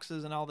electrical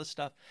boxes and all this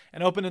stuff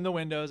and opening the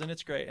windows. And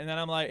it's great. And then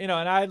I'm like, and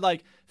I had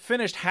like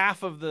finished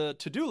half of the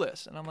to-do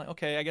list. And I'm like,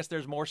 okay, I guess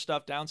there's more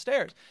stuff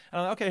downstairs.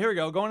 And I'm like, okay, here we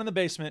go. Going in the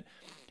basement.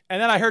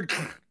 And then I heard,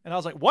 and I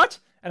was like, what?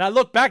 And I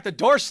look back, the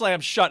door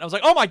slams shut. And I was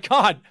like, oh my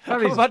God,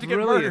 I'm is about to get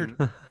brilliant.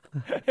 murdered.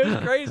 It was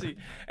crazy.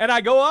 And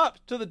I go up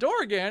to the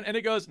door again, and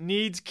it goes,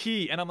 needs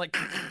key. And I'm like,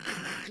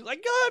 get me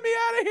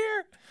out of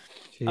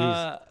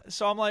here.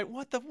 So I'm like,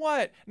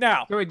 what?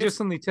 Now. So it just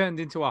suddenly turned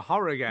into a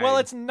horror game. Well,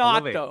 it's I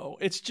not, love it. though.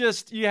 It's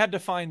just you had to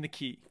find the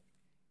key.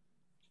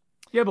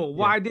 Yeah, but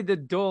why did the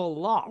door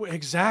lock?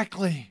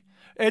 Exactly.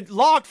 It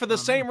locked for the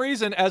same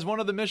reason as one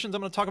of the missions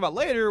I'm going to talk about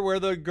later, where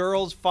the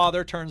girl's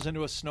father turns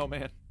into a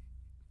snowman.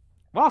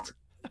 What?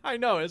 I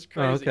know, it's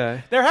crazy.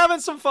 Okay. They're having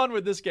some fun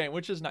with this game,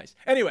 which is nice.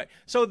 Anyway,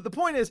 so the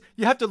point is,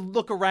 you have to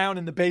look around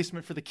in the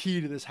basement for the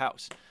key to this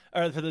house,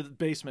 or for the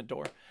basement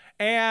door.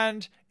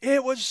 And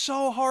it was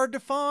so hard to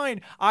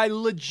find. I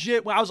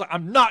was like,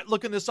 I'm not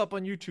looking this up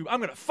on YouTube. I'm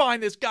going to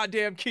find this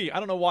goddamn key. I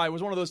don't know why. It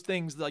was one of those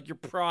things that, like, your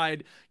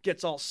pride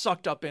gets all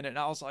sucked up in it. And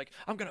I was like,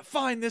 I'm going to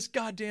find this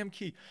goddamn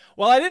key.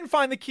 Well, I didn't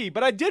find the key,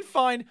 but I did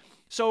find...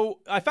 So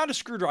I found a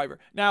screwdriver.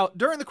 Now,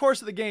 during the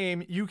course of the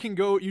game,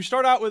 you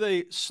start out with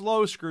a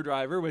slow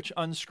screwdriver, which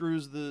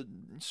unscrews the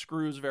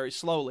screws very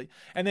slowly.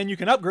 And then you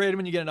can upgrade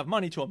when you get enough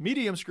money to a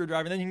medium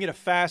screwdriver, and then you can get a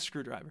fast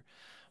screwdriver.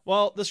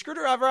 Well, the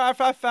screwdriver I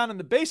found in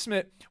the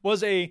basement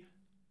was a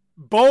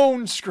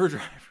bone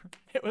screwdriver.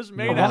 It was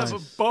made out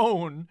of a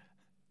bone.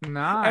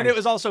 Nice. And it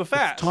was also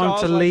fast. It's time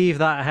to leave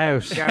that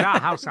house. Yeah,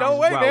 that house sounds no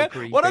way, well man.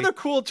 creepy. What other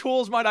cool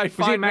tools might I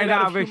find? Was it made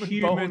out of a human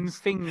human bones?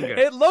 finger?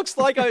 It looks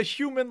like a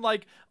human,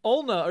 like,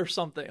 ulna or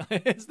something.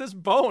 It's this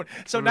bone.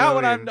 So now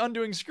when I'm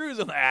undoing screws,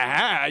 I'm like,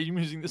 aha, I'm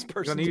using this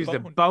person's You're going to use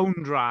bone. the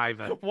bone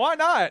driver. Why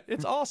not?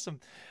 It's awesome.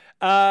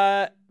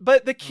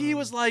 But the key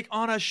was, like,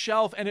 on a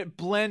shelf, and it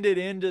blended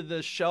into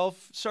the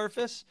shelf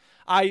surface.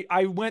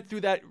 I went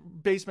through that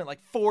basement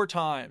like 4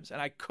 times,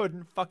 and I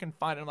couldn't fucking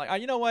find it. I'm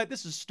like, you know what?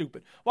 This is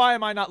stupid. Why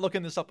am I not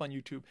looking this up on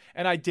YouTube?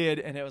 And I did,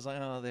 and it was like,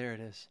 oh, there it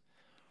is.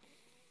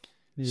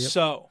 Yep.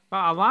 So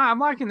I'm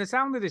liking the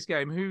sound of this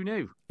game. Who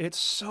knew? It's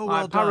so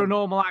well done.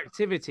 Paranormal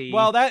Activity.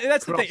 Well,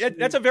 that's the thing.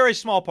 That's a very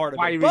small part of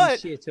it. But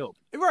shit up.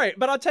 Right,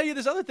 but I'll tell you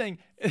this other thing.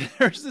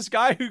 There's this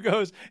guy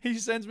he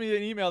sends me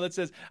an email that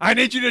says, I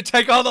need you to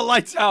take all the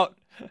lights out.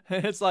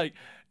 And it's like,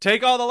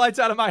 take all the lights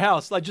out of my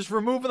house. Like, just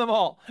remove them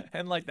all.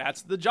 And, like,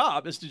 that's the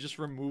job, is to just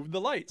remove the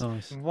lights.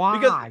 Nice. Why?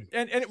 Because,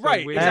 and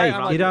right. weird. Exactly. Hey,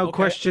 I'm like, you don't okay,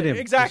 question him.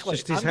 Exactly.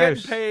 It's just his I'm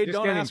house. getting paid. Just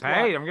Don't getting ask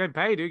paid. why. I'm getting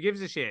paid. Who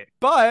gives a shit?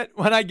 But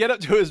when I get up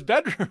to his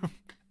bedroom,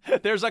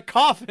 there's a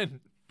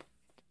coffin.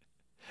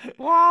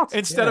 What?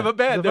 Instead of a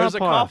bed, there's a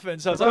coffin.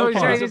 So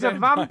it's he's a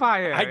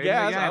vampire. I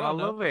guess. I don't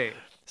know. love it.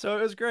 So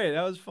it was great.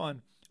 That was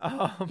fun.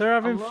 They're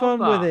having fun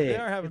with it.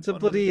 It's a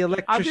bloody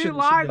electrician. I do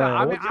like that.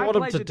 I mean, what do you want I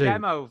them played to the do?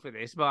 demo for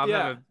this, but I've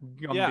never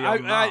gone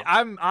beyond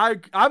that.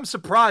 I'm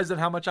surprised at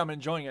how much I'm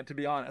enjoying it, to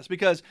be honest,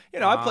 because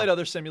I've played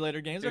other simulator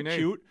games. They're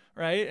cute,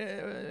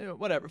 right?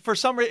 Whatever. For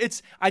some reason,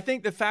 I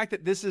think the fact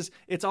that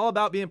it's all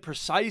about being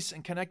precise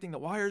and connecting the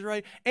wires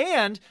right,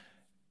 and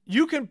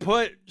you can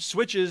put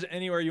switches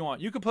anywhere you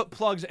want. You can put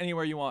plugs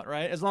anywhere you want,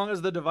 right? As long as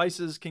the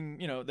devices can,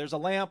 there's a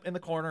lamp in the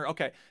corner.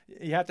 Okay,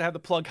 you have to have the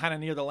plug kind of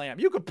near the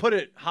lamp. You could put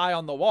it high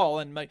on the wall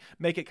and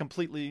make it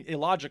completely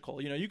illogical.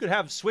 You could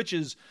have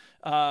switches,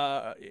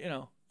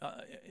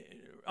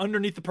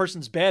 underneath the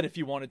person's bed if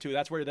you wanted to.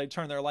 That's where they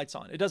turn their lights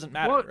on. It doesn't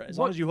matter, right? As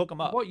long as you hook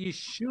them up. What you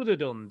should have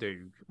done,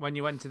 dude, when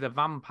you went to the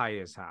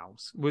vampire's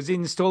house, was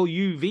install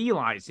UV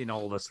lights in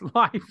all the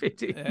light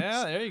fittings.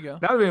 Yeah, there you go.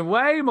 That would have been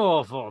way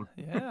more fun.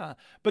 Yeah,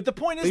 but the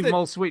point is Leave that them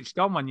all switched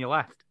on when you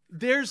left.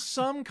 There's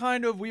some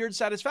kind of weird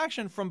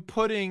satisfaction from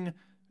putting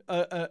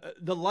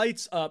the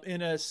lights up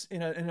in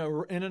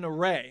an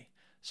array,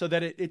 so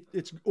that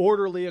it's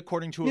orderly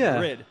according to a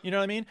grid. You know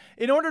what I mean?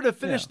 In order to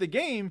finish the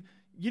game,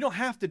 you don't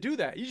have to do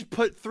that. You just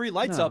put 3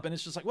 lights up, and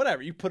it's just like,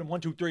 whatever. You put them 1,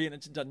 2, 3, and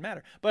it doesn't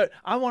matter. But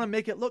I want to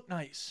make it look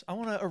nice. I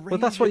want to arrange. Well,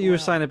 that's what you were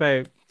saying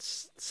about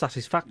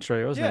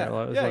Satisfactory, wasn't it?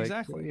 Like, it was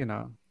exactly.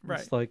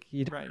 It's like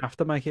you don't have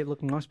to make it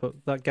look nice, but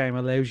that game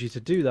allows you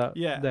to do that.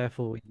 Yeah.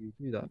 Therefore, you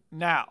do that.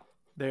 Now,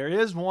 there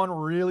is one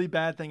really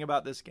bad thing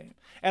about this game,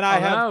 and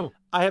I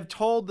have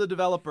told the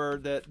developer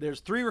that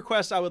there's 3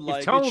 requests I would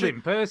like. You told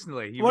him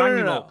personally. You rang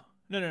him up.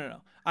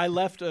 No. I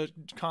left a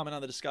comment on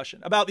the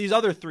discussion about these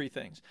other 3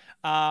 things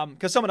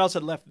because someone else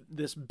had left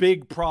this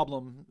big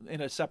problem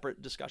in a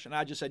separate discussion.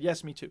 I just said,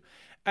 yes, me too.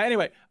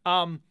 Anyway,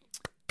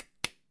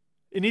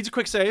 it needs a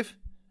quick save.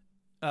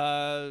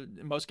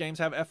 Most games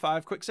have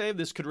F5 quick save.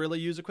 This could really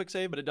use a quick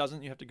save, but it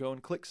doesn't. You have to go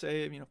and click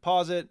save,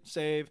 pause it,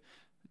 save,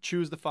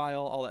 choose the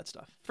file, all that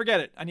stuff. Forget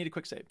it. I need a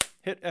quick save.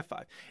 Hit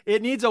F5.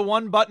 It needs a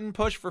 1-button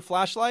push for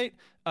flashlight.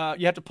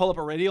 You have to pull up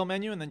a radial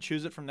menu and then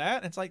choose it from that.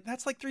 And it's like,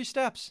 that's like 3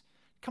 steps.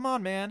 Come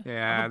on, man.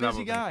 Yeah, I'm a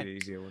busy guy. Make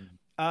it easier, wouldn't it?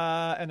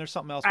 And there's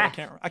something else, but I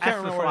can't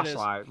remember what it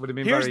is. Would have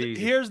been very easy.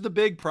 Here's the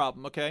big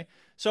problem, okay?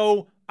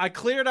 So I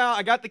cleared out,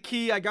 I got the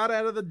key, I got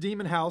out of the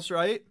demon house,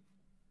 right?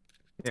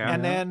 Yeah.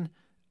 And then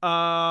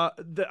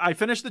I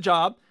finished the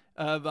job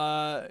of,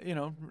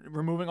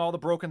 removing all the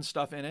broken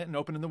stuff in it and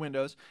opening the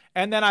windows.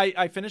 And then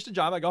I finished the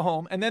job, I go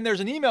home, and then there's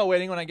an email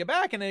waiting when I get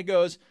back, and it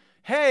goes,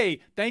 hey,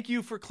 thank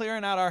you for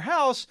clearing out our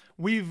house.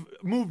 We've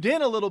moved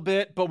in a little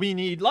bit, but we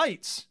need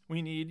lights.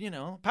 We need,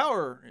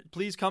 power.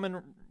 Please come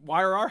and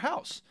wire our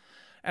house.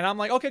 And I'm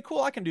like, okay,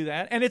 cool, I can do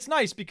that. And it's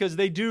nice because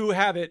they do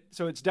have it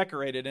so it's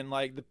decorated and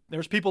like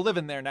there's people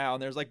living there now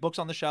and there's like books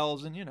on the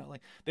shelves and like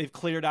they've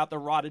cleared out the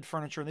rotted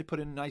furniture and they put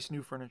in nice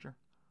new furniture.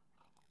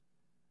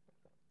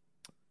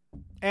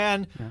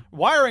 And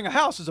wiring a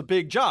house is a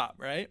big job,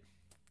 right?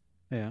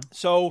 Yeah.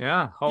 So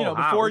whole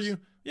before house.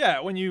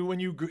 when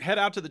you head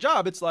out to the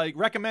job, it's like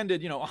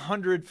recommended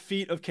 100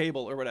 feet of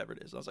cable or whatever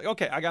it is. I was like,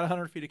 okay, I got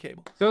 100 feet of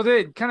cable. So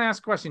can I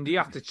ask a question? Do you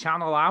have to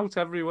channel out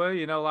everywhere?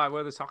 Like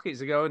where the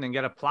sockets are going, and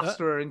get a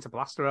plasterer in to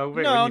plaster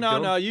over it?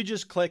 No. You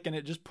just click and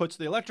it just puts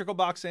the electrical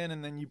box in,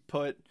 and then you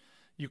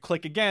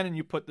click again and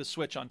you put the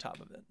switch on top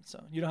of it.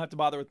 So you don't have to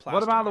bother with plaster.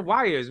 What about the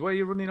wires? Where are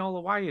you running all the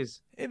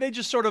wires? They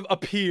just sort of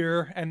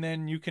appear, and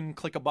then you can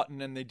click a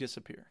button and they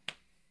disappear.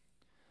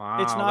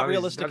 Wow, it's not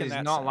realistic in that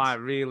sense. Not sense. like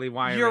really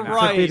wiring. You're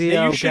right.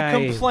 You should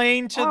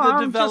complain to the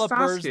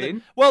developers.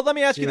 Well, let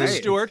me ask you this,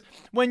 Stuart.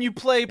 When you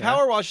play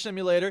Power Wash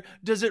Simulator,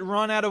 does it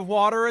run out of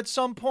water at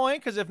some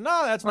point? Because if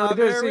not, that's not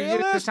very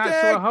realistic.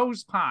 Attached to a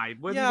hose pipe.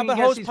 Yeah, but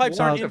hose pipes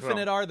aren't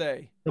infinite, are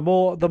they? The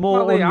more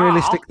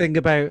unrealistic thing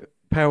about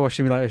Power Wash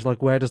Simulator is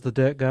like, where does the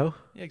dirt go?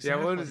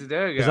 Exactly. Yeah, where does the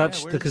dirt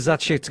go? Because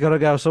that shit's got to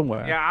go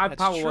somewhere. Yeah, I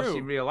power wash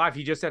in real life.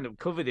 You just end up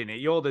covered in it.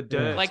 You're the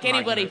dirt. Like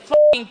anybody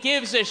fucking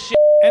gives a shit.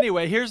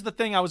 Anyway, here's the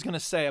thing I was going to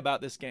say about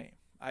this game.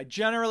 I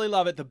generally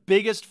love it. The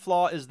biggest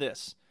flaw is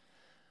this.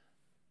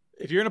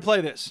 If you're going to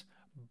play this,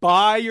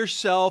 buy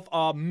yourself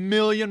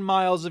 1,000,000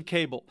 miles of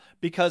cable.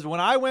 Because when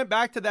I went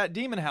back to that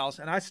demon house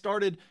and I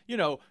started,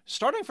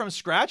 starting from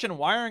scratch and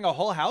wiring a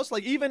whole house,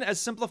 like even as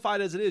simplified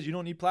as it is, you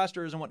don't need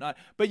plasters and whatnot,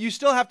 but you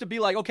still have to be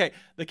like, okay,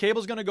 the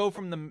cable's going to go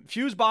from the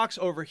fuse box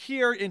over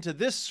here into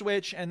this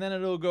switch, and then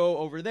it'll go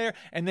over there,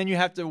 and then you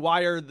have to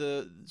wire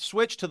the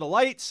switch to the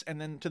lights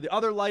and then to the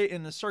other light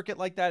in the circuit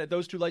like that. If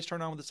those two lights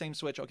turn on with the same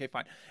switch, okay,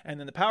 fine. And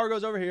then the power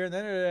goes over here, and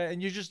then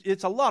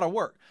it's a lot of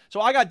work. So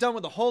I got done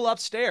with the whole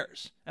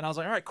upstairs, and I was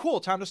like, all right, cool,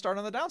 time to start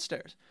on the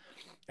downstairs.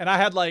 And I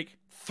had like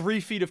 3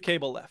 feet of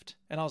cable left.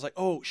 And I was like,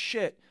 oh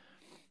shit.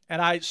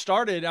 And I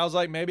was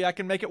like, maybe I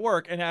can make it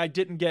work. And I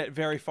didn't get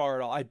very far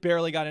at all. I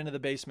barely got into the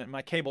basement.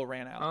 My cable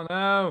ran out. Oh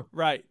no.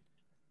 Right.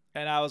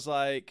 And I was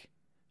like,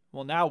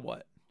 well, now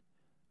what?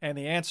 And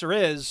the answer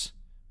is,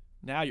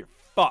 now you're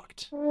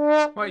fucked.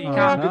 What, you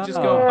can't just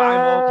go buy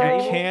more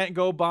cable? You can't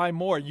go buy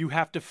more. You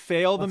have to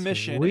fail the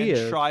mission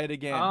and try it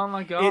again. Oh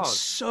my God. It's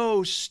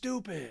so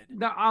stupid.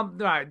 No,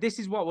 right, this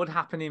is what would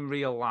happen in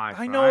real life.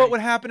 I know what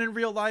would happen in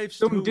real life.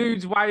 Some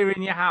dude's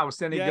wiring your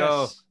house and he'd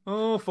go,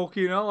 oh,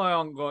 fucking hell, I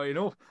ain't got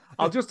enough.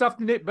 I'll just have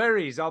to nip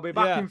berries. I'll be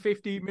back in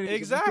 15 minutes.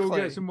 Exactly. Go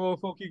get some more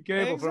fucking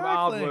cable from a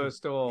hardware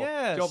store.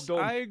 Yes, job done.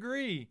 I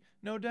agree.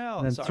 No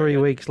doubt. And then 3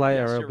 weeks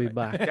later, I'll be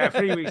back. Yeah,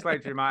 3 weeks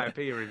later, he might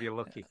appear if you're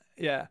lucky.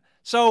 Yeah.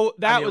 So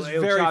that was he'll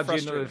very charge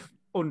frustrating.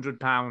 You another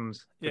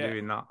 £100 for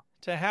doing that.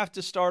 To have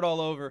to start all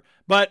over.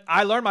 But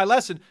I learned my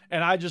lesson,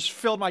 and I just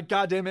filled my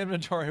goddamn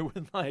inventory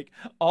with like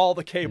all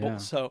the cable. Yeah.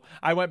 So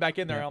I went back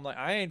in there, and I'm like,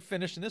 I ain't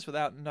finishing this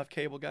without enough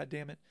cable,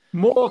 goddammit.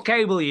 More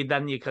cable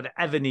than you could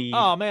ever need.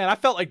 Oh man, I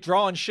felt like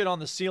drawing shit on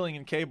the ceiling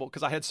in cable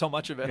because I had so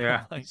much of it.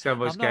 Yeah, like, so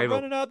much I'm not cable.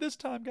 running out this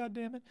time,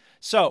 goddammit.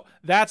 So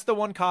that's the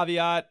one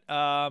caveat.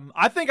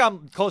 I think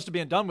I'm close to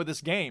being done with this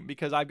game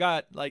because I've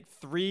got like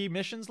 3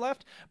 missions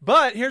left.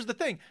 But here's the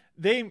thing.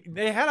 They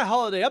had a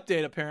holiday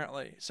update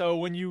apparently. So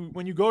when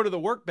you go to the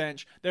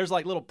workbench, there's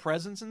like little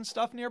presents and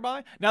stuff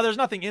nearby. Now there's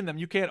nothing in them.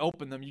 You can't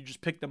open them. You just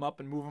pick them up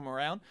and move them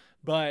around.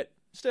 But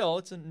still,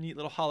 it's a neat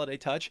little holiday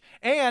touch.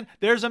 And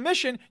there's a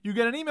mission. You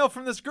get an email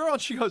from this girl,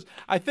 and she goes,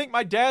 I think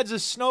my dad's a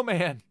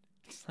snowman.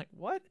 It's like,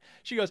 what?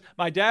 She goes,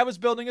 my dad was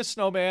building a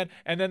snowman,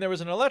 and then there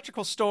was an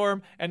electrical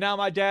storm, and now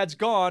my dad's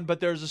gone, but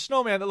there's a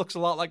snowman that looks a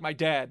lot like my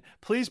dad.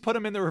 Please put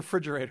him in the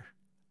refrigerator.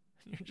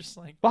 You're just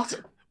like,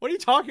 what? What are you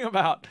talking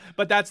about?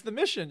 But that's the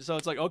mission. So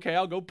it's like, okay,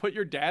 I'll go put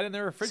your dad in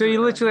the refrigerator. So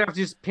you literally have to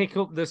just pick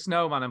up the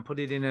snowman and put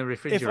it in a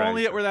refrigerator. If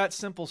only it were that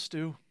simple,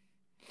 Stu.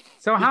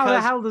 So how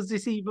the hell does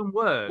this even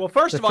work? Well,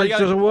 first of all, the fridge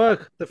doesn't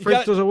work. The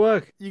fridge doesn't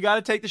work. You got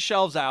to take the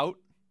shelves out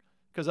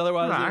because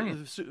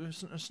otherwise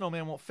the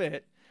snowman won't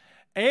fit.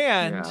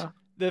 And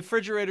the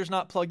refrigerator's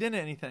not plugged into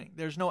anything.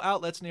 There's no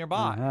outlets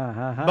nearby.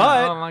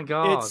 But oh my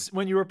God. It's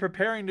when you were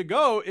preparing to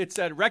go, it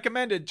said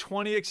recommended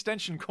 20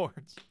 extension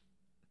cords.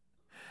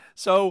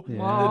 So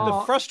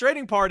the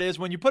frustrating part is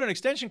when you put an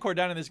extension cord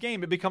down in this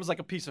game, it becomes like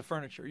a piece of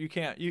furniture. You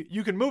can't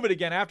you can move it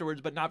again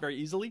afterwards, but not very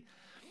easily.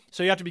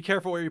 So you have to be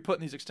careful where you're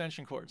putting these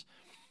extension cords.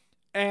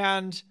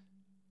 And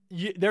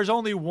there's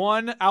only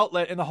one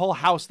outlet in the whole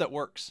house that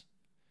works.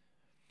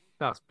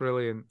 That's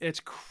brilliant.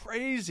 It's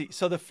crazy.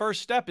 So the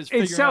first step is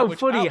figuring out It's so which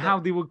funny outlet. how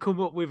they would come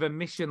up with a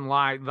mission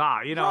like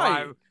that. You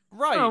know,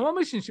 Right. Oh, what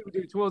mission should we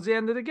do towards the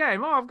end of the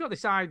game? Oh, I've got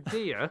this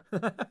idea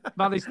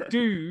about this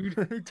dude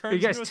who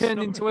gets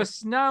turned into a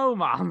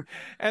snowman.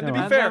 And to be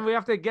fair, we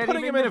have to get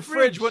putting him in the a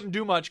fridge wouldn't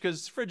do much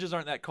because fridges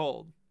aren't that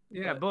cold.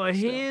 Yeah, but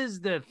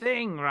here's the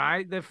thing,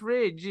 right? The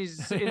fridge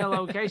is in a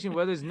location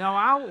where there's no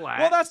outlet.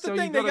 Well, that's the so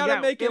thing. you've They got to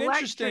get make it electric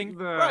interesting,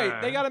 there.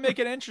 right? They got to make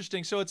it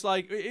interesting. So it's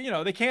like,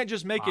 they can't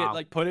just make it Wow.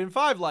 like put in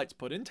 5 lights,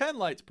 put in 10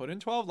 lights, put in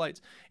 12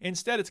 lights.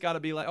 Instead, it's got to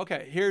be like,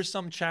 okay, here's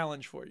some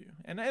challenge for you,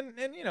 and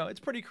it's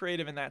pretty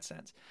creative in that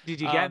sense. Did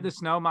you get the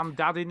snowman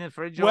dad in the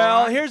fridge? Well,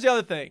 all right? here's the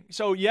other thing.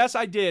 So yes,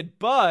 I did,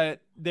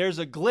 but there's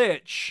a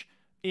glitch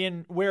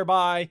in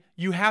whereby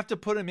you have to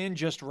put them in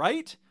just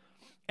right.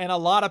 And a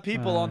lot of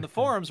people on the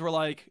forums were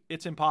like,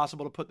 it's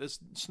impossible to put this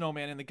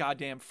snowman in the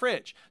goddamn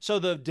fridge. So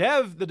the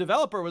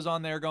developer was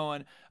on there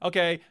going,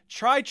 okay,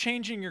 try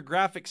changing your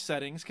graphics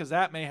settings because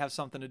that may have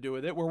something to do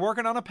with it. We're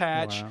working on a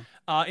patch.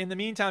 Wow. In the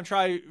meantime,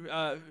 try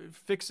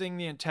fixing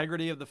the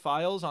integrity of the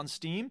files on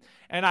Steam.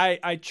 And I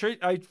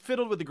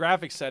fiddled with the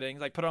graphics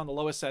settings. I put it on the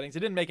lowest settings.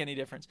 It didn't make any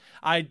difference.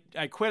 I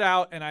quit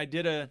out and I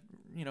did a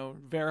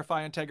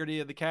verify integrity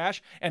of the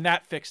cache, and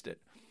that fixed it.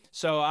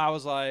 So I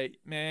was like,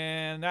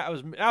 man, that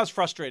was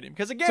frustrating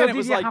because again, it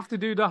was did you like have to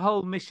do the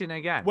whole mission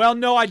again? Well,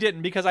 no, I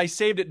didn't because I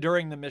saved it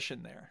during the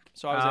mission there.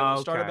 So I was able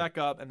to start it Okay. back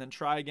up and then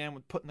try again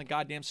with putting the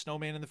goddamn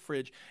snowman in the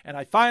fridge. And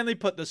I finally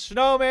put the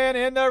snowman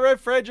in the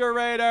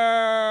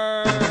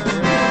refrigerator.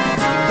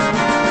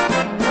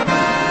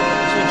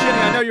 So, Ginny,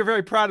 I know you're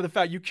very proud of the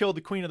fact you killed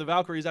the Queen of the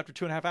Valkyries after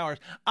 2.5 hours.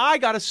 I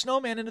got a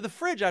snowman into the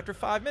fridge after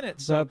 5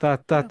 minutes. So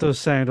That does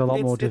sound a lot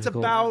more it's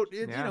difficult. about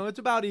it's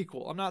about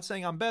equal. I'm not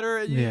saying I'm better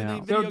at Yeah.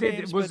 video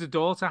games. Was but- the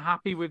daughter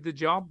happy with the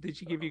job? Did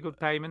she give you good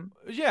payment?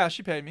 Yeah,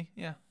 she paid me.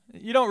 Yeah.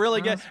 You don't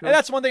really get, that's and good.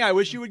 that's one thing I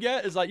wish you would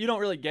get is like you don't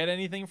really get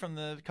anything from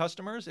the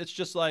customers. It's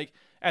just like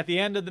at the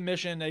end of the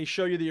mission, they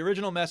show you the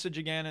original message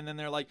again, and then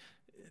they're like,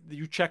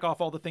 you check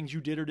off all the things you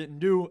did or didn't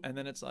do, and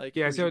then it's like,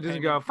 Yeah, here's so your it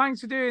doesn't payment. go,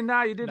 thanks for doing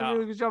that. You did a No.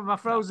 really good job. My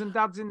frozen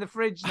dad's in the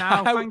fridge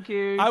now. Thank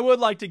you. I would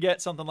like to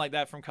get something like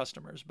that from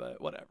customers, but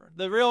whatever.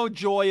 The real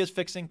joy is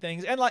fixing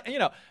things, and like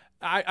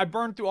I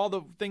burned through all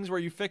the things where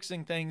you're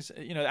fixing things,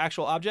 the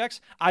actual objects.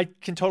 I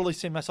can totally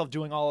see myself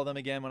doing all of them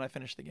again when I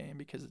finish the game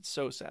because it's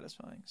so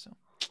satisfying. So.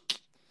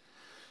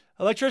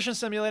 Electrician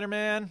Simulator,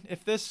 man.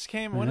 If this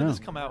came, when did this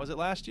come out? Was it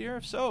last year?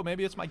 If so,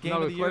 maybe it's my game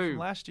Not of a the year clue. from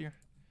last year.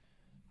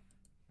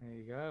 There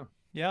you go.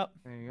 Yep.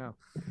 There you go.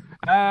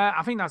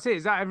 I think that's it.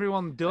 Is that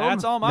everyone done?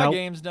 That's all my Nope.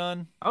 games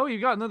done. Oh, you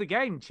got another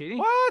game, Chitty.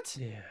 What?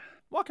 Yeah.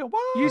 Waka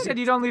what? You said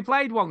you'd only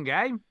played one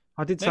game.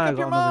 I did Make say I up got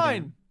your another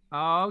mind. game.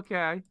 Oh,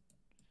 okay.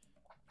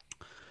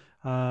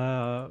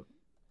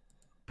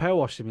 Power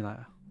Wash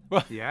Simulator.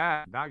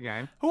 Yeah, that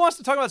game. Who wants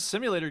to talk about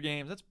simulator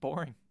games? That's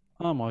boring.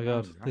 Oh my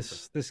god, exactly.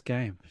 this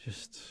game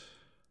just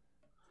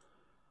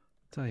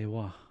tell you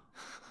what,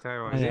 Tell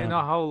you what, is it Yeah. in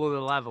a whole other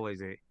level, is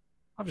it?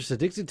 I'm just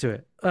addicted to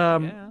it.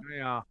 Yeah.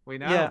 Yeah, we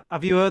know. Yeah,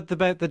 have you heard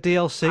about the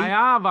DLC? I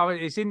have.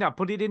 It's in there.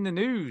 Put it in the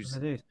news.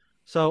 It is.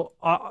 So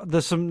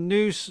there's some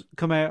news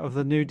come out of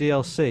the new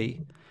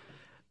DLC,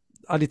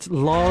 and it's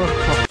Lara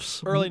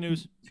Croft's Early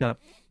news. Yeah,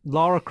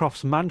 Lara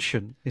Croft's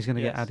mansion is going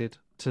to get Yes. added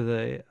to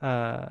the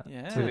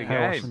Yeah. to the The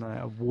Power Wash game.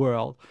 Simulator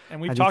world.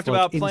 And we've And talked it's, like,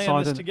 about playing inside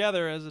this and-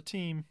 together as a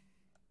team.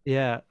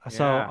 Yeah,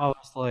 so Yeah. I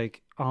was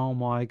like, oh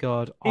my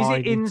god, Is I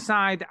it need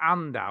inside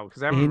and out?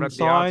 Because I haven't read the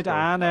inside article.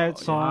 and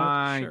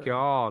outside? My Sure.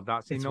 God,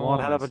 that's It's enormous. one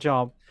hell of a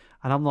job.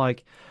 And I'm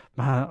like,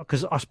 man,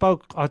 because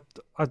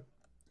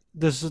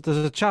there's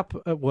a chap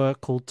at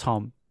work called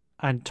Tom,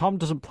 and Tom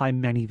doesn't play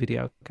many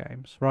video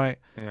games, right?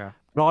 Yeah.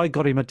 But I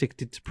got him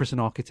addicted to Prison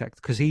Architect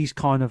because he's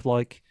kind of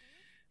like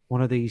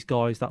one of these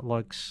guys that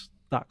likes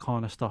that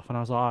kind of stuff. And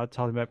I was like, I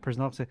told him about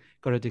Prison Architect,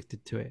 got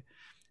addicted to it.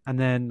 And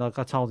then like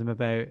I told him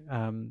about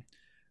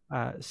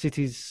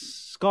Cities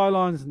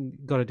Skylines and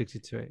got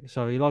addicted to it.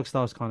 So he likes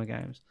those kind of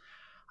games.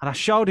 And I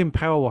showed him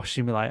Power Wash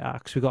Simulator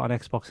because we got an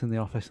Xbox in the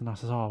office, and I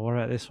said, "Oh, what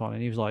about this one?"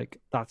 And he was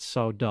like, "That's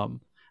so dumb."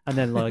 And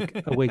then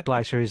like a week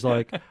later, he's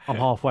like, "I'm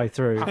halfway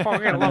through." I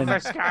fucking And love then-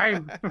 this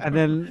game. And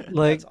then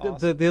like That's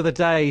awesome. the other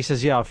day, he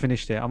says, "Yeah, I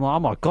finished it." I'm like, "Oh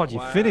my god, you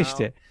finished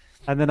Wow. it!"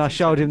 And then I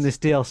showed him this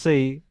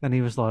DLC, and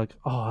he was like,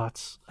 "Oh,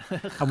 that's."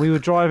 And we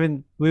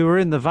were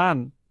in the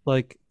van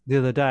like the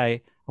other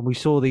day, and we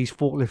saw these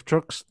forklift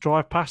trucks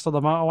drive past on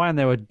the motorway, and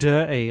they were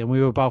dirty, and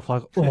we were both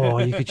like, "Oh,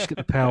 you could just get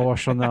the power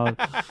wash on those."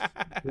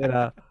 You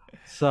know?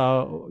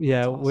 So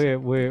yeah,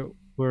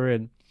 we're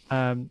in.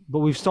 But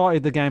we've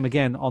started the game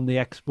again on the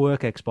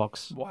work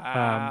Xbox.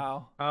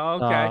 Wow.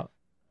 Okay.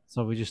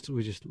 So we just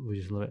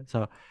love it.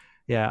 So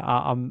yeah,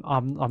 I'm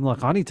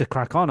like, I need to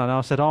crack on, and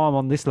I said, "Oh, I'm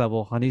on this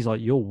level," and he's like,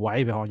 "You're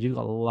way behind. You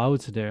got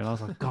loads to do." And I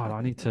was like, "God,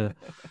 I need to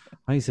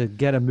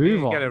get a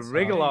move on." Get a So-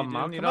 wriggle on, you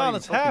man. do. You're Come not on, even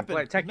let's fucking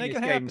happen. taking Make this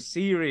it game happen.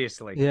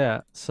 seriously.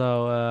 Yeah,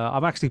 so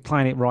I'm actually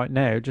playing it right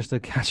now just to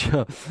catch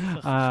up.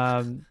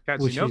 Catching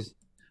Which up. is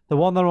the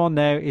one that I'm on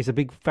now is a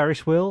big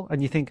Ferris wheel,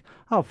 and you think,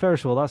 oh,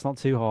 Ferris wheel, that's not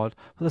too hard.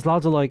 But there's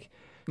loads of like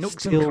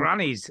Nooks and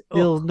crannies.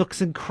 little nooks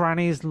and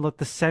crannies, and like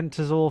the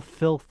center's all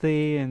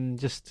filthy, and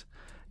just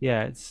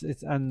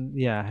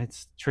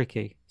it's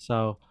tricky.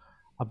 So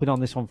I've been on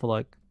this one for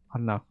like, I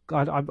don't know.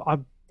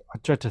 I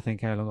dread to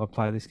think how long I'll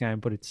play this game,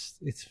 but it's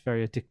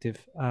very addictive.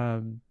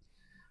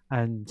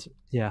 And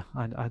yeah,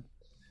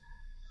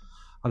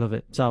 I love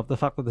it. So the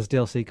fact that there's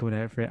DLC coming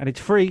out for it, and it's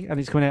free, and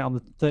it's coming out on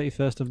the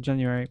 31st of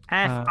January.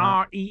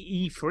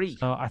 FREE free.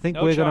 So I think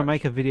No we're going to charge.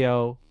 make a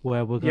video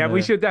where we're going to... Yeah,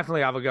 we should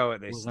definitely have a go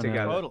at this We're gonna-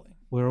 together. Totally.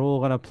 We're all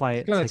going to play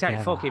it It's going to together.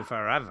 take fucking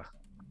forever.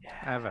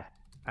 Ever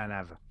and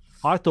ever.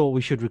 I thought we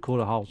should record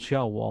a whole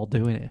show while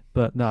doing it,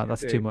 but no,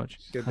 that's do. too much.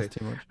 Should That's do.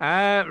 too much.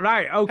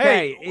 Right,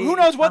 okay. Hey, who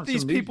knows what Have some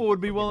these news. people would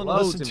be willing to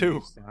Loads listen of to?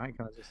 news tonight,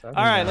 can I just say? All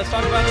right, let's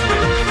talk about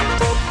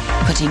the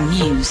news. Putting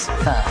news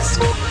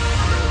first.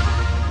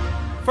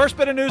 First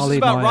bit of news I'll is leave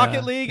about my,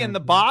 Rocket League and the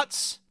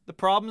bots, the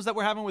problems that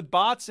we're having with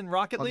bots in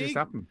Rocket What League. just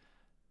happened?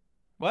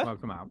 What?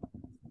 Welcome out.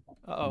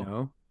 Uh-oh.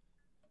 No.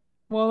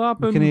 What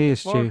happened? We can hear you,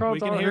 Well, I Stu. can't We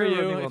can hear hear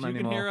you anyone if you can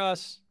anymore. hear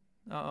us.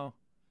 Uh-oh.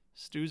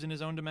 Stu's in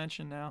his own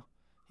dimension now.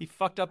 He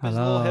fucked up his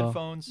little Hello.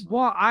 headphones.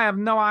 What? I have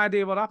no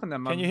idea what happened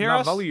then. Can you hear my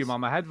us? volume on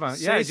my headphones.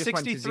 Say Yeah, it just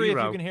went to 63 if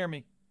zero. you can hear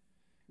me.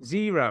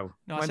 Zero.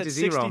 No, I went said to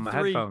zero on my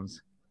 63.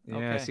 headphones. Yeah,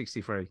 Okay.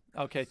 63.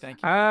 Okay, thank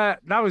you. That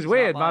was He's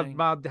weird. not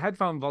My lying.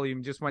 headphone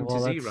volume just went Well,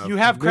 to let's- zero. You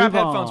have crap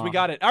Move headphones. We on.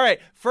 got it. All right.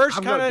 First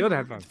I've got good kind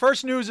headphones. of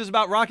first news is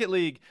about Rocket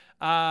League.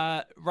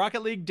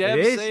 Rocket League devs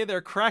is? say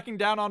they're cracking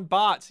down on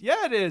bots.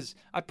 Yeah, it is.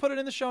 I put it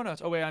in the show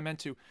notes. Oh wait, I meant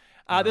to.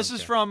 This is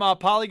okay. from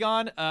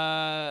Polygon.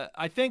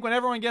 I think when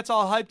everyone gets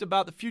all hyped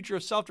about the future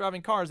of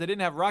self-driving cars, they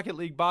didn't have Rocket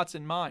League bots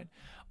in mind.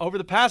 Over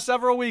the past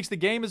several weeks, the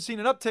game has seen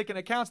an uptick in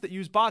accounts that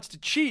use bots to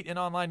cheat in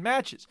online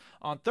matches.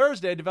 On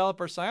Thursday,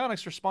 developer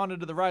Psyonix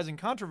responded to the rising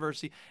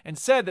controversy and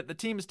said that the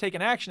team has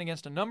taken action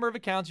against a number of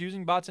accounts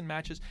using bots in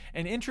matches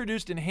and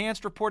introduced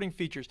enhanced reporting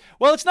features.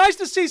 Well, it's nice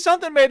to see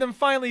something made them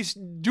finally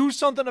do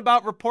something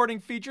about reporting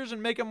features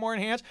and make them more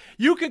enhanced.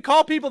 You can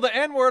call people the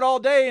N-word all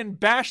day and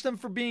bash them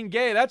for being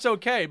gay. That's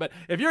okay. But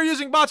if you're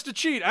using bots to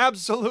cheat,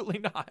 absolutely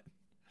not.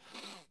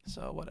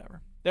 So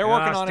whatever. They're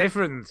working on it.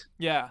 Different.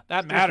 Yeah,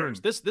 that It's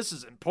matters. different. This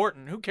is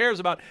important. Who cares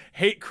about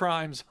hate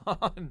crimes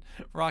on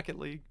Rocket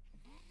League?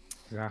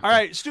 Exactly. All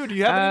right, Stu, do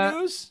you have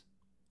any news?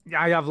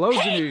 I have loads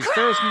of news.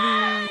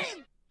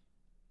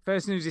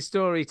 First news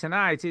story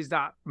tonight is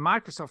that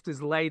Microsoft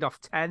has laid off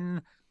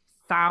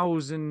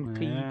 10,000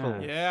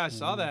 people. Yeah, I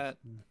saw that.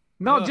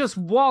 Not Ugh. just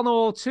one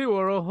or two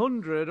or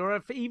 100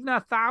 or even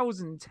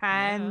 1,000.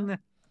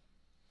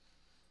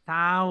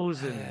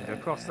 10,000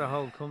 across the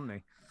whole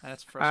company.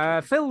 That's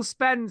frustrating.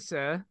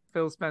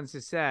 Phil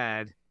Spencer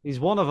said He's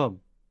one of them.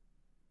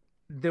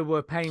 there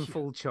were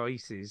painful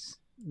choices.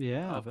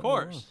 Yeah, Of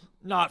course.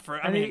 Not for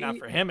And not he-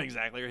 for him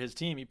exactly or his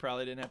team. He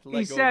probably didn't have to let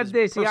He go said of his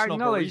this. He personal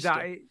acknowledged barista.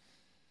 that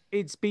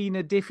it's been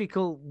a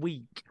difficult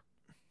week.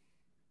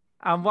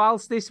 And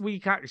whilst this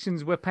week's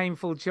actions were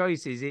painful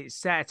choices, it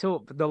set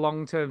up the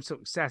long-term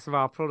success of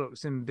our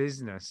products and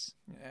business.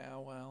 Yeah,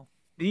 well.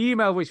 The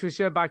email, which was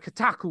shared by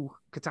Kotaku,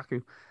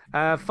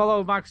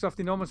 followed Microsoft's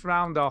enormous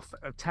round-off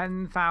of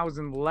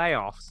 10,000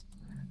 layoffs,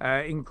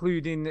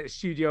 including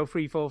Studio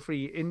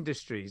 343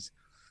 Industries.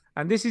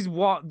 And this is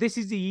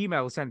the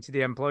email sent to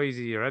the employees.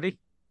 Are you ready?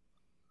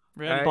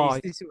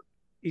 Ready?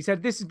 He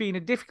said, this has been a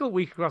difficult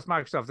week across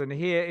Microsoft and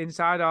here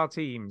inside our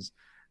teams.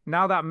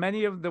 Now that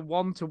many of the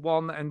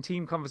one-to-one and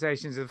team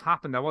conversations have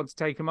happened, I want to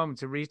take a moment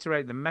to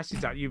reiterate the message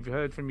that you've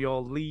heard from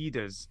your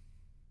leaders.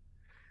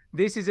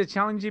 This is a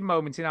challenging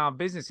moment in our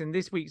business, and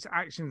this week's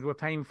actions were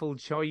painful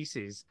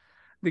choices.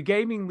 The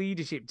gaming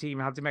leadership team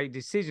had to make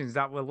decisions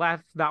that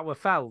were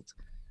felt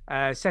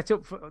set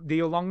up for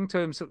the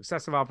long-term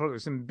success of our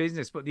products and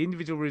business, but the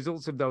individual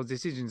results of those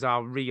decisions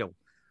are real.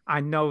 I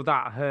know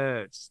that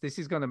hurts. This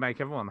is going to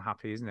make everyone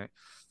happy, isn't it?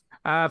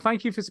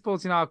 Thank you for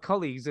supporting our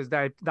colleagues as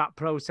that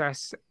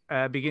process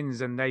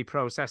begins and they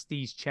process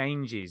these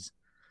changes.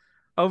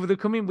 Over the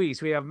coming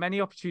weeks, we have many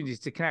opportunities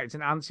to connect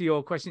and answer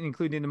your questions,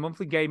 including the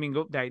monthly gaming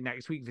update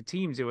next week for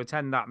teams who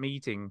attend that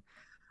meeting.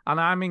 And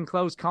I'm in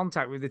close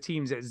contact with the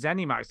teams at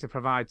ZeniMax to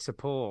provide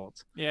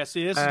support. Yeah,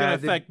 see, this is going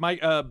to affect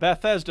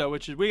Bethesda,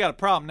 which is we got a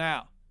problem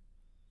now.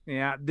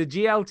 Yeah, the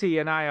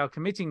GLT and I are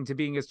committing to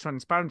being as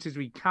transparent as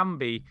we can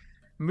be.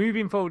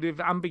 Moving forward with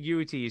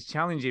ambiguity is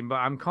challenging, but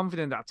I'm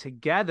confident that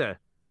together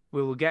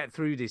we will get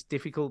through this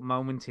difficult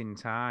moment in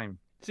time.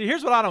 See,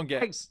 here's what I don't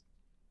get.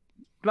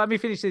 Let me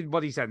finish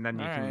what he said, and then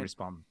you can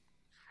respond.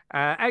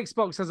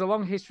 Xbox has a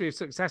long history of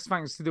success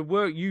thanks to the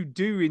work you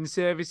do in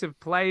service of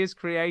players,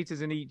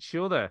 creators, and each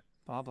other.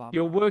 Blah, blah, blah.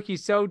 Your work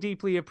is so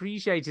deeply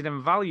appreciated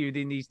and valued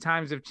in these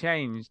times of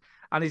change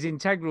and is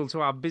integral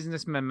to our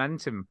business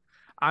momentum.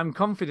 I'm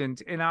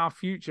confident in our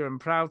future and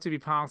proud to be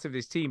part of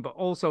this team, but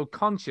also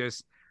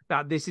conscious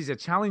that this is a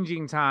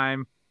challenging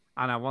time,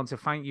 and I want to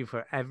thank you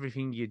for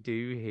everything you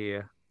do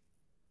here.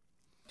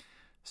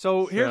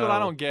 So here's what I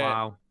don't get.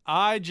 Wow.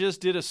 I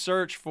just did a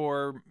search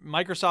for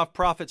Microsoft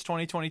Profits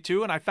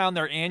 2022, and I found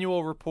their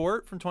annual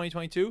report from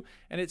 2022.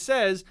 And it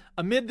says,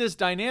 amid this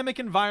dynamic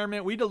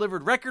environment, we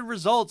delivered record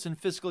results in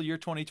fiscal year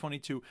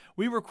 2022.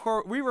 We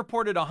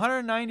reported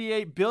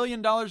 $198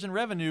 billion in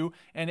revenue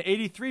and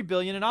 $83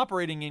 billion in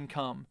operating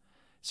income.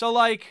 So,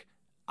 like,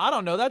 I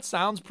don't know. That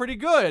sounds pretty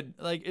good.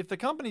 Like, if the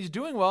company's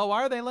doing well,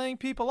 why are they laying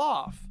people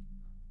off?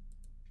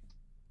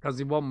 Because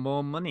they want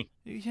more money.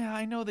 Yeah,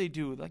 I know they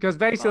do. Because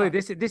basically,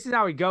 this is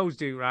how it goes,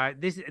 dude. Right?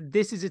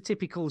 This is a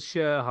typical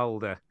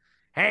shareholder.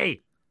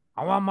 hey,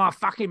 I want my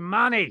fucking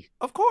money.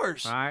 Of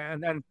course. Right.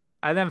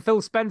 And then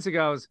Phil Spencer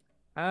goes,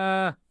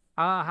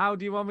 how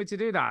do you want me to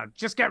do that?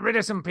 Just get rid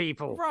of some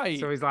people. Right.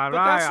 So he's like, but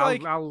right, that's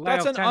like I'll lay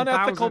that's off an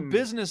unethical 10,000.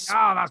 business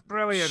Oh, that's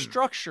brilliant.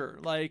 structure.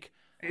 Like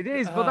it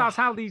is, but that's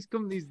how these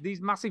companies, these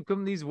massive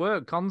companies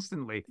work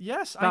constantly.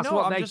 Yes, That's I know.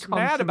 what I'm they just mad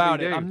constantly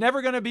about it. do. I'm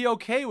never going to be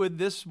okay with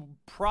this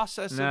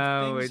process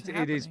No, of things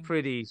it is happening.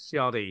 pretty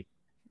shoddy.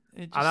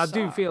 It just And I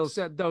do feel sucks.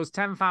 that those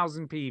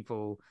 10,000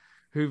 people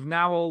who've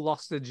now all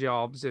lost their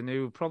jobs and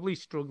who are probably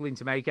struggling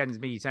to make ends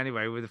meet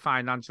anyway with the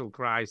financial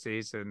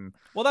crisis and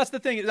Well, that's the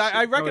thing.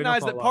 I going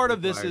recognize up that all part over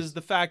of the this place. is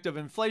the fact of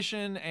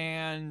inflation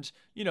and,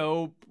 you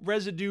know,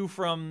 residue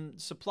from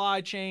supply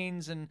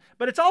chains,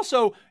 but it's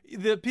also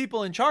the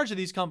people in charge of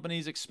these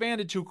companies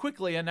expanded too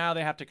quickly and now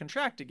they have to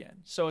contract again.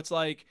 So it's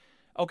like,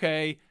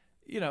 okay,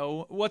 you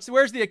know,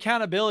 where's the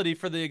accountability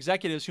for the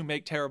executives who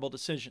make terrible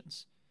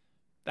decisions?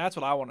 That's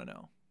what I want to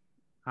know.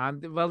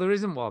 And well, there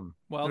isn't one.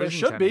 Well, There there isn't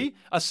should any. be.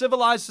 A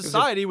civilized There's a-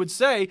 society would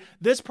say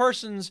this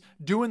person's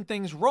doing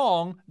things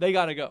wrong. They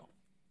got to go.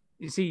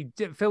 You see,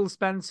 Phil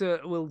Spencer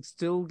will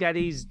still get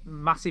his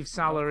massive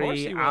salary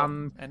he will.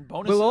 And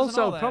bonuses will and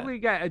also all that. probably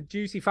get a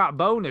juicy fat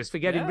bonus for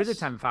getting rid of Yes.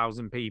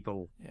 10,000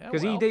 people. Yeah,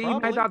 Because well, he made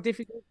probably. that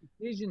difficult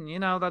decision, you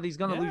know, that he's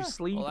going to Yeah, lose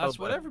sleep. well, that's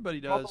over. what everybody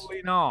does.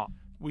 Probably not.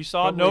 We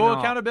saw Probably no not.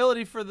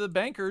 accountability for the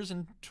bankers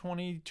in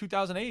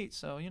 2008,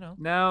 so, you know.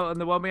 No, and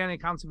there won't be any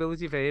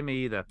accountability for him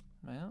either.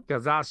 Well,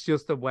 Because that's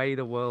just the way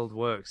the world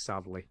works,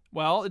 sadly.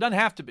 well, it doesn't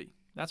have to be.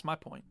 That's my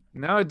point.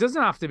 No, it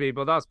doesn't have to be,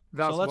 but that's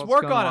So let's what's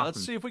work gonna on it. happen.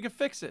 Let's see if we can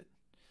fix it.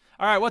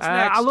 All right, what's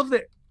next?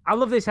 I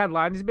love this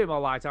headline. It's a bit more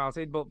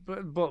light-hearted, but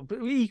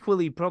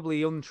equally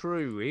probably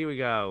untrue. Here we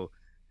go.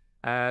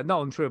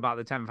 Not untrue about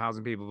the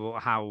 10,000 people, but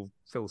how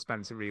Phil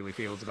Spencer really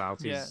feels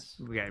about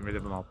Yes. getting rid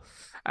of them all.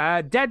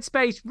 Dead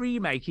Space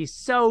remake is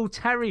so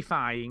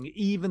terrifying,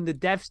 even the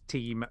devs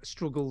team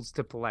struggles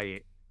to play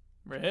it.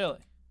 Really?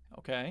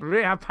 Okay.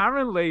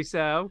 Apparently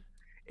so.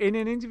 In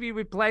an interview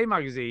with Play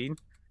Magazine,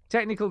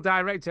 technical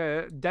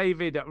director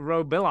David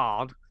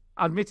Robillard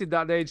admitted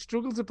that they'd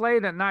struggled to play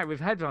it at night with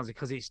headphones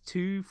because it's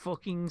too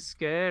fucking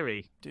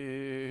scary.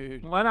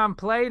 Dude. When I'm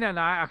playing at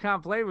night, I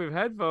can't play with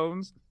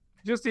headphones.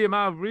 Just the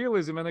amount of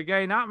realism and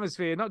again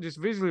atmosphere, not just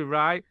visually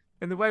right,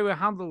 in the way we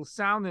handle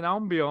sound and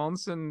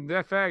ambience and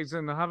effects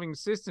and having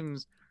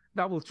systems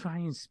that will try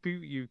and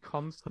spook you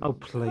constantly. Oh,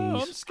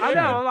 please. I'm scared.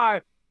 I know, I'm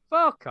like,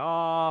 fuck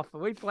off.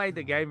 We played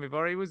the game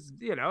before. It was,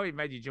 you know, it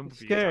made you jump.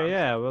 It's a few scary, times.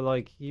 yeah. Well,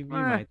 like, you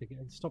Eh. made the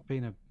game. Stop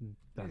being a.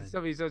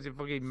 Stop being such a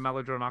fucking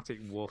melodramatic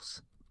wuss,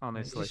 It's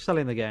honestly. just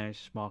selling the game, it's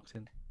just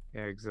marketing.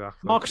 Yeah,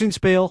 exactly. Marketing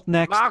spiel,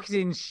 next.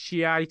 Marketing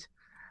shite.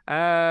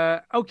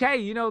 Okay,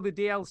 you know the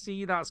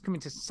DLC that's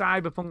coming to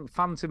Cyberpunk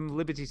Phantom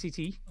Liberty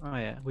City Oh,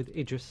 yeah, with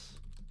Idris.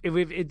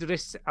 with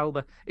Idris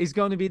Elba is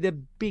going to be the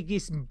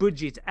biggest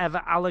budget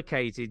ever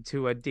allocated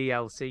to a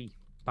DLC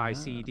by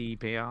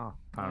CDPR. How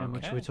Apparently.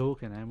 much are we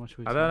talking? How much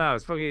are we I don't know.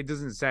 It's fucking. It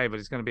doesn't say, but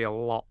it's going to be a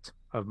lot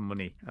of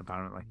money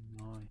apparently.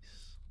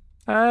 Nice.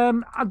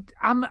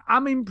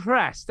 I'm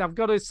impressed. I've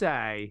got to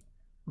say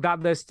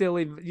that they're still,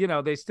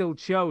 they still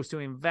chose to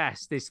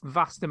invest this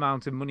vast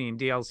amount of money in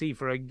DLC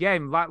for a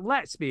game. Like,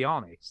 let's be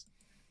honest,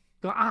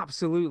 got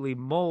absolutely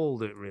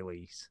mauled at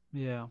release.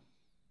 Yeah.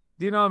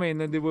 Do you know what I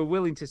mean? And they were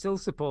willing to still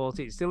support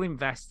it, still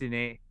invest in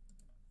it.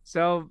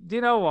 So, do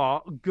you know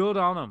what? Good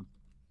on them.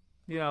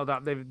 You know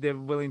that they're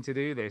willing to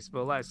do this,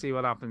 but let's see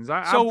what happens.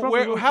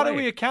 So how do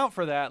we account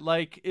for that?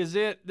 Like, is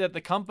it that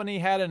the company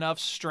had enough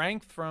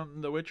strength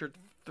from The Witcher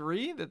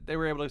 3 that they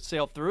were able to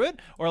sail through it,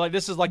 or like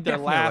this is like their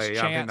last Definitely,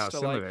 I think chance that's to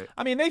some of like? it.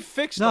 I mean, they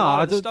fixed a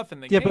lot of the stuff in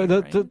the game. Yeah,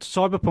 but right? the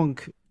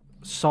Cyberpunk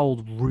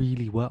sold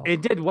really well.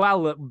 It did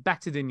well,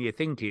 better than you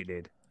think it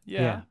did.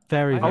 Yeah,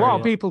 very, A very lot well.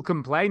 of people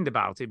complained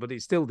about it, but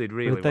it still did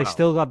really But they well.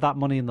 still got that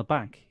money in the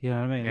bank. You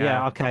know what I mean? Yeah.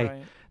 Yeah, okay.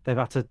 Right. They've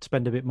had to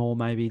spend a bit more,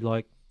 maybe,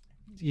 like,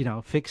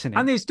 fixing it.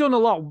 And it's done a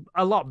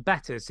lot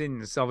better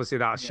since obviously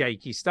that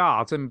shaky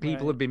start, and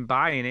people have been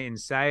buying it in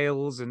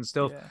sales and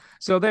stuff. Yeah.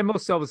 So they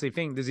must obviously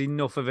think there's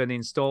enough of an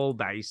install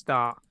base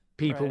that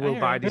people Right, I will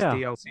hear buy you. this Yeah.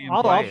 DLC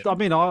and play it. I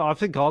mean, I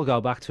think I'll go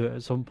back to it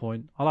at some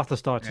point. I'll have to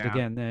start it Yeah.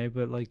 again now,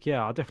 but like,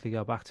 yeah, I'll definitely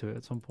go back to it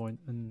at some point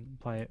and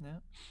play it. Yeah.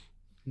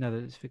 Now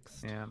that it's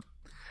fixed.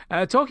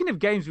 Yeah. Talking of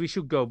games we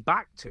should go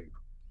back to.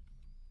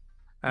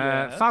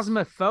 Yes.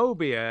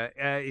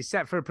 Phasmophobia is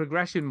set for a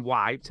progression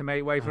wipe to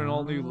make way for an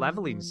all-new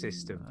leveling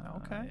system.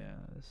 Okay.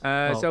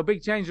 So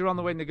big changes are on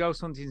the way in the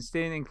ghost hunting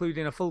scene,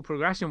 including a full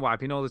progression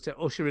wipe in order to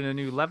usher in a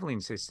new leveling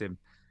system.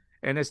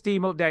 In a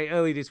Steam update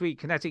early this week,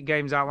 Kinetic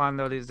Games outlined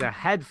that it's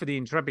ahead for the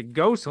intrepid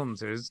ghost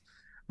hunters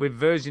with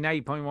version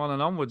 8.1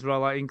 and onwards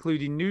rollout,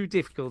 including new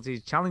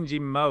difficulties,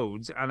 challenging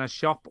modes, and a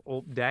shop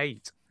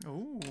update.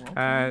 Ooh,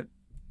 okay.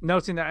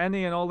 Noting that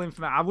any and all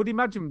information, I would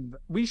imagine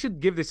we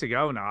should give this a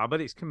go now, but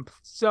it's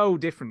so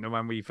different than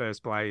when we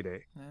first played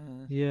it.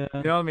 Yeah.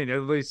 You know what I mean?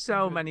 There's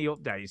so many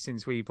updates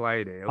since we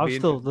played it. It'll I'm be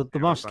still interesting the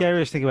to most see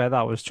scariest thing about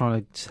that was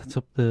trying to set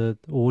up the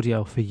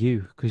audio for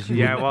you because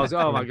Yeah, it was.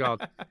 Oh my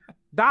god,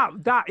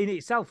 that in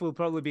itself will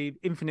probably be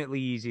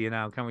infinitely easier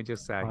now. Can we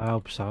just say? I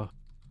hope so.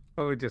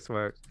 Oh, it just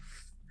works.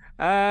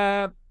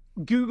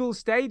 Google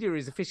Stadia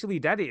is officially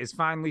dead. It is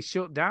finally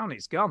shut down.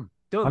 It's gone.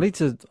 Done. I need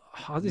to.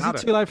 Is it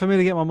too late for me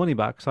to get my money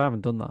back? Because I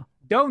haven't done that.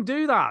 Don't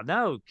do that.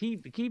 No,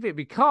 keep it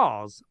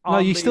because. No,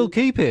 you still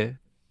keep it.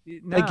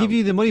 No. They give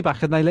you the money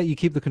back and they let you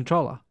keep the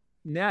controller.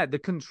 Yeah, the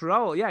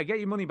control. Yeah, get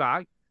your money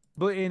back.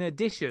 But in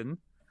addition,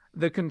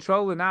 the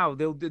controller now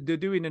they're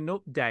doing an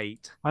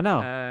update. I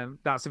know.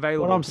 That's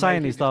available. What I'm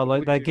saying is though,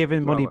 like they're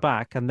giving money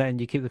back and then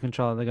you keep the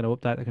controller. They're going to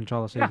update the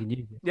controller so you can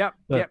use it.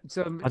 Yep.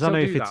 So I don't know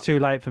if it's too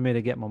late for me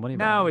to get my money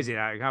back. No, is it?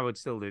 I would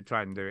still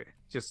try and do it.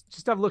 Just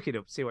have a look it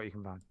up, see what you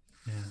can find.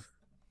 Yeah.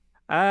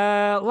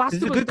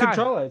 It's a good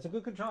controller. It's a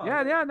good controller.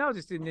 Yeah. No,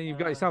 just you've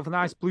got yourself a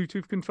nice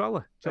Bluetooth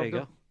controller. There you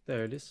go.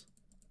 There it is.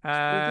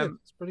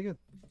 It's pretty good.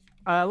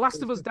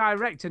 Last of Us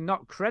director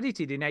not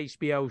credited in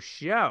HBO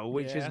show,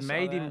 which has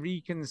made him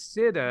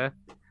reconsider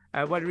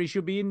whether he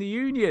should be in the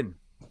union.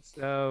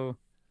 So,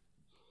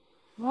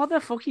 what the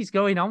fuck is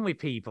going on with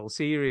people?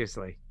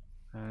 Seriously.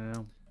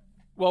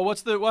 Well,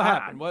 what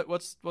happened?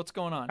 What's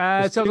going on?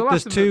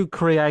 There's two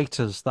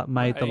creators that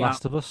made The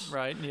Last of Us.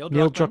 Right, Neil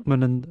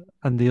Druckmann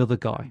and the other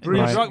guy.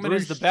 Neil Druckmann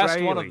is the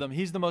best one of them.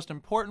 He's the most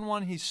important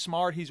one. He's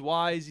smart. He's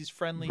wise. He's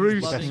friendly.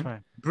 He's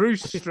loving.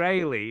 Bruce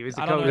Straley was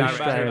the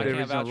co-director of the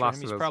original Last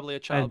of Us. He's probably a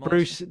child And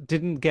Bruce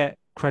didn't get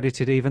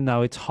credited, even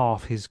though it's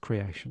half his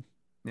creation.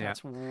 Yeah.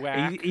 That's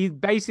whack. He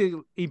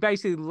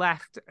basically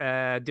left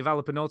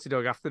developer Naughty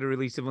Dog after the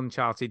release of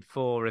Uncharted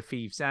 4: A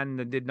Thief's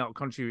End and did not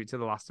contribute to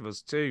The Last of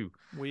Us 2.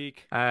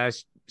 Weak.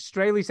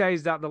 Straley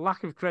says that the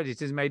lack of credit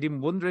has made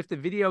him wonder if the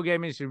video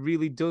game industry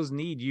really does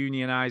need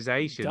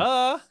unionization.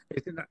 Duh.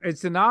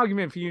 It's an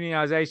argument for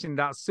unionization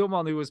that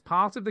someone who was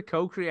part of the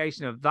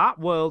co-creation of that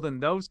world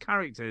and those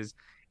characters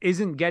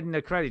isn't getting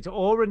a credit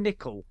or a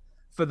nickel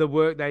for the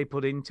work they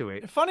put into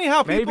it. Funny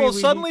how people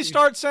suddenly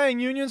start saying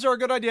unions are a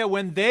good idea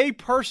when they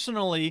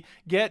personally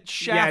get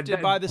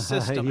shafted by the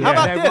system. How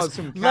about this?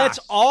 Let's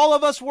all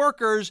of us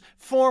workers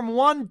form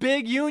one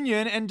big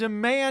union and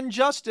demand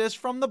justice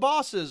from the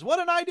bosses. What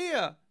an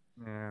idea.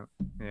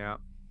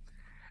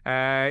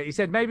 Yeah. He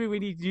said maybe we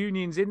need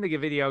unions in the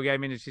video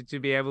game industry to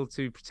be able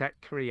to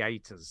protect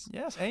creators.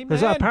 Yes,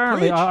 amen.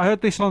 Apparently, Preach. I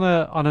heard this on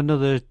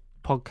another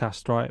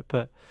podcast, right?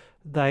 But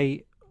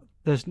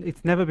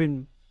it's never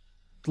been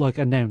like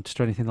announced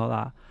or anything like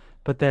that,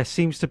 but there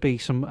seems to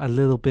be a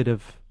little bit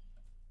of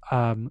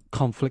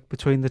conflict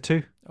between the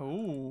two.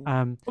 Oh,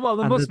 well,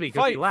 there must be.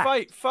 Fight.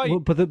 Well,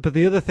 but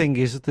the other thing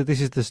is that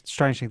this is the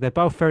strange thing. They're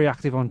both very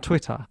active on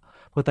Twitter,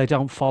 but they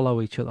don't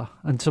follow each other.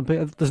 And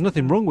there's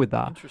nothing wrong with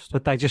that,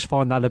 but they just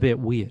find that a bit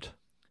weird.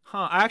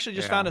 Huh? I actually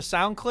just found a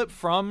sound clip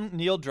from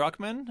Neil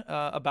Druckmann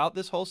about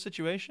this whole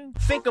situation.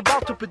 Think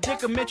about the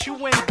predicament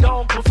you in,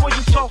 dog, before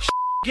you talk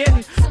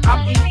again.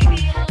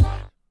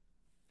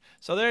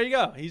 So there you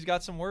go. He's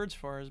got some words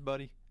for his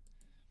buddy.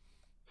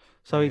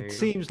 So it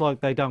seems like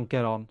they don't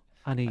get on,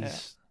 and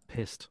he's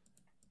pissed.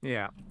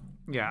 Yeah.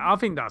 I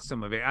think that's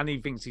some of it, and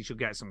he thinks he should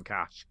get some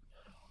cash.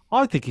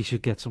 I think he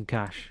should get some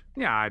cash.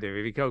 Yeah, I do.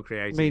 If he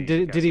co-created, I mean,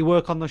 did he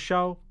work on the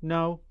show?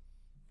 No,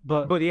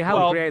 but he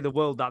helped create the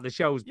world that the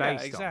show's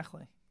based on.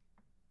 Exactly.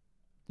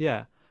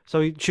 Yeah.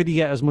 So should he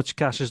get as much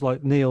cash as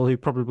like Neil, who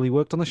probably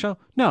worked on the show?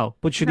 No,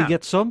 but should he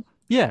get some?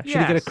 Yeah. Should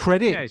he get a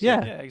credit?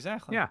 Yeah,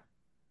 exactly. Yeah.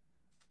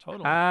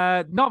 Totally.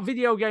 Not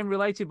video game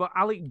related, but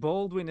Alec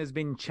Baldwin has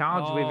been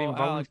charged with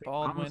involuntary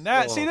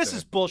manslaughter. This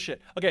is bullshit.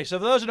 Okay, so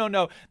for those who don't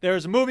know,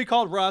 there's a movie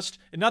called Rust.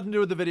 It had nothing to do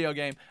with the video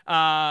game.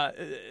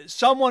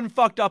 Someone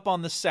fucked up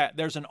on the set.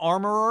 There's an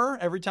armorer.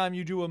 Every time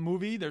you do a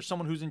movie, there's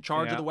someone who's in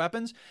charge of the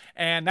weapons,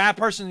 and that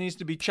person needs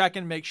to be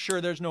checking, make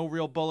sure there's no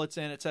real bullets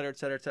in, et cetera, et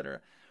cetera, et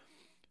cetera.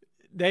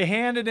 They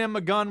handed him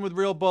a gun with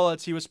real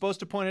bullets. He was supposed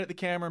to point it at the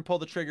camera and pull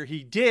the trigger.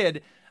 He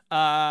did.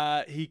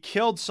 He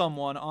killed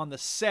someone on the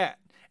set.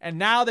 And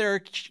now they're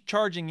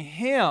charging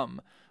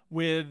him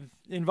with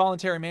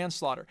involuntary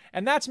manslaughter.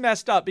 And that's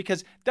messed up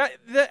because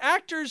the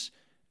actors,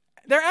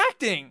 they're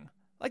acting.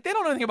 Like, they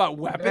don't know anything about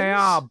weapons. They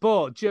are,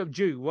 but,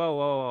 Duke,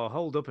 whoa,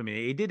 hold up a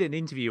minute. He did an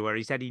interview where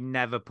he said he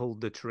never pulled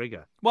the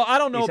trigger. Well, I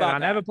don't know about that.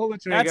 I never pulled the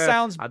trigger. That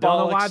sounds bollocks. I don't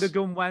know why the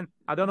gun went.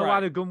 I don't know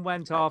why the gun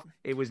went off.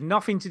 It was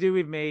nothing to do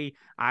with me.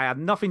 I had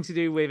nothing to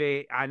do with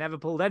it. I never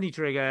pulled any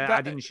trigger.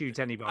 I didn't shoot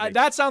anybody.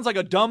 That sounds like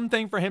a dumb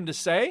thing for him to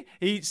say.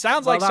 He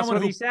sounds like someone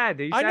who... he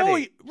said. I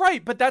know,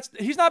 right, but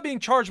he's not being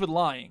charged with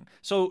lying.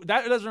 So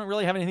that doesn't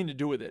really have anything to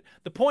do with it.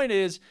 The point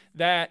is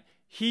that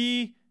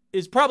he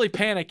is probably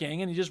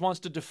panicking and he just wants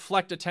to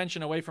deflect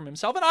attention away from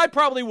himself. And I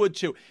probably would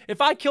too. If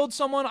I killed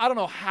someone, I don't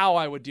know how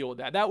I would deal with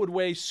that. That would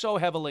weigh so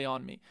heavily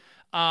on me.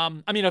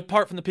 I mean,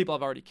 apart from the people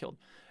I've already killed.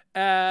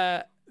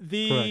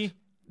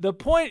 The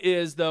point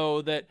is,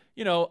 though, that,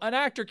 you know, an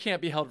actor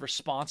can't be held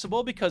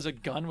responsible because a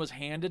gun was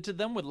handed to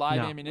them with live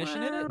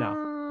ammunition in it.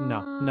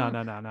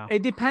 No.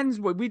 It depends.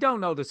 We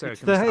don't know the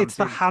circumstances. It's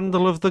the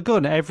handle of the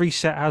gun. Every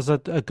set has a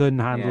gun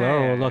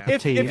handler or like a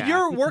team. If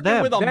you're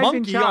working with a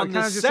monkey on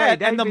the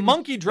set and the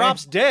monkey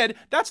drops dead,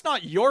 that's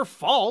not your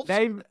fault.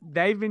 They've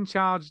been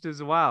charged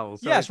as well.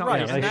 So yes,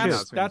 right.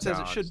 Yeah, that's as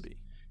it should be.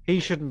 He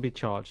shouldn't be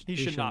charged. He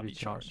should not be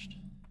charged.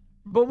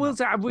 But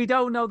we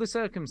don't know the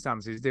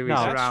circumstances, do we, No,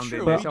 that's surrounding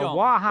true, it? we So don't.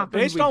 what But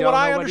happened? based we on don't what know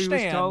I what he was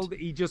understand- told.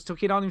 He just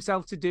took it on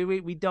himself to do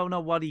it. We don't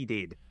know what he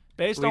did.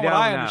 Based We on what don't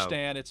I know.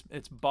 understand, it's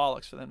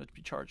bollocks for them to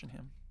be charging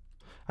him.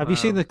 Have you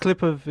seen the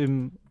clip of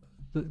him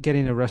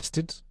getting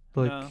arrested?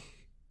 Like, No.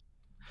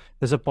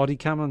 there's a body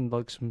cam and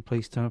like some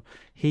police turn up.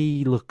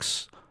 He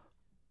looks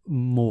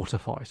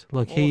mortified.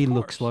 Like Well, he of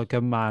looks course. like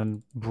a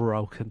man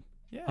broken.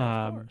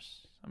 Yeah, of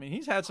course. I mean,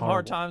 he's had some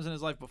hard horrible. times in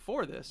his life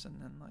before this,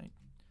 and then like,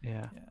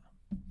 Yeah.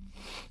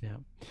 yeah.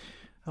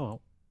 Oh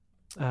well.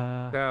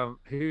 So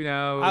who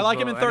knows? I like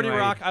him in But 30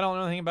 anyway. Rock. I don't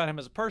know anything about him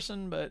as a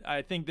person, but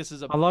I think this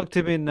is a. I liked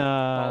him in.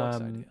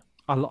 bollocks idea.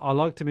 I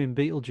liked him in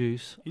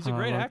Beetlejuice. He's a and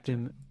great I liked actor.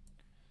 him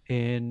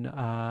in.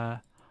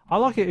 I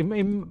like it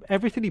in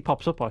everything he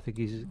pops up. I think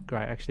he's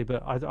great actually,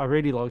 but I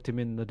really liked him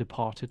in The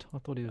Departed. I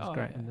thought he was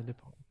great in The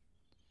Departed.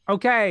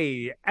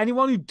 Okay,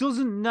 anyone who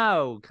doesn't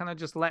know, can I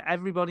just let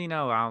everybody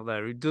know out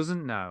there who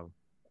doesn't know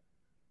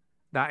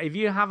that if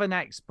you have an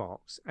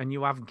Xbox and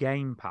you have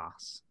Game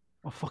Pass,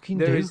 I fucking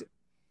there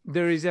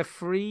do. is a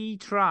free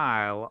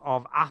trial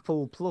of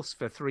Apple Plus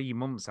for 3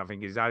 months. I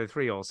think it's either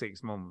 3 or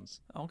 6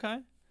 months. Okay.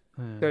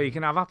 So you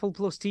can have Apple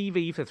Plus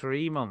TV for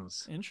 3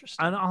 months.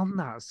 Interesting. And on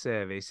that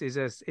service is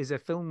a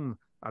film,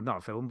 not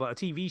a film, but a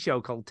TV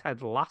show called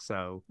Ted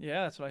Lasso.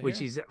 Yeah, that's what I hear.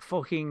 Which is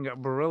fucking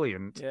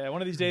brilliant. Yeah,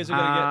 one of these days we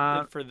gotta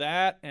get it for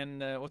that.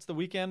 And what's the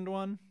weekend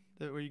one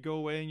where you go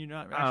away and you're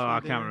not actually I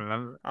there? can't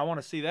remember. I want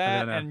to see I that.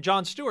 don't know. And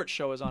Jon Stewart's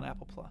show is on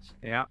Apple Plus.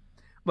 Yeah.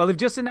 Well, they've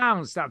just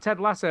announced that Ted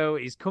Lasso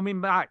is coming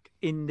back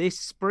in this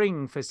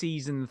spring for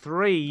season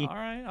 3. All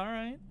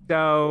right.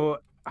 So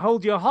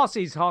hold your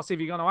horses, if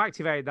you're going to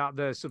activate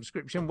the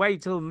subscription.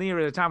 Wait till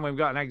nearer the time when we've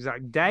got an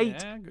exact date.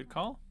 Yeah, good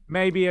call.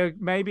 Maybe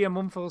a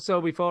month or so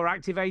before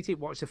activate it.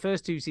 Watch the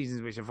first 2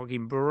 seasons, which are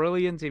fucking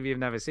brilliant if you've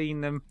never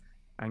seen them,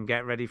 and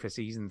get ready for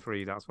season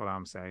 3. That's what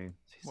I'm saying.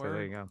 So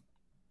there you go.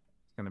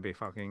 It's going to be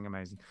fucking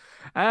amazing.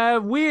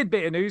 Weird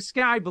bit of news.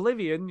 Sky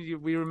Oblivion.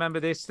 We remember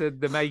this, the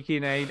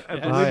making a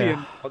Oblivion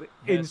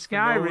in Yes, for no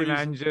Skyrim reason.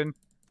 engine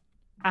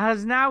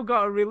has now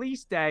got a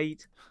release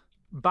date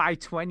by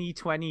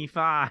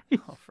 2025.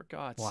 Oh, for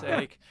God's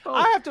sake. Oh,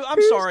 I'm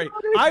who's sorry.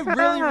 gonna I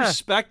really care?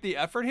 respect the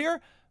effort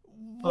here.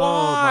 Oh,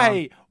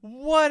 Why?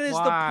 What is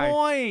Why? the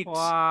point?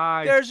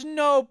 Why? There's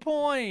no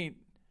point.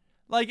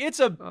 Like it's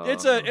Oh.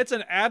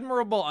 an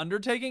admirable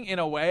undertaking in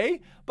a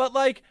way, but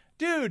like,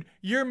 dude,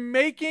 you're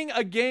making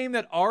a game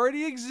that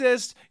already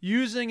exists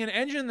using an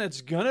engine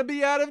that's gonna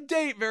be out of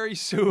date very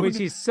soon. Which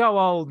is so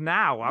old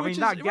now. I Which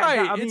mean, is-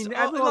 right, it's,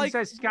 everyone like,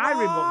 says Skyrim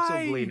looks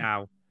why? ugly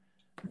now.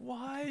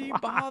 Why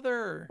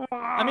bother? I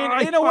Why?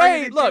 mean, in a Why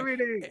way, are they look,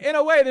 doing it? in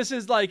a way, this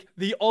is like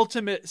the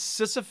ultimate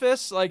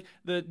Sisyphus, like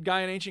the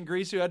guy in ancient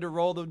Greece who had to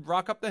roll the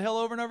rock up the hill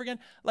over and over again.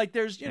 Like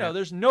there's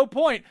there's no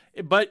point,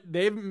 but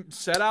they've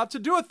set out to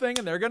do a thing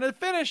and they're gonna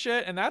finish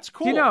it, and that's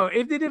cool. Do you know,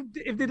 if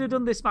they'd have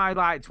done this by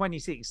like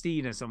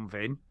 2016 or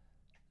something,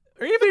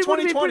 or even it would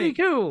have been 2020, pretty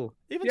cool.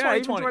 even Yeah,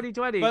 2020.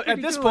 2020. But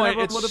Pretty at this cool, point,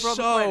 everyone it's would have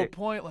probably played so it.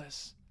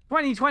 pointless.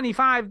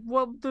 2025.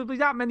 Well, there'll be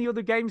that many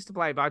other games to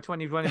play by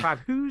 2025.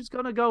 Who's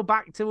gonna go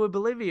back to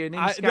Oblivion?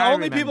 In The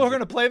only Skyrim people who are engine?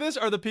 gonna play this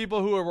are the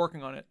people who are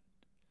working on it.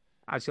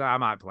 Actually, I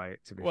might play it.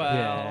 To be Well, fair.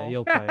 Yeah,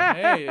 you'll play it.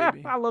 Hey,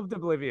 baby. I loved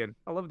Oblivion.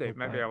 I loved it. You'll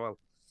Maybe play I it. will.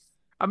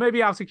 And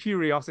maybe out of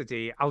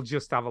curiosity, I'll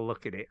just have a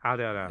look at it. I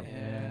don't know.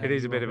 Yeah, It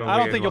is a bit of a I don't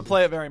weird think you'll one.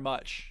 play it very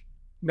much.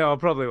 No, I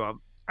probably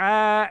won't.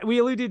 We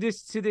alluded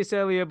to this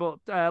earlier, but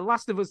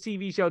Last of Us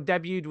TV show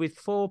debuted with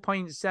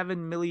 4.7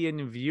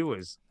 million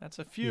viewers, That's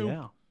a few.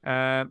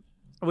 Yeah.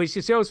 which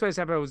the show's first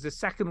episode was the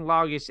second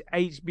largest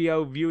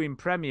HBO viewing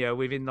premiere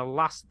within the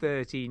last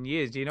 13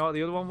 years. Do you know what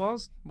the other one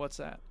was? What's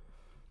that?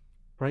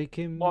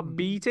 Breaking. What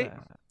beat it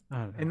I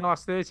don't know. in the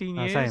last 13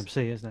 years? That's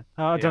AMC, isn't it?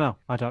 I don't know.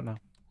 I don't know.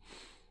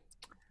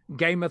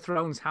 Game of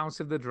Thrones, House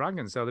of the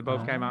Dragon. So they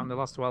both came out in the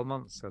last 12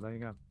 months. So there you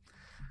go.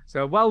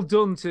 So well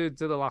done to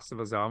The Last of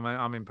Us.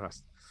 I'm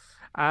impressed.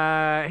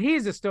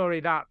 Here's a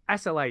story that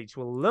SLH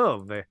will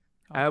love,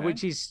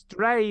 which is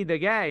Stray, the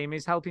game,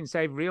 is helping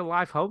save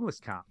real-life homeless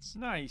cats.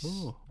 Nice.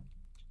 Ooh.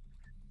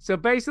 So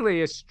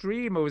basically, a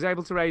streamer was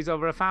able to raise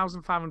over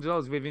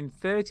 $1,500 within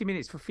 30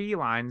 minutes for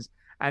felines,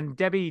 and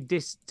Debbie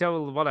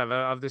Distol, whatever,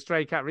 of the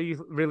Stray Cat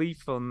Relief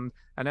Fund,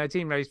 and her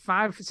team raised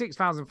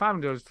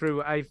 $6,500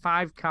 through a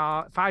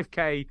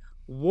 5K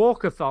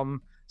walkathon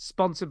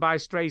sponsored by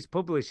Stray's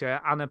publisher,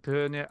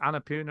 Annapurna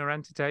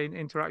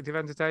Interactive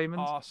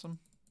Entertainment. Awesome.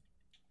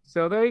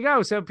 So there you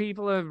go. So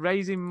people are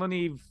raising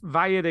money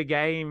via the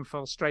game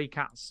for stray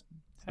cats.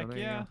 So Heck there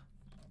you yeah. go.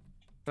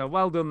 So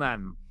well done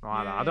them.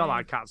 I don't Yay.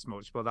 like cats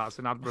much, but that's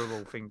an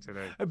admirable thing to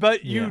do.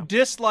 But you Yeah.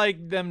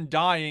 dislike them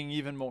dying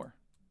even more.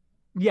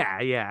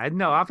 Yeah.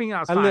 No, I think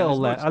that's A fine. little As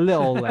less. much- A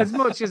little less. As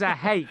much as I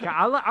hate cats,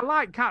 I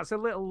like cats a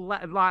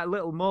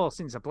little more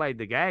since I played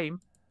the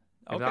game.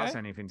 If Okay. that's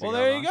anything to Well, go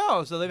there by. you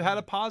go. So they've had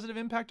a positive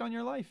impact on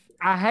your life.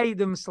 I hate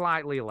them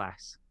slightly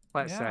less.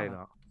 Let's say Yeah.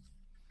 that.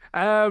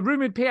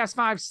 Rumored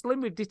PS5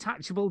 Slim with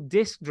detachable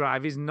disc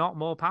drive is not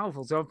more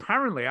powerful. So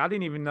apparently, I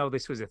didn't even know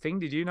this was a thing.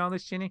 Did you know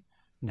this, Chinny?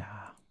 Nah.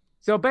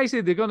 So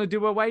basically, they're going to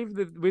do away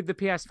with the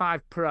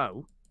PS5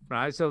 Pro,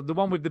 right? So the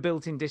one with the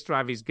built-in disc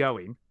drive is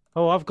going.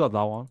 Oh, I've got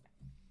that one.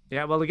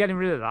 Yeah, well, they're getting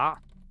rid of that.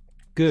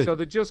 Good. So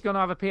they're just going to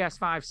have a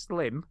PS5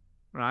 Slim,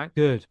 right?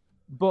 Good.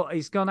 But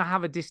it's going to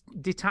have a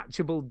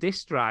detachable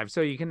disc drive, so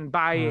you can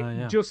buy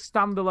it just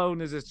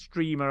standalone as a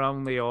streamer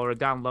only or a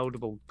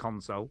downloadable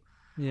console.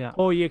 Yeah.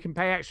 Or you can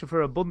pay extra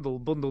for a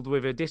bundled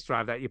with a disc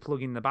drive that you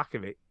plug in the back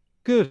of it.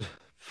 Good.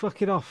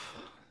 Fuck it off.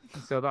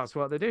 So that's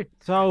what they do.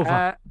 It's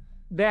over.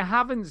 They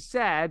haven't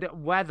said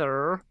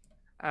whether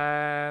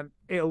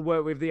it'll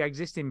work with the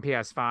existing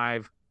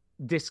PS5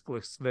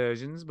 discless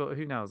versions, but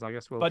who knows? I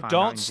guess we'll find out. But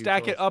don't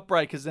stack it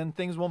upright, because then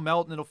things will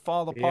melt and it'll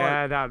fall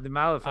apart. Yeah, the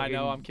mouth. I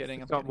know, I'm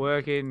kidding. Stop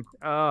working.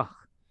 Oh.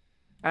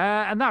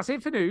 And that's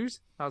it for news.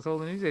 That's all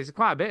the news is.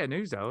 Quite a bit of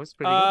news, though. It's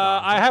pretty good.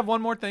 I have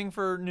one more thing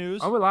for news.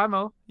 Oh, will I,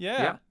 Mo?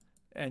 Yeah.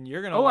 And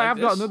you're going to Oh, like I have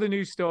this. got another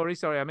news story.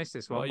 Sorry, I missed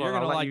this one. Well, you're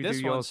going to like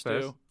this one, first.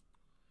 Stu.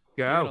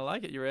 Go. You're going to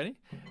like it. You ready?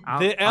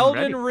 I'm The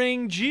Elden ready.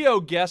 Ring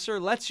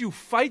GeoGuessr lets you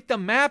fight the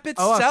map Oh,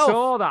 itself. I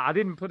saw that. I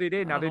didn't put it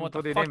in. I don't know what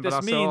put the it fuck in, this but I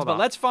saw means, that. but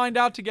let's find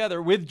out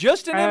together. With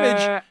just an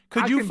image,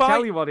 could you I can find...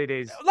 tell you what it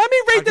is. Let me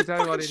I read can the tell you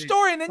what fucking it is.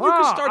 story, and then you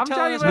Wow, can start I'm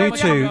telling us telling how you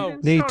much what you it know.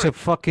 is. Need to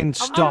fucking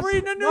stop. I'm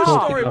reading a news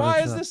Wow. story. Why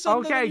is this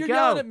something Okay, that you're go.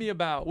 yelling at me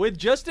about? With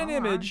just an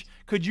image,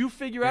 could you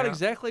figure out Yeah.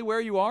 exactly where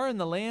you are in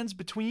the lands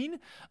between?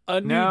 A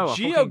new No, I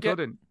fucking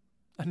couldn't.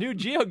 A new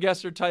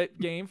GeoGuessr type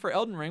game for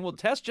Elden Ring will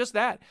test just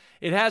that.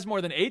 It has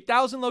more than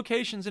 8,000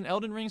 locations in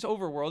Elden Ring's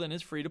overworld and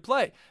is free to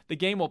play. The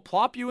game will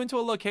plop you into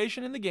a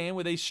location in the game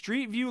with a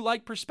street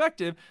view-like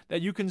perspective that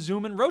you can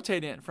zoom and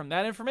rotate in. From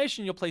that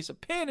information, you'll place a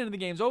pin into the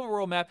game's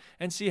overworld map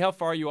and see how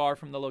far you are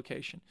from the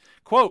location.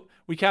 Quote,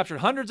 we captured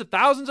hundreds of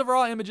thousands of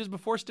raw images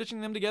before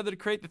stitching them together to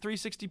create the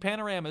 360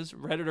 panoramas,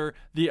 Redditor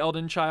The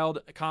Elden Child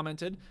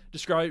commented,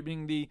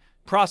 describing the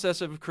process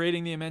of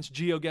creating the immense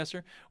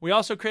GeoGuessr. We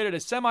also created a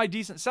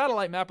semi-decent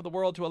satellite map of the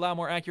world to allow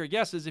more accurate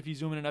guesses. If you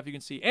zoom in enough, you can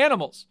see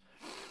animals.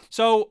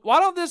 So why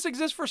don't this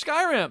exist for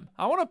Skyrim?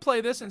 I want to play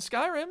this in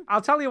Skyrim.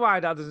 I'll tell you why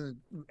that doesn't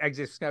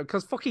exist.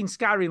 Because fucking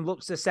Skyrim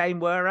looks the same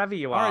wherever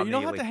you are. All right, you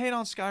don't have nearly. to hate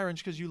on Skyrim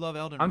because you love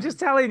Elden Ring. I'm just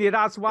telling you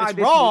that's why it's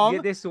this wrong.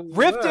 will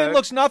Riften work.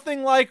 looks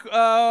nothing like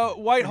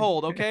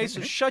Whitehold, okay?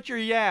 So shut your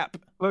yap.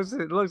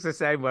 It looks the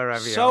same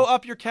wherever you Sew are.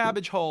 up your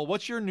cabbage hole.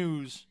 What's your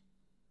news?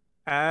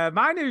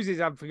 My news is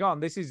I've forgotten.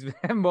 This is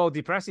more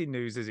depressing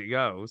news as it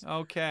goes.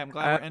 Okay, I'm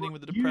glad we're ending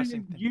with the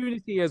depressing thing.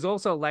 Unity has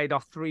also laid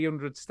off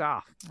 300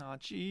 staff. Oh,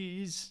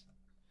 jeez.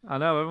 I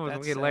know, everyone's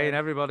That's fucking laying sad.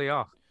 everybody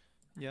off.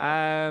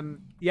 Yeah.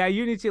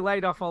 Unity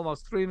laid off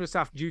almost 300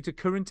 staff due to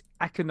current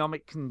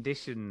economic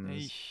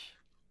conditions.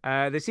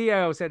 The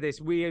CEO said this: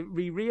 we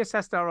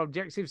reassessed our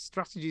objectives,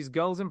 strategies,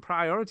 goals, and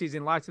priorities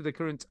in light of the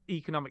current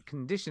economic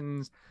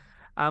conditions.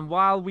 And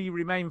while we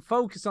remain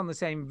focused on the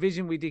same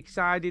vision, we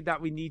decided that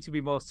we need to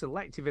be more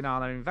selective in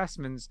our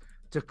investments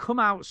to come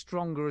out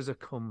stronger as a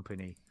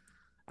company.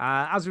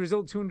 As a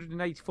result,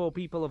 284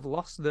 people have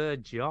lost their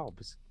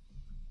jobs.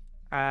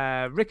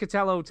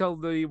 Riccatello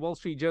told the Wall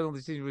Street Journal the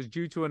decision was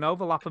due to an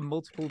overlap of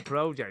multiple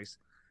projects.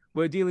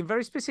 We're dealing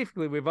very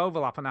specifically with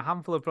overlap, and a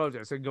handful of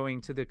projects are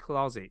going to the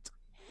closet.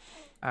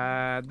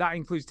 That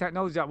includes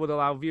technology that would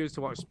allow viewers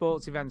to watch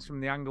sports events from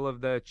the angle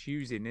of their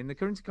choosing. In the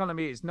current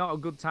economy, it's not a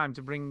good time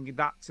to bring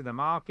that to the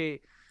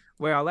market.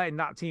 We are letting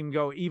that team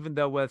go, even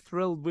though we're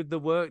thrilled with the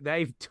work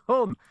they've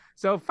done.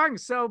 So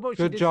thanks so much.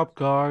 Good job,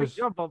 guys. Good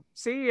job, Bob.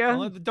 See ya. Don't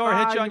let the door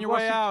hit you on your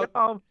way out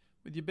job.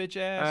 with your bitch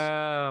ass.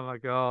 Oh my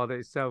god,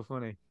 it's so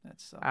funny.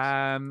 That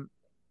sucks.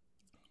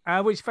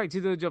 Which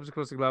affected other jobs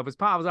across the globe. As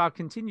part of our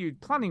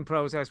continued planning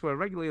process, we're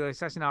regularly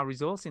assessing our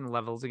resourcing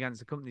levels against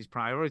the company's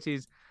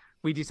priorities.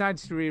 We decided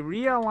to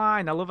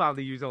realign. I love how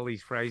they use all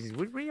these phrases.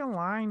 We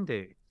realigned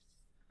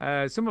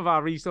it. Some of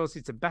our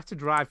resources to better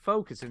drive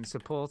focus and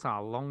support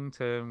our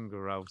long-term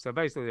growth. So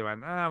basically, they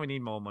went, we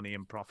need more money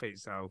and profit.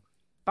 So,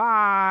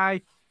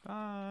 bye.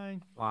 Bye.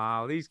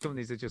 Wow, these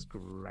companies are just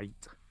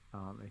great,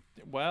 aren't they?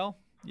 Well,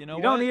 you know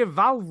you what? don't hear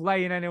Valve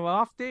laying anyone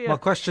off, do you? My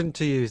question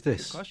to you is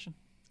this: Good question.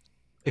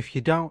 if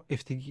you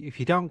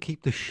don't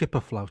keep the ship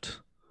afloat,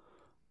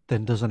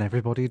 then doesn't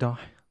everybody die?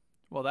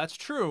 Well, that's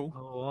true.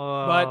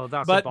 Oh,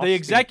 but the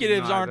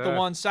executives aren't the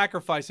ones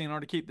sacrificing in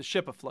order to keep the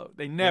ship afloat.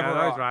 They never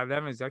are. Right.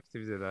 Them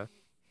executives are there.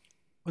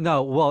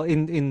 No, well,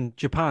 in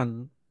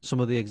Japan, some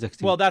of the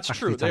executives. Well, that's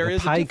actually true. There take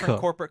is a pay different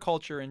cut. corporate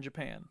culture in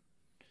Japan.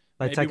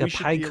 They Maybe take we a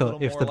should pay be a cut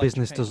little if more the like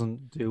business Japan.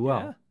 doesn't do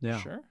well. Yeah.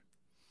 Sure.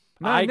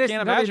 No, I this-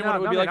 can't not imagine in what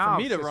it would be our- like for not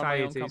me in to our run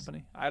my own societies.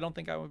 company. I don't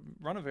think I would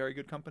run a very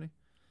good company.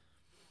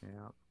 Yeah.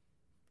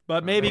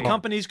 But maybe Well,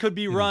 companies could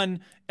be run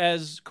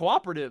as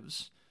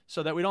cooperatives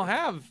so that we don't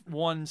have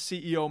one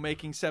CEO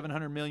making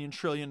 $700 million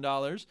trillion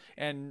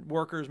and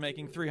workers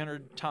making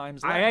 300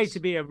 times less. I hate to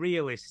be a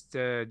realist,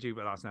 Duke,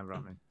 but that's never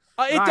happening.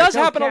 It Right, does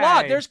happen a lot.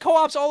 okay. There's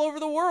co-ops all over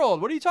the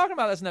world. What are you talking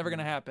about? That's never going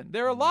to happen.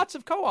 There are lots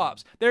of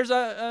co-ops. There's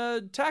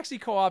a taxi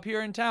co-op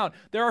here in town.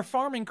 There are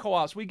farming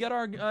co-ops. We get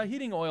our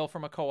heating oil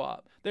from a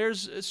co-op.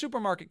 There's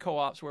supermarket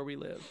co-ops where we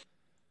live.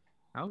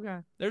 Okay.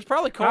 There's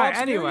probably co-ops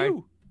Right, near anyway.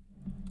 you.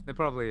 There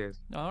probably is.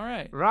 All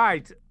right.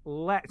 Right.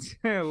 Let's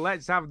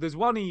have. There's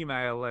one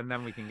email, and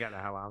then we can get the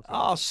hell out.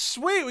 Oh,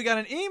 sweet! We got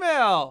an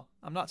email.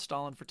 I'm not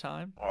stalling for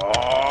time.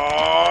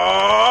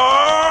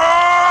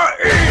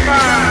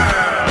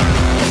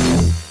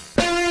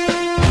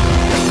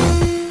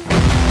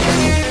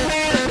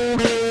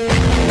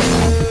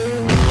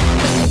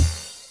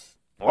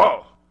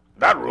 Whoa,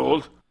 that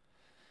ruled.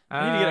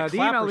 I need to get a the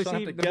clapper email so I have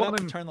to received, get up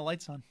and turn the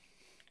lights on.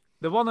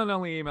 The one and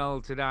only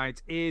email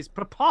tonight is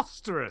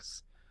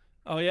preposterous.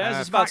 Oh yeah, is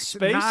this about fact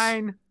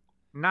space?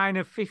 9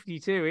 of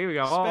 52. Here we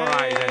go. All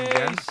right, then,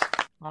 gents.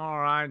 All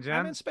right, gents.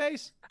 I'm in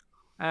space.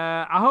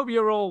 I hope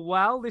you're all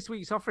well. This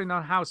week's offering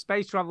on how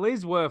space travel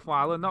is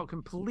worthwhile and not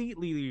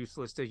completely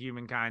useless to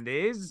humankind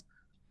is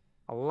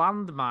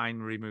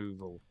landmine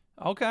removal.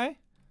 Okay.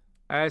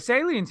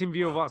 Salient in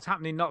view of what's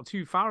happening not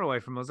too far away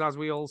from us as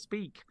we all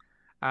speak.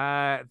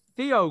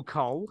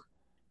 Theocol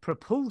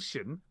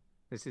Propulsion,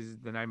 this is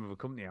the name of a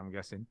company, I'm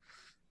guessing,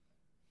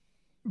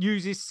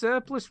 uses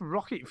surplus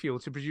rocket fuel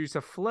to produce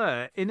a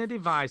flare in a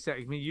device that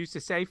can be used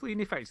to safely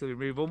and effectively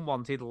remove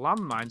unwanted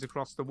landmines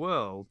across the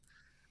world,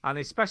 and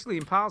especially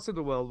in parts of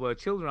the world where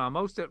children are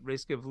most at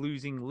risk of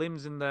losing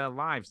limbs and their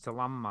lives to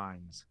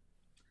landmines.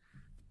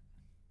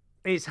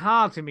 It's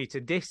hard for me to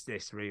diss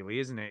this, really,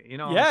 isn't it? You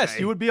know. Yes,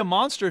 you would be a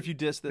monster if you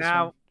dissed this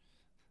now, one.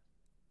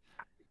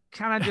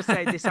 Can I just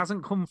say this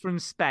hasn't come from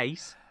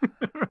space?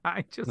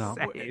 Right, just No,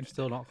 saying. it's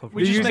still not covered.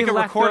 We just make a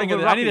recording of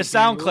it. I need a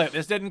sound clip.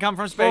 This didn't come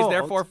from space,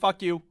 therefore,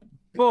 fuck you.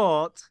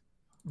 But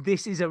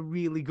this is a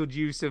really good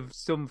use of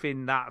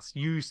something that's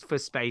used for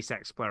space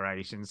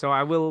exploration. So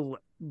I will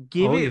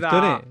give it you've that.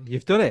 done it.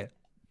 You've done it.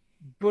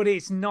 But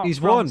it's not He's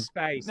from won.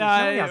 space. No,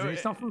 No, he hasn't.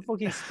 It's not from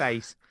fucking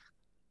space.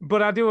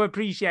 But I do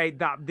appreciate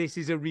that this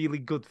is a really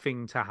good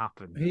thing to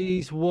happen.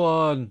 He's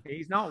won.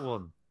 He's not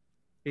one.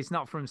 It's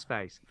not from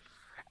space.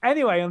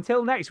 Anyway,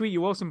 until next week,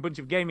 you awesome bunch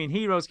of gaming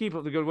heroes. Keep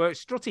up the good work.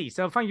 Strutty,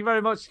 so thank you very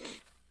much.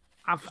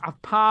 I've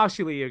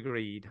partially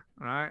agreed,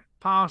 right?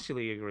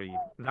 Partially agreed.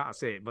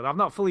 That's it. But I've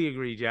not fully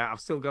agreed yet.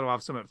 I've still got to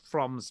have something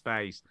from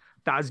space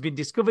that has been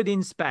discovered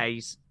in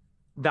space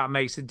that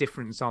makes a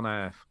difference on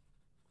Earth.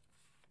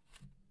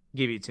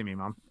 Give it to me,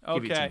 man.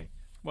 Give it to Okay. me.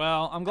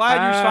 Well, I'm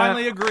glad you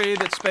finally agree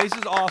that space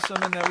is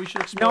awesome and that we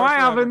should explore. No, I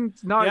forever.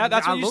 haven't. No, yeah,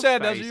 that's I what you love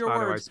said. space, Those are your by the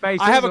way. words. Space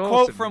I have is a quote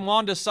awesome. from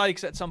Wanda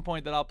Sykes at some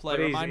point that I'll play.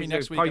 But Remind me it's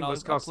next a week, and I'll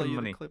pointless play cost of you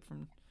money. the clip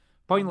from.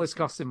 Pointless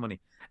costing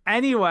money.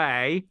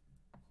 Anyway,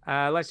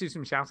 let's do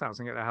some shout outs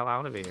and get the hell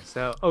out of here.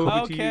 So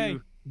over to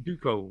you,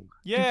 Duko.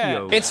 Yeah.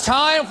 Dukio. It's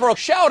time for a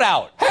shout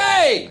out.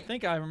 Hey! I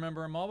think I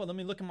remember them all, but let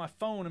me look at my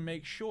phone and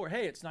make sure.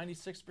 Hey, it's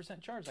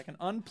 96% charged. I can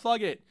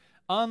unplug it,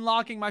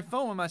 unlocking my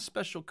phone with my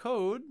special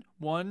code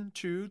 1,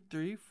 2,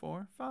 3,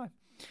 4, 5.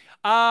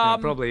 Yeah,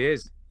 probably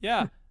is.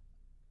 Yeah.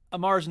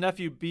 Amar's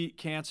nephew beat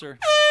cancer.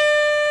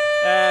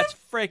 That's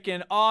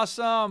freaking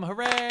awesome.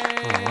 Hooray.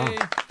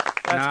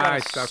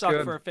 That's gotta suck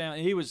good. for a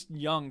family. He was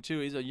young, too.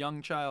 He's a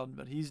young child,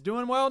 but he's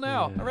doing well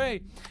now. Yeah.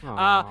 Hooray.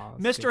 Aw,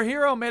 Mr.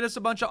 Hero made us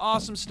a bunch of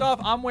awesome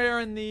stuff. I'm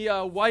wearing the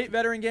white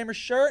Veteran Gamer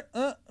shirt.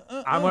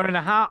 I'm wearing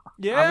a hat.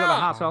 Yeah. I've got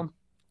a hat on.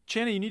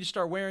 Chinny, you need to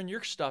start wearing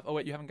your stuff. Oh,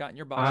 wait, you haven't gotten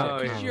your box Oh,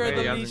 yet. Because yeah. you're He the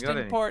hasn't least got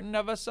any. important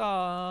of us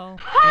all.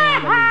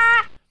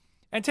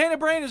 And Tana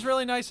Brain is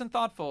really nice and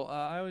thoughtful.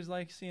 I always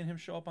like seeing him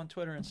show up on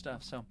Twitter and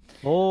stuff. So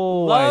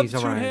Always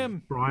love to around.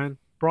 him.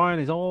 Brian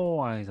is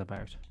always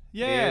about.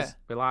 Yeah. He is.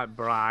 We like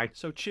Bri.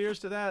 So cheers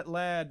to that,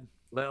 lad.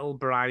 Little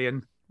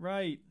Brian.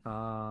 Right.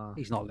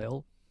 He's not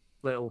little.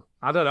 Little.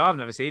 I don't know. I've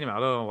never seen him. I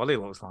don't know what he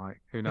looks like.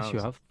 Who knows? Yes, you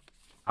have.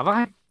 Have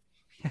I?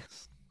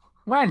 Yes.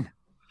 When?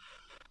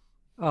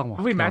 Oh my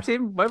Have we God. met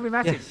him? Where have we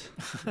met Yes.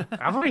 him?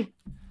 Have we?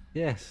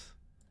 Yes.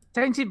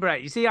 Tainted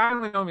Brain. You see, I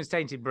only know him as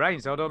Tainted Brain,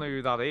 so I don't know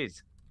who that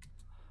is.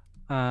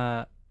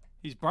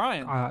 He's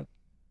Brian.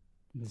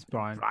 It's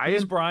Brian.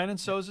 He's Brian, and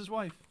so is his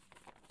wife.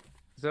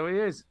 So he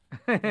is.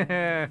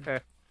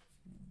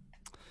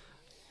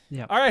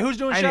 Yeah. All right, who's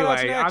doing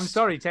shout-outs Anyway, next? I'm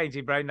sorry,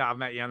 Tainted Brain, that I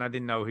met you and I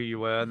didn't know who you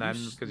were, and then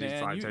because it's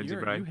Man, like Tainted you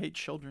Brain. hate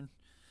children.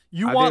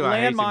 You I want do,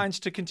 I hate landmines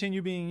to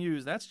continue being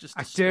used. That's just.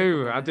 I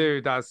despicable,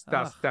 do. man.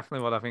 That's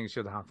definitely what I think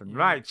should happen.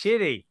 Right,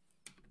 Chitty.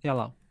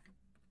 Hello.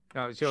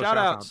 No, it's your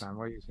Shout-outs. shout-out time.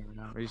 What are you shouting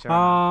out? What are you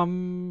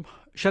shouting out?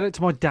 Shout out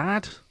to my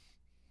dad.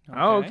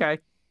 Oh, okay.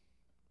 It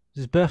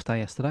was his birthday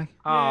yesterday.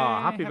 Oh, Yay,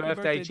 happy happy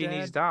birthday, birthday,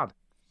 Ginny's dad.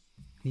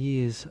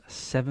 He is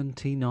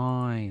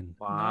 79.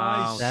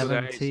 Wow,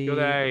 good age. Good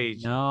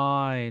age.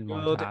 79.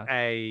 my Good dad.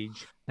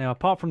 age. Now,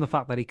 apart from the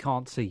fact that he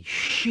can't see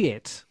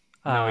shit,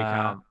 No, he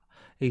can't.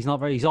 He's not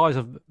very. His eyes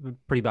are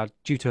pretty bad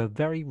due to a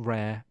very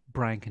rare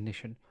brain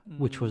condition,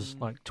 which was Mm.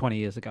 like 20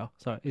 years ago.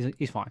 So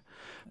he's fine.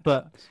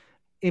 But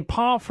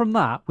apart from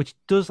that, which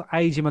does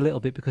age him a little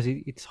bit because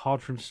it's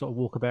hard for him to sort of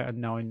walk about and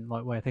knowing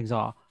like where things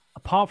are.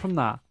 Apart from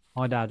that,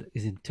 my dad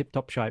is in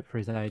tip-top shape for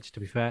his age. To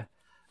be fair,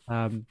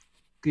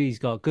 he's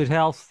got good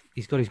health.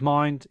 He's got his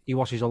mind. He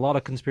watches a lot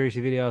of conspiracy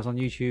videos on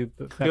YouTube.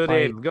 But fair Good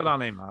play. him. Good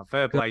on him. Man.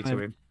 Fair Good play on to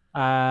him.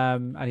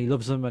 And he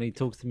loves them, and he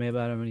talks to me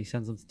about them, and he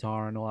sends them to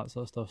Tara and all that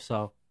sort of stuff.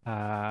 So,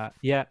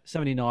 yeah,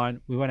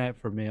 79. We went out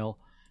for a meal,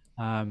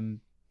 and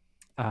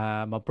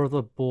My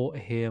brother bought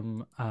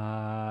him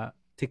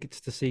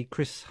tickets to see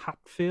Chris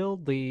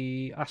Hadfield,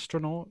 the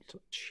astronaut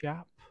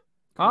chap.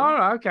 All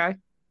right, okay.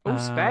 Oh,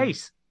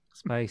 space.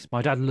 Space.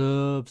 My dad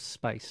loves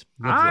space.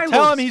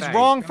 Tell him he's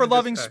wrong for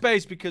loving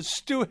space because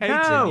Stu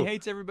hates it. He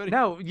hates everybody.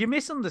 No, you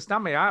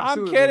misunderstand me. I I'm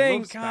absolutely kidding.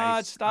 love space.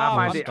 God, stop. I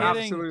find I'm it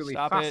kidding. absolutely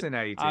Stop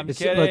fascinating. I'm It's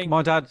kidding. like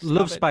my dad Stop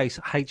loves it. space,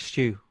 hates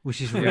Stew,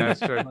 which is really Yeah, it's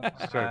true.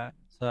 It's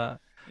true.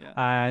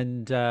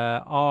 And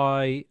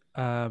I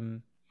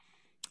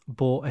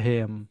bought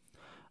him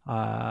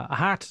a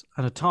hat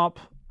and a top,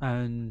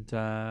 and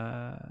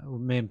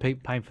me and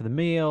Pete paying for the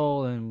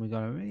meal, and we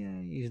got him.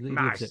 Yeah, he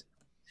loves it.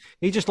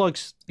 He just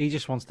wants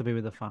to be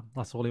with the fam.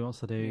 That's all he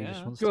wants to do. Yeah. He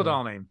just wants Good to,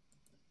 on him.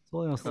 That's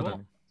all he wants to Good do. on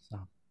him. So,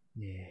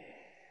 yeah.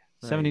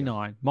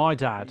 79. My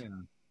dad. Yeah.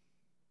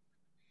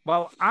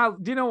 Well,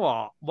 do you know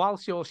what?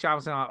 Whilst you're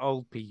shouting out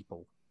old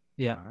people,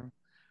 Yeah.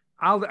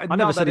 right, I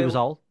never said he was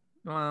old.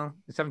 Well,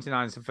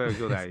 79 is a very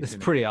good age. It's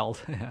isn't it? pretty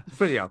old. Yeah. It's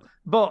pretty old.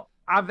 But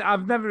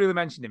I've never really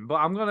mentioned him, but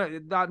I'm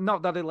gonna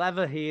not that he'll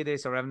ever hear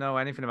this or ever know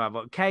anything about it,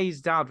 but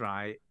Kay's dad,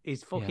 right,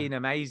 is fucking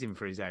amazing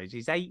for his age.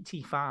 He's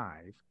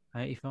 85.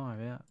 85,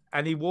 yeah.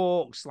 And he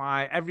walks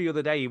like every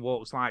other day, he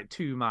walks like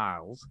 2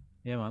 miles.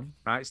 Yeah, man.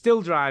 Right,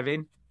 still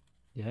driving.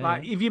 Yeah.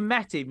 Like if you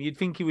met him, you'd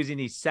think he was in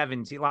his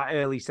 70s, like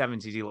early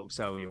 70s. He looked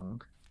so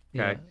young.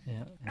 Okay.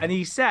 Yeah. And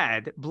he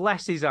said,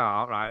 bless his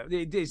heart, right?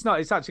 It's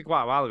actually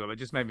quite a while ago, but it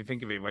just made me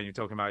think of it when you're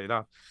talking about your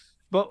dad.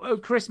 But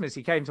at Christmas,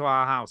 he came to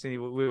our house and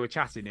we were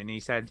chatting, and he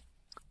said,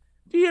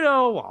 do you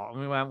know what? And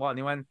we went, what? And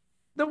he went,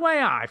 the way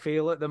I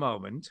feel at the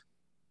moment,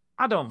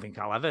 I don't think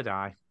I'll ever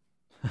die.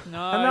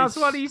 Nice. And that's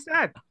what he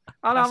said.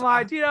 And I'm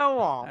like, do you know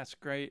what? That's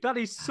great. That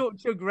is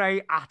such a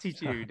great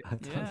attitude.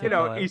 Yeah. You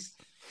know, he's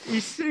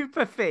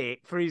super fit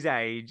for his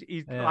age.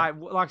 He's like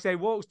I say,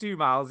 walks 2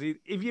 miles.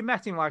 If you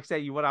met him, like I say,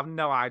 you would have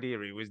no idea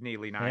he was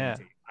nearly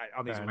 90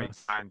 on his way to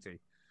 90.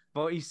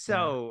 But he's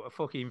so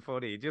fucking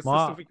funny. Just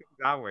the stuff he comes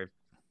out with.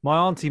 My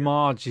Auntie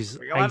Marge is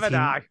You'll never 18.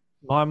 die.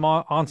 My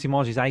Auntie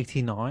Marge is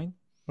 89,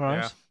 right?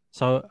 Yeah.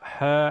 So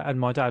her and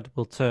my dad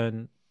will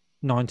turn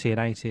 90 and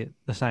 80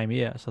 the same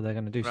year, so they're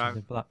going to do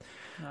something for that.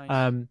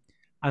 Nice.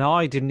 And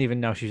I didn't even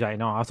know she was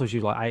 89. I thought she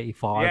was like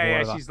 85. Yeah, or yeah,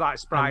 whatever. she's like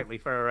sprightly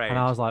for her age. And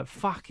I was like,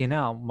 "Fucking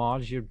hell,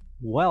 Marge, you're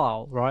well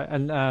out, right?"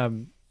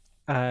 And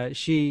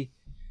she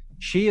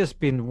has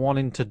been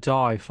wanting to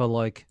die for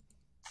like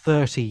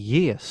 30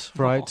 years,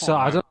 right? So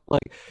I don't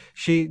like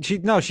she's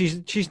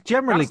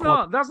generally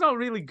that's not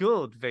really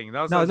good thing.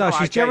 That's no, not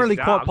she's like generally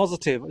Kay's quite dad.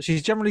 positive.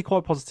 She's generally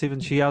quite positive,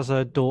 and she has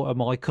a daughter,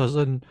 my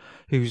cousin,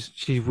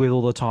 she's with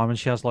all the time, and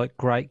she has like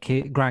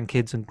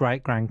grandkids and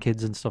great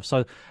grandkids and stuff.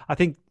 So I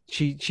think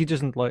she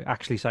doesn't like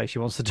actually say she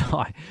wants to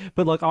die,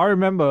 but like I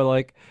remember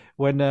like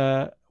when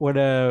her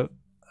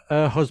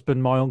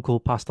husband, my uncle,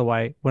 passed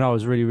away when I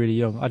was really really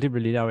young. I didn't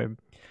really know him,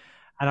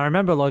 and I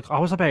remember like I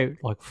was about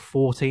like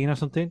 14 or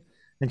something,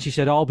 and she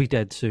said, "I'll be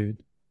dead soon."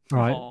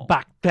 Right. Aww.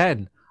 Back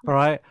then, all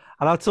right,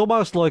 and it's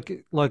almost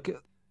like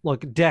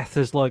death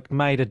has like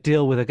made a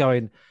deal with her,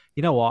 going,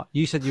 you know what,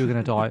 you said you were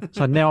going to die,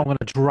 so now I'm going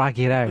to drag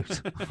it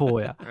out for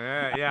you.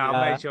 Yeah,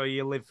 I'll make sure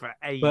you live for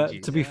ages.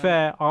 But to be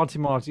fair, Auntie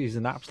Marty is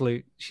an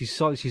absolute. She's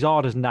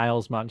hard as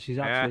nails, man. She's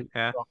absolutely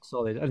rock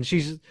solid, and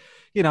she's,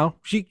 you know,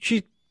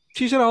 she's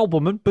an old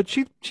woman, but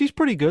she's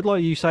pretty good,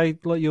 like you say,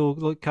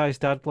 like Kay's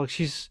dad, like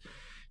she's.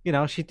 You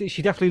know, she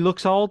definitely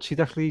looks old. She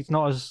definitely is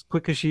not as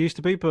quick as she used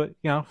to be, but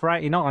you know, for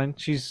 89,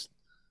 she's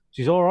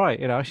all right.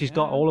 You know, she's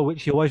got all of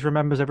which she always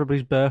remembers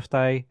everybody's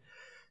birthday.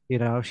 You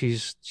know,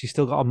 she's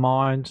still got a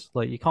mind.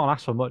 Like you can't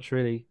ask for much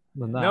really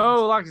than that.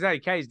 No, like I say,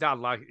 Kay's dad.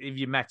 Like if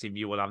you met him,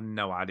 you would have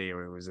no idea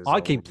who it was.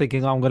 I keep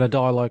thinking I'm going to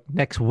die like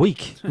next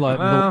week. Like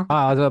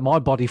my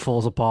body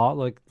falls apart.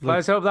 Like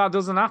let's hope that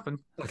doesn't happen.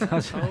 Hope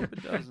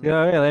it doesn't.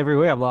 Yeah, every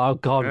week I'm like, oh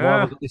god, why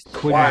have I got this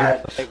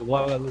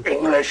twin?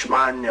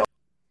 Englishman.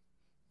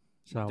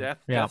 So,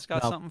 Death's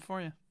got something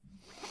for you.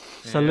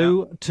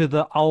 Salute to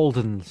the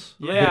Oldens.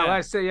 Yeah,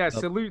 let's say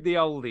salute the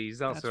oldies.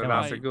 That's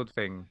right. a good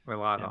thing. We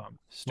like that.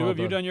 Stu, have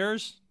you done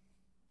yours?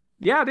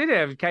 Yeah, I did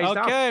it.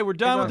 Okay, we're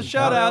done with the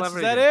shout outs.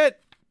 Is that it?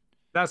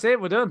 That's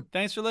it. We're done.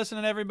 Thanks for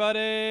listening,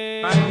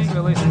 everybody. Thanks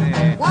for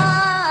listening.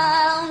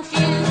 Won't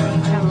you?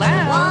 Hello?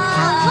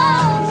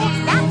 Won't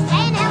you? Stop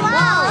saying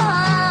hello.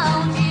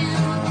 Won't you?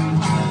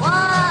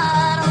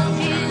 Why don't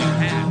you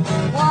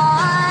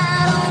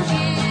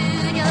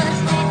just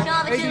switch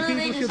off the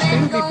television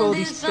and go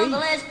do something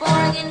less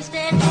boring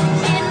instead?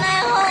 Sitting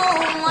at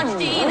home, watch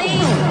TV,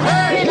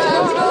 hurry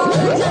up,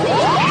 to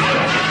me.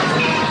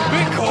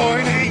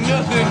 Bitcoin ain't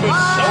nothing but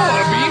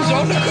soybeans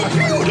on the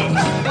computer.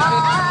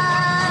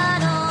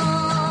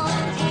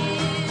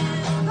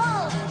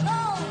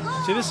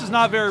 See, this is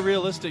not very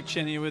realistic,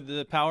 Chinny, with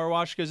the power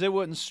wash, because it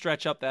wouldn't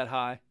stretch up that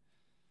high.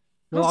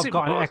 Well, I've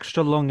got an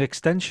extra long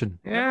extension.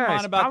 Yeah,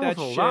 it's about that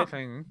powerful, shit.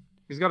 thing.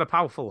 He's got a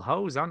powerful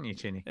hose, hasn't you,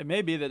 Chinny? It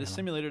may be that a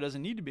simulator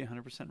doesn't need to be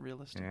 100%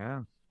 realistic.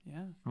 Yeah.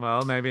 Yeah.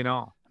 Well, maybe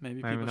not.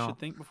 Maybe people should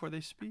think before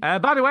they speak.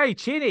 By the way,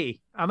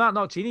 Chinny. I'm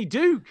not Chinny.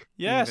 Duke.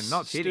 Yes, Even,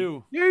 not Chinny.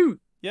 Stu. Duke.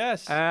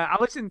 Yes. I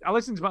listened to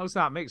most of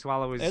that mix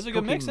while I was. There's a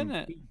good mix, isn't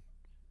it?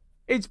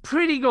 It's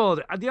pretty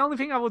good. The only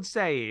thing I would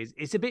say is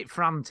it's a bit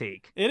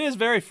frantic. It is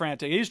very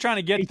frantic. He's trying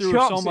to get He through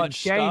chops so and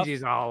much stuff.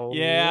 changes a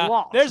Yeah.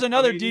 lot. There's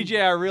another I mean,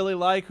 DJ I really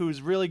like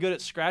who's really good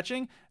at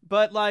scratching,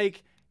 but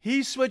like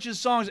he switches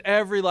songs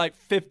every like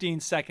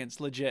 15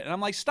 seconds, legit. And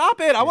I'm like, stop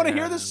it! I want to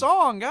hear this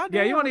song. God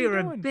damn, Yeah, you want to what are hear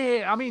a doing?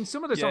 bit. I mean,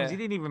 some of the songs Yeah. he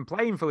didn't even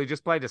play in full. He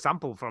just played a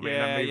sample from it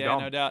and then moved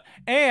on. no doubt.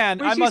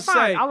 And Which I is must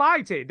fine. say, I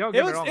liked it. Don't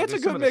get me wrong. it's a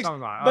There's some good of the mix.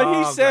 songs like, But he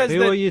oh, says great.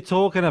 Who are that you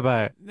talking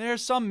about?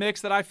 there's some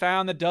mix that I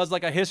found that does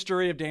like a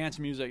history of dance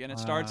music, and it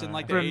starts in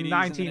like the from 80s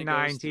 1990 and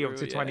up then to it goes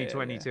through.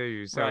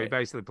 2022. So Right. he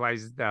basically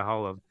plays the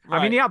whole of. I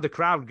Right. mean, he had the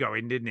crowd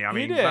going, didn't he? I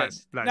mean, He did.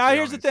 let's Now be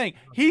here's the honest. thing.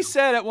 He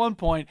said at one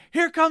point,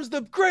 "Here comes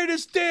the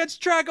greatest dance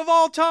track of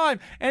all time,"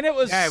 and it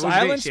was Yeah, it was a bit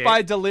 "Silenced shit.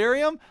 by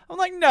Delirium." I'm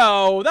like,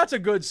 "No, that's a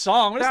good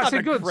song. But it's That's not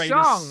a the good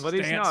greatest song, but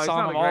it's dance not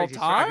song of the all greatest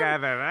track time."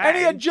 ever And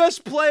he made. had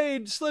just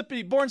played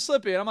Born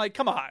Slippy, and I'm like,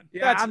 "Come on,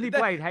 Yeah, and he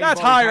played Hey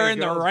that's Boy, higher Hey in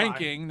the Girls by-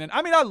 ranking than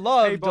I mean, I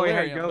love Hey Boy, Hey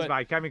Delirium, Girls but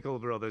by Chemical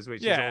Brothers,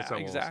 which yeah, is also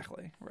awesome.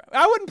 exactly. Right.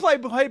 I wouldn't play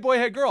Hey Boy,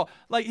 Hey Girl.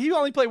 Like he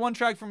only played one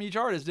track from each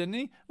artist, didn't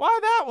he? Why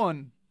that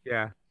one?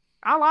 Yeah.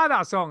 I like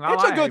that song. It's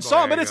like a Hey good Boy,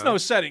 song, Hey but it's no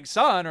Girls. Setting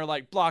Sun or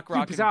like Block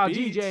Rock Superstar and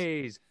Beats.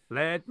 DJs,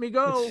 let me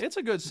go. It's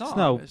a good song.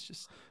 no- It's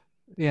just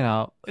You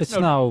know, it's no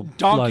no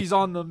donkeys like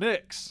on the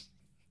mix.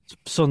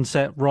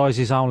 sunset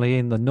rises only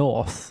in the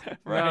north.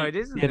 Right. No, it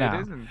isn't. You know.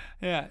 It isn't.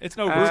 Yeah, it's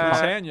no Ruth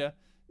Britannia.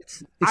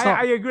 It's I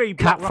not agree.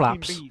 cat Black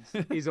Rocking flaps.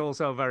 Beats is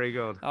also very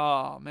good.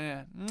 Oh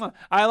man, Mwah.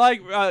 I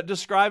like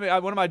describing.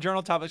 One of my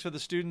journal topics for the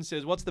students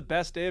is, "What's the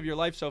best day of your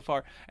life so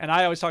far?" And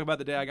I always talk about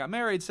the day I got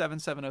married,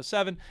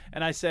 7707,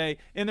 and I say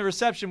in the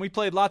reception we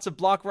played lots of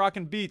Block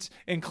Rockin' Beats,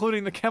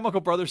 including the Chemical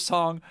Brothers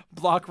song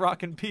 "Block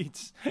Rockin'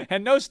 Beats,"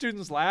 and no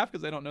students laugh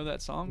because they don't know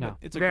that song. No. But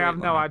it's a They great have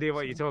no line. idea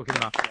what you're talking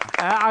about.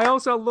 I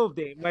also loved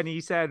it when he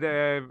said,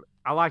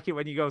 "I like it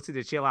when you go to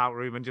the chill out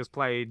room and just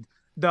played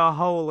the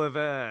whole of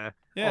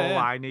Yeah, All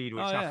yeah. I Need,"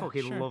 which Oh, I yeah,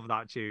 fucking sure. love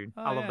that tune.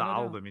 Oh, I love yeah, that no doubt.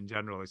 album in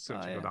general. It's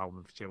such a good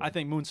album for children. I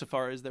think Moon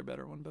Safari is their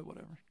better one, but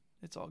whatever.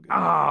 It's all good.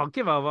 Oh,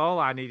 give over. All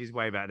I Need is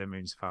way better than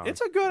Moon Safari.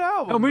 It's a good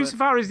album. Oh, Moon but-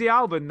 Safari is the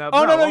album. Though.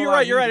 Oh, no, All you're I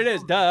right. You're Need right. It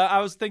is. Duh. I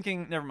was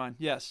thinking. Never mind.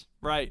 Yes.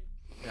 Right.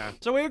 Yeah.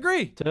 So we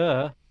agree.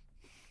 Duh.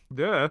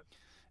 Duh.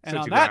 And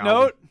Such on a that great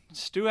album. note,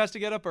 Stu has to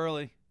get up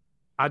early.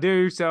 I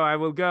do, so I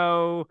will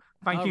go.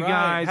 Thank All you right.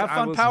 guys. Have I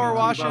fun will power see you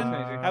washing.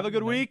 both. Have a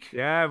good week.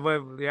 Yeah,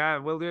 we'll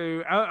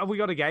do. Have we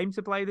got a game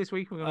to play this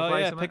week? We're gonna Oh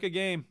play yeah, something. pick a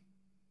game.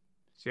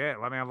 Shit,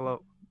 let me have a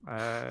look.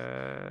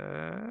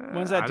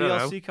 When's that I don't know.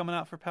 DLC coming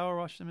out for Power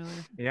Wash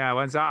Simulator? Yeah,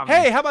 when's that?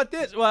 Hey, how about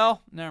this?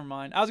 Well, never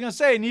mind. I was gonna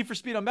say Need for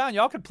Speed Unbound.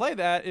 Y'all could play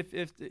that if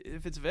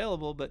it's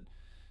available, but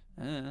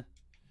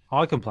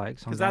I can play it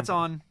because that's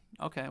on.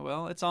 Okay,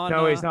 well, it's on.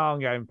 No, it's not on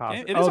Game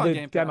Pass. It is on the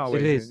Game demo Pass.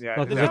 It is. Yeah,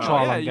 Like the there's a demo.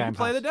 trial Yeah, on you Game can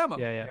play Pass. the demo.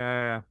 Yeah. Yeah.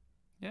 Yeah.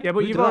 Yeah, but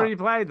We you've did that. already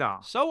played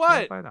that. So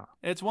what? Play that.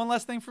 It's one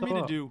less thing for me to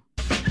what? do.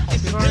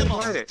 You've already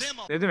played it.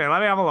 Wait a minute, let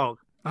me have a look.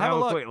 Have a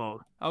look. quick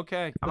look.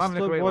 Okay. I'm having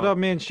a quick Why look. don't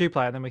me and Stu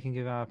play it, and then we can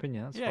give our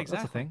opinion? That's Yeah, That's a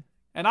exactly. thing.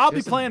 And I'll be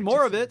Just a playing minute,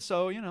 more just of a it,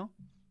 so you know.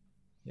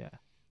 Yeah.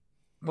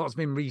 What's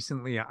been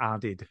recently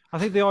added? I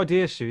think the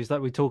idea, Stu, is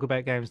that we talk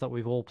about games that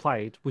we've all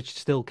played, which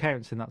still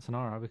counts in that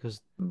scenario because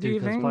Do you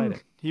Duke has played it.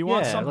 think? He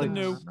wants Yeah, something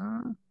like- new.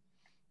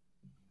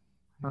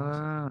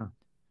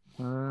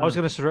 I was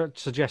going to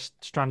suggest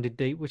Stranded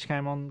Deep, which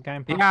came on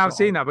Game Pass. Yeah, I've but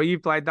seen that, but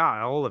you've played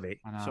that, all of it.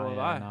 I know, So have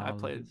yeah, I. no, I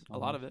played it's a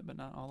lot of it, but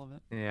not all of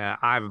it. Yeah,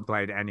 I haven't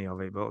played any of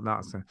it, but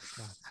that's.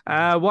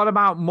 What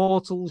about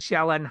Mortal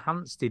Shell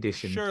Enhanced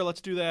Edition? Sure,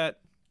 let's do that.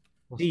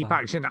 What's Deep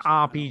that? action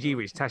RPG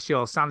which tests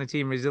your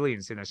sanity and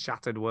resilience in a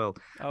shattered world.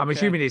 I'm Okay.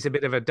 assuming it's a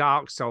bit of a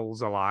Dark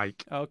Souls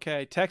alike.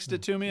 Okay, text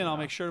it to me and I'll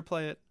make sure to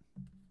play it.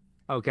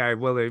 Okay,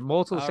 well,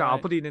 Mortal All Shell. I'll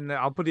right. put it in the.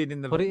 I'll put it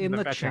in the. Put it in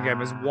the veteran game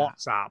as chat.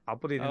 WhatsApp. I'll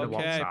put it in the Okay,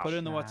 WhatsApp. put it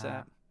in the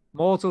WhatsApp.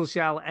 Mortal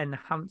Shell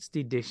Enhanced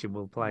Edition.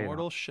 We'll play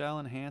Mortal that. Shell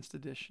Enhanced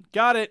Edition.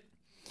 Got it.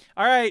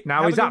 All right.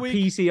 Now, have is a good that week.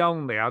 PC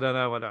only? I don't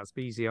know whether that's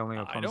PC only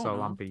or I don't console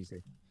know. and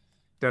PC.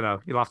 Don't know.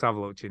 You'll have to have a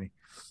look, Chinny.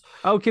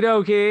 Okie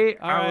dokie.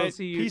 All I will right.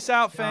 see you. Peace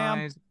out, fam.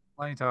 guys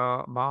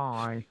later.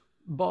 Bye.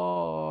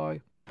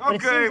 Bye.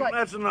 Okay,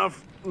 that's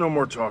enough. No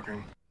more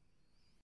talking.